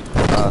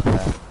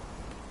 Okay.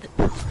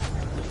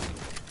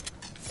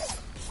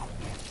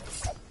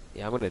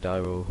 Yeah, I'm gonna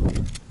die, bro.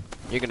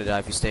 You're gonna die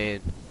if you stay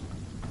in.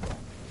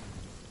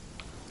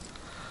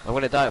 I'm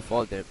gonna die at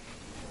fall dip.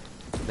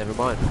 Never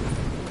mind.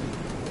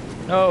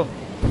 No.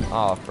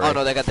 Oh, frick. Oh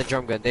no, they got the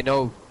drum gun. They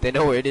know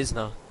where it is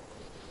now.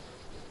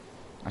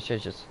 I should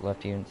have just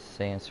left you in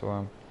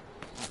Sandstorm.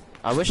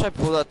 I wish I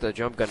pulled out the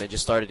drum gun and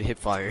just started hip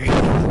fire.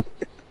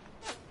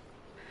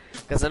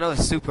 Cause I know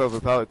it's super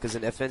overpowered. Cause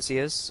in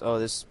FNCS, oh,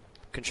 this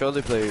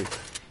controller player,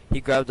 he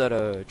grabbed out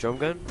a drum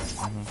gun,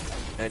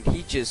 and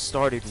he just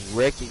started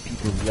wrecking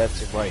people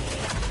left and right.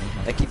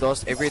 Like he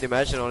lost every other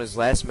match, and on his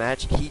last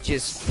match, he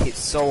just hit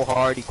so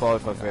hard he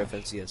qualified for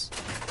FNCS.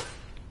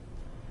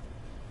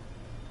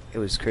 It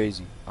was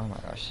crazy. Oh my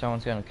gosh,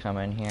 someone's gonna come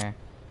in here.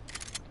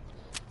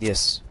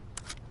 Yes.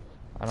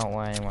 I don't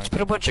want anyone.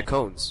 Put a bunch of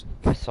cones.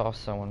 I saw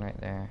someone right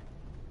there.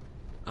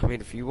 I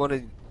mean, if you want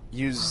to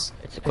use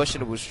It's a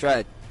questionable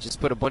strat, just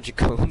put a bunch of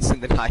cones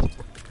and then hide.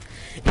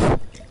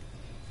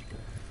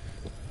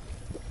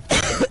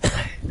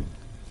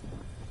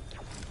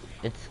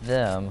 It's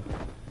them.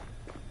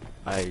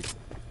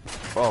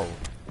 Oh.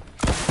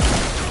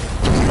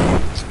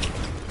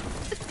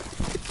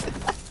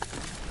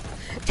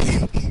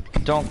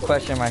 Don't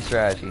question my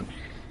strategy.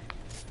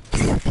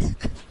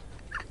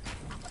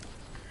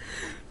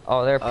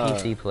 Oh, they're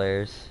PC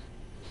players.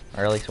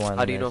 Or at least one of them.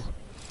 How do you is. know?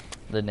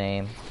 The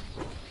name.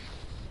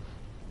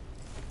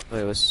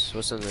 Wait,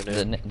 what's in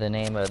the name? The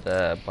name of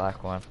the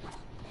black one.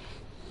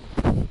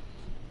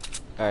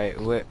 Alright,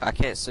 wait, I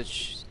can't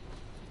switch.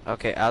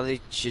 Okay,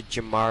 Ali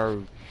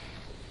Jamaru.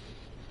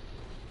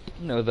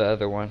 No, the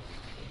other one.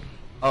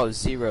 Oh,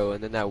 0,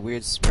 and then that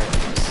weird sprint.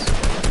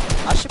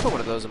 I should put one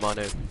of those in my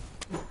name.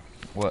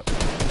 What?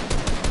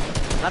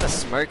 Not a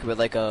smirk, but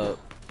like a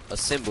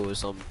symbol or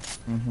something.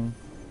 Mm-hmm.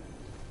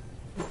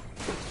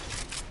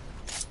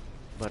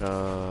 But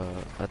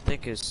I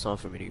think it's time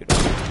for me to get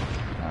off.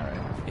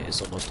 Alright. Yeah,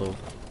 it's almost over.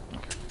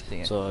 See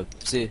ya. So,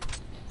 see ya.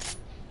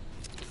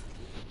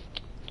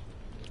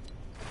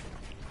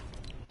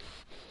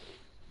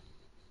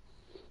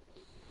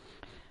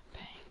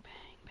 Bang,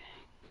 bang,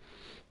 bang.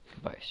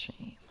 Goodbye,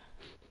 stream.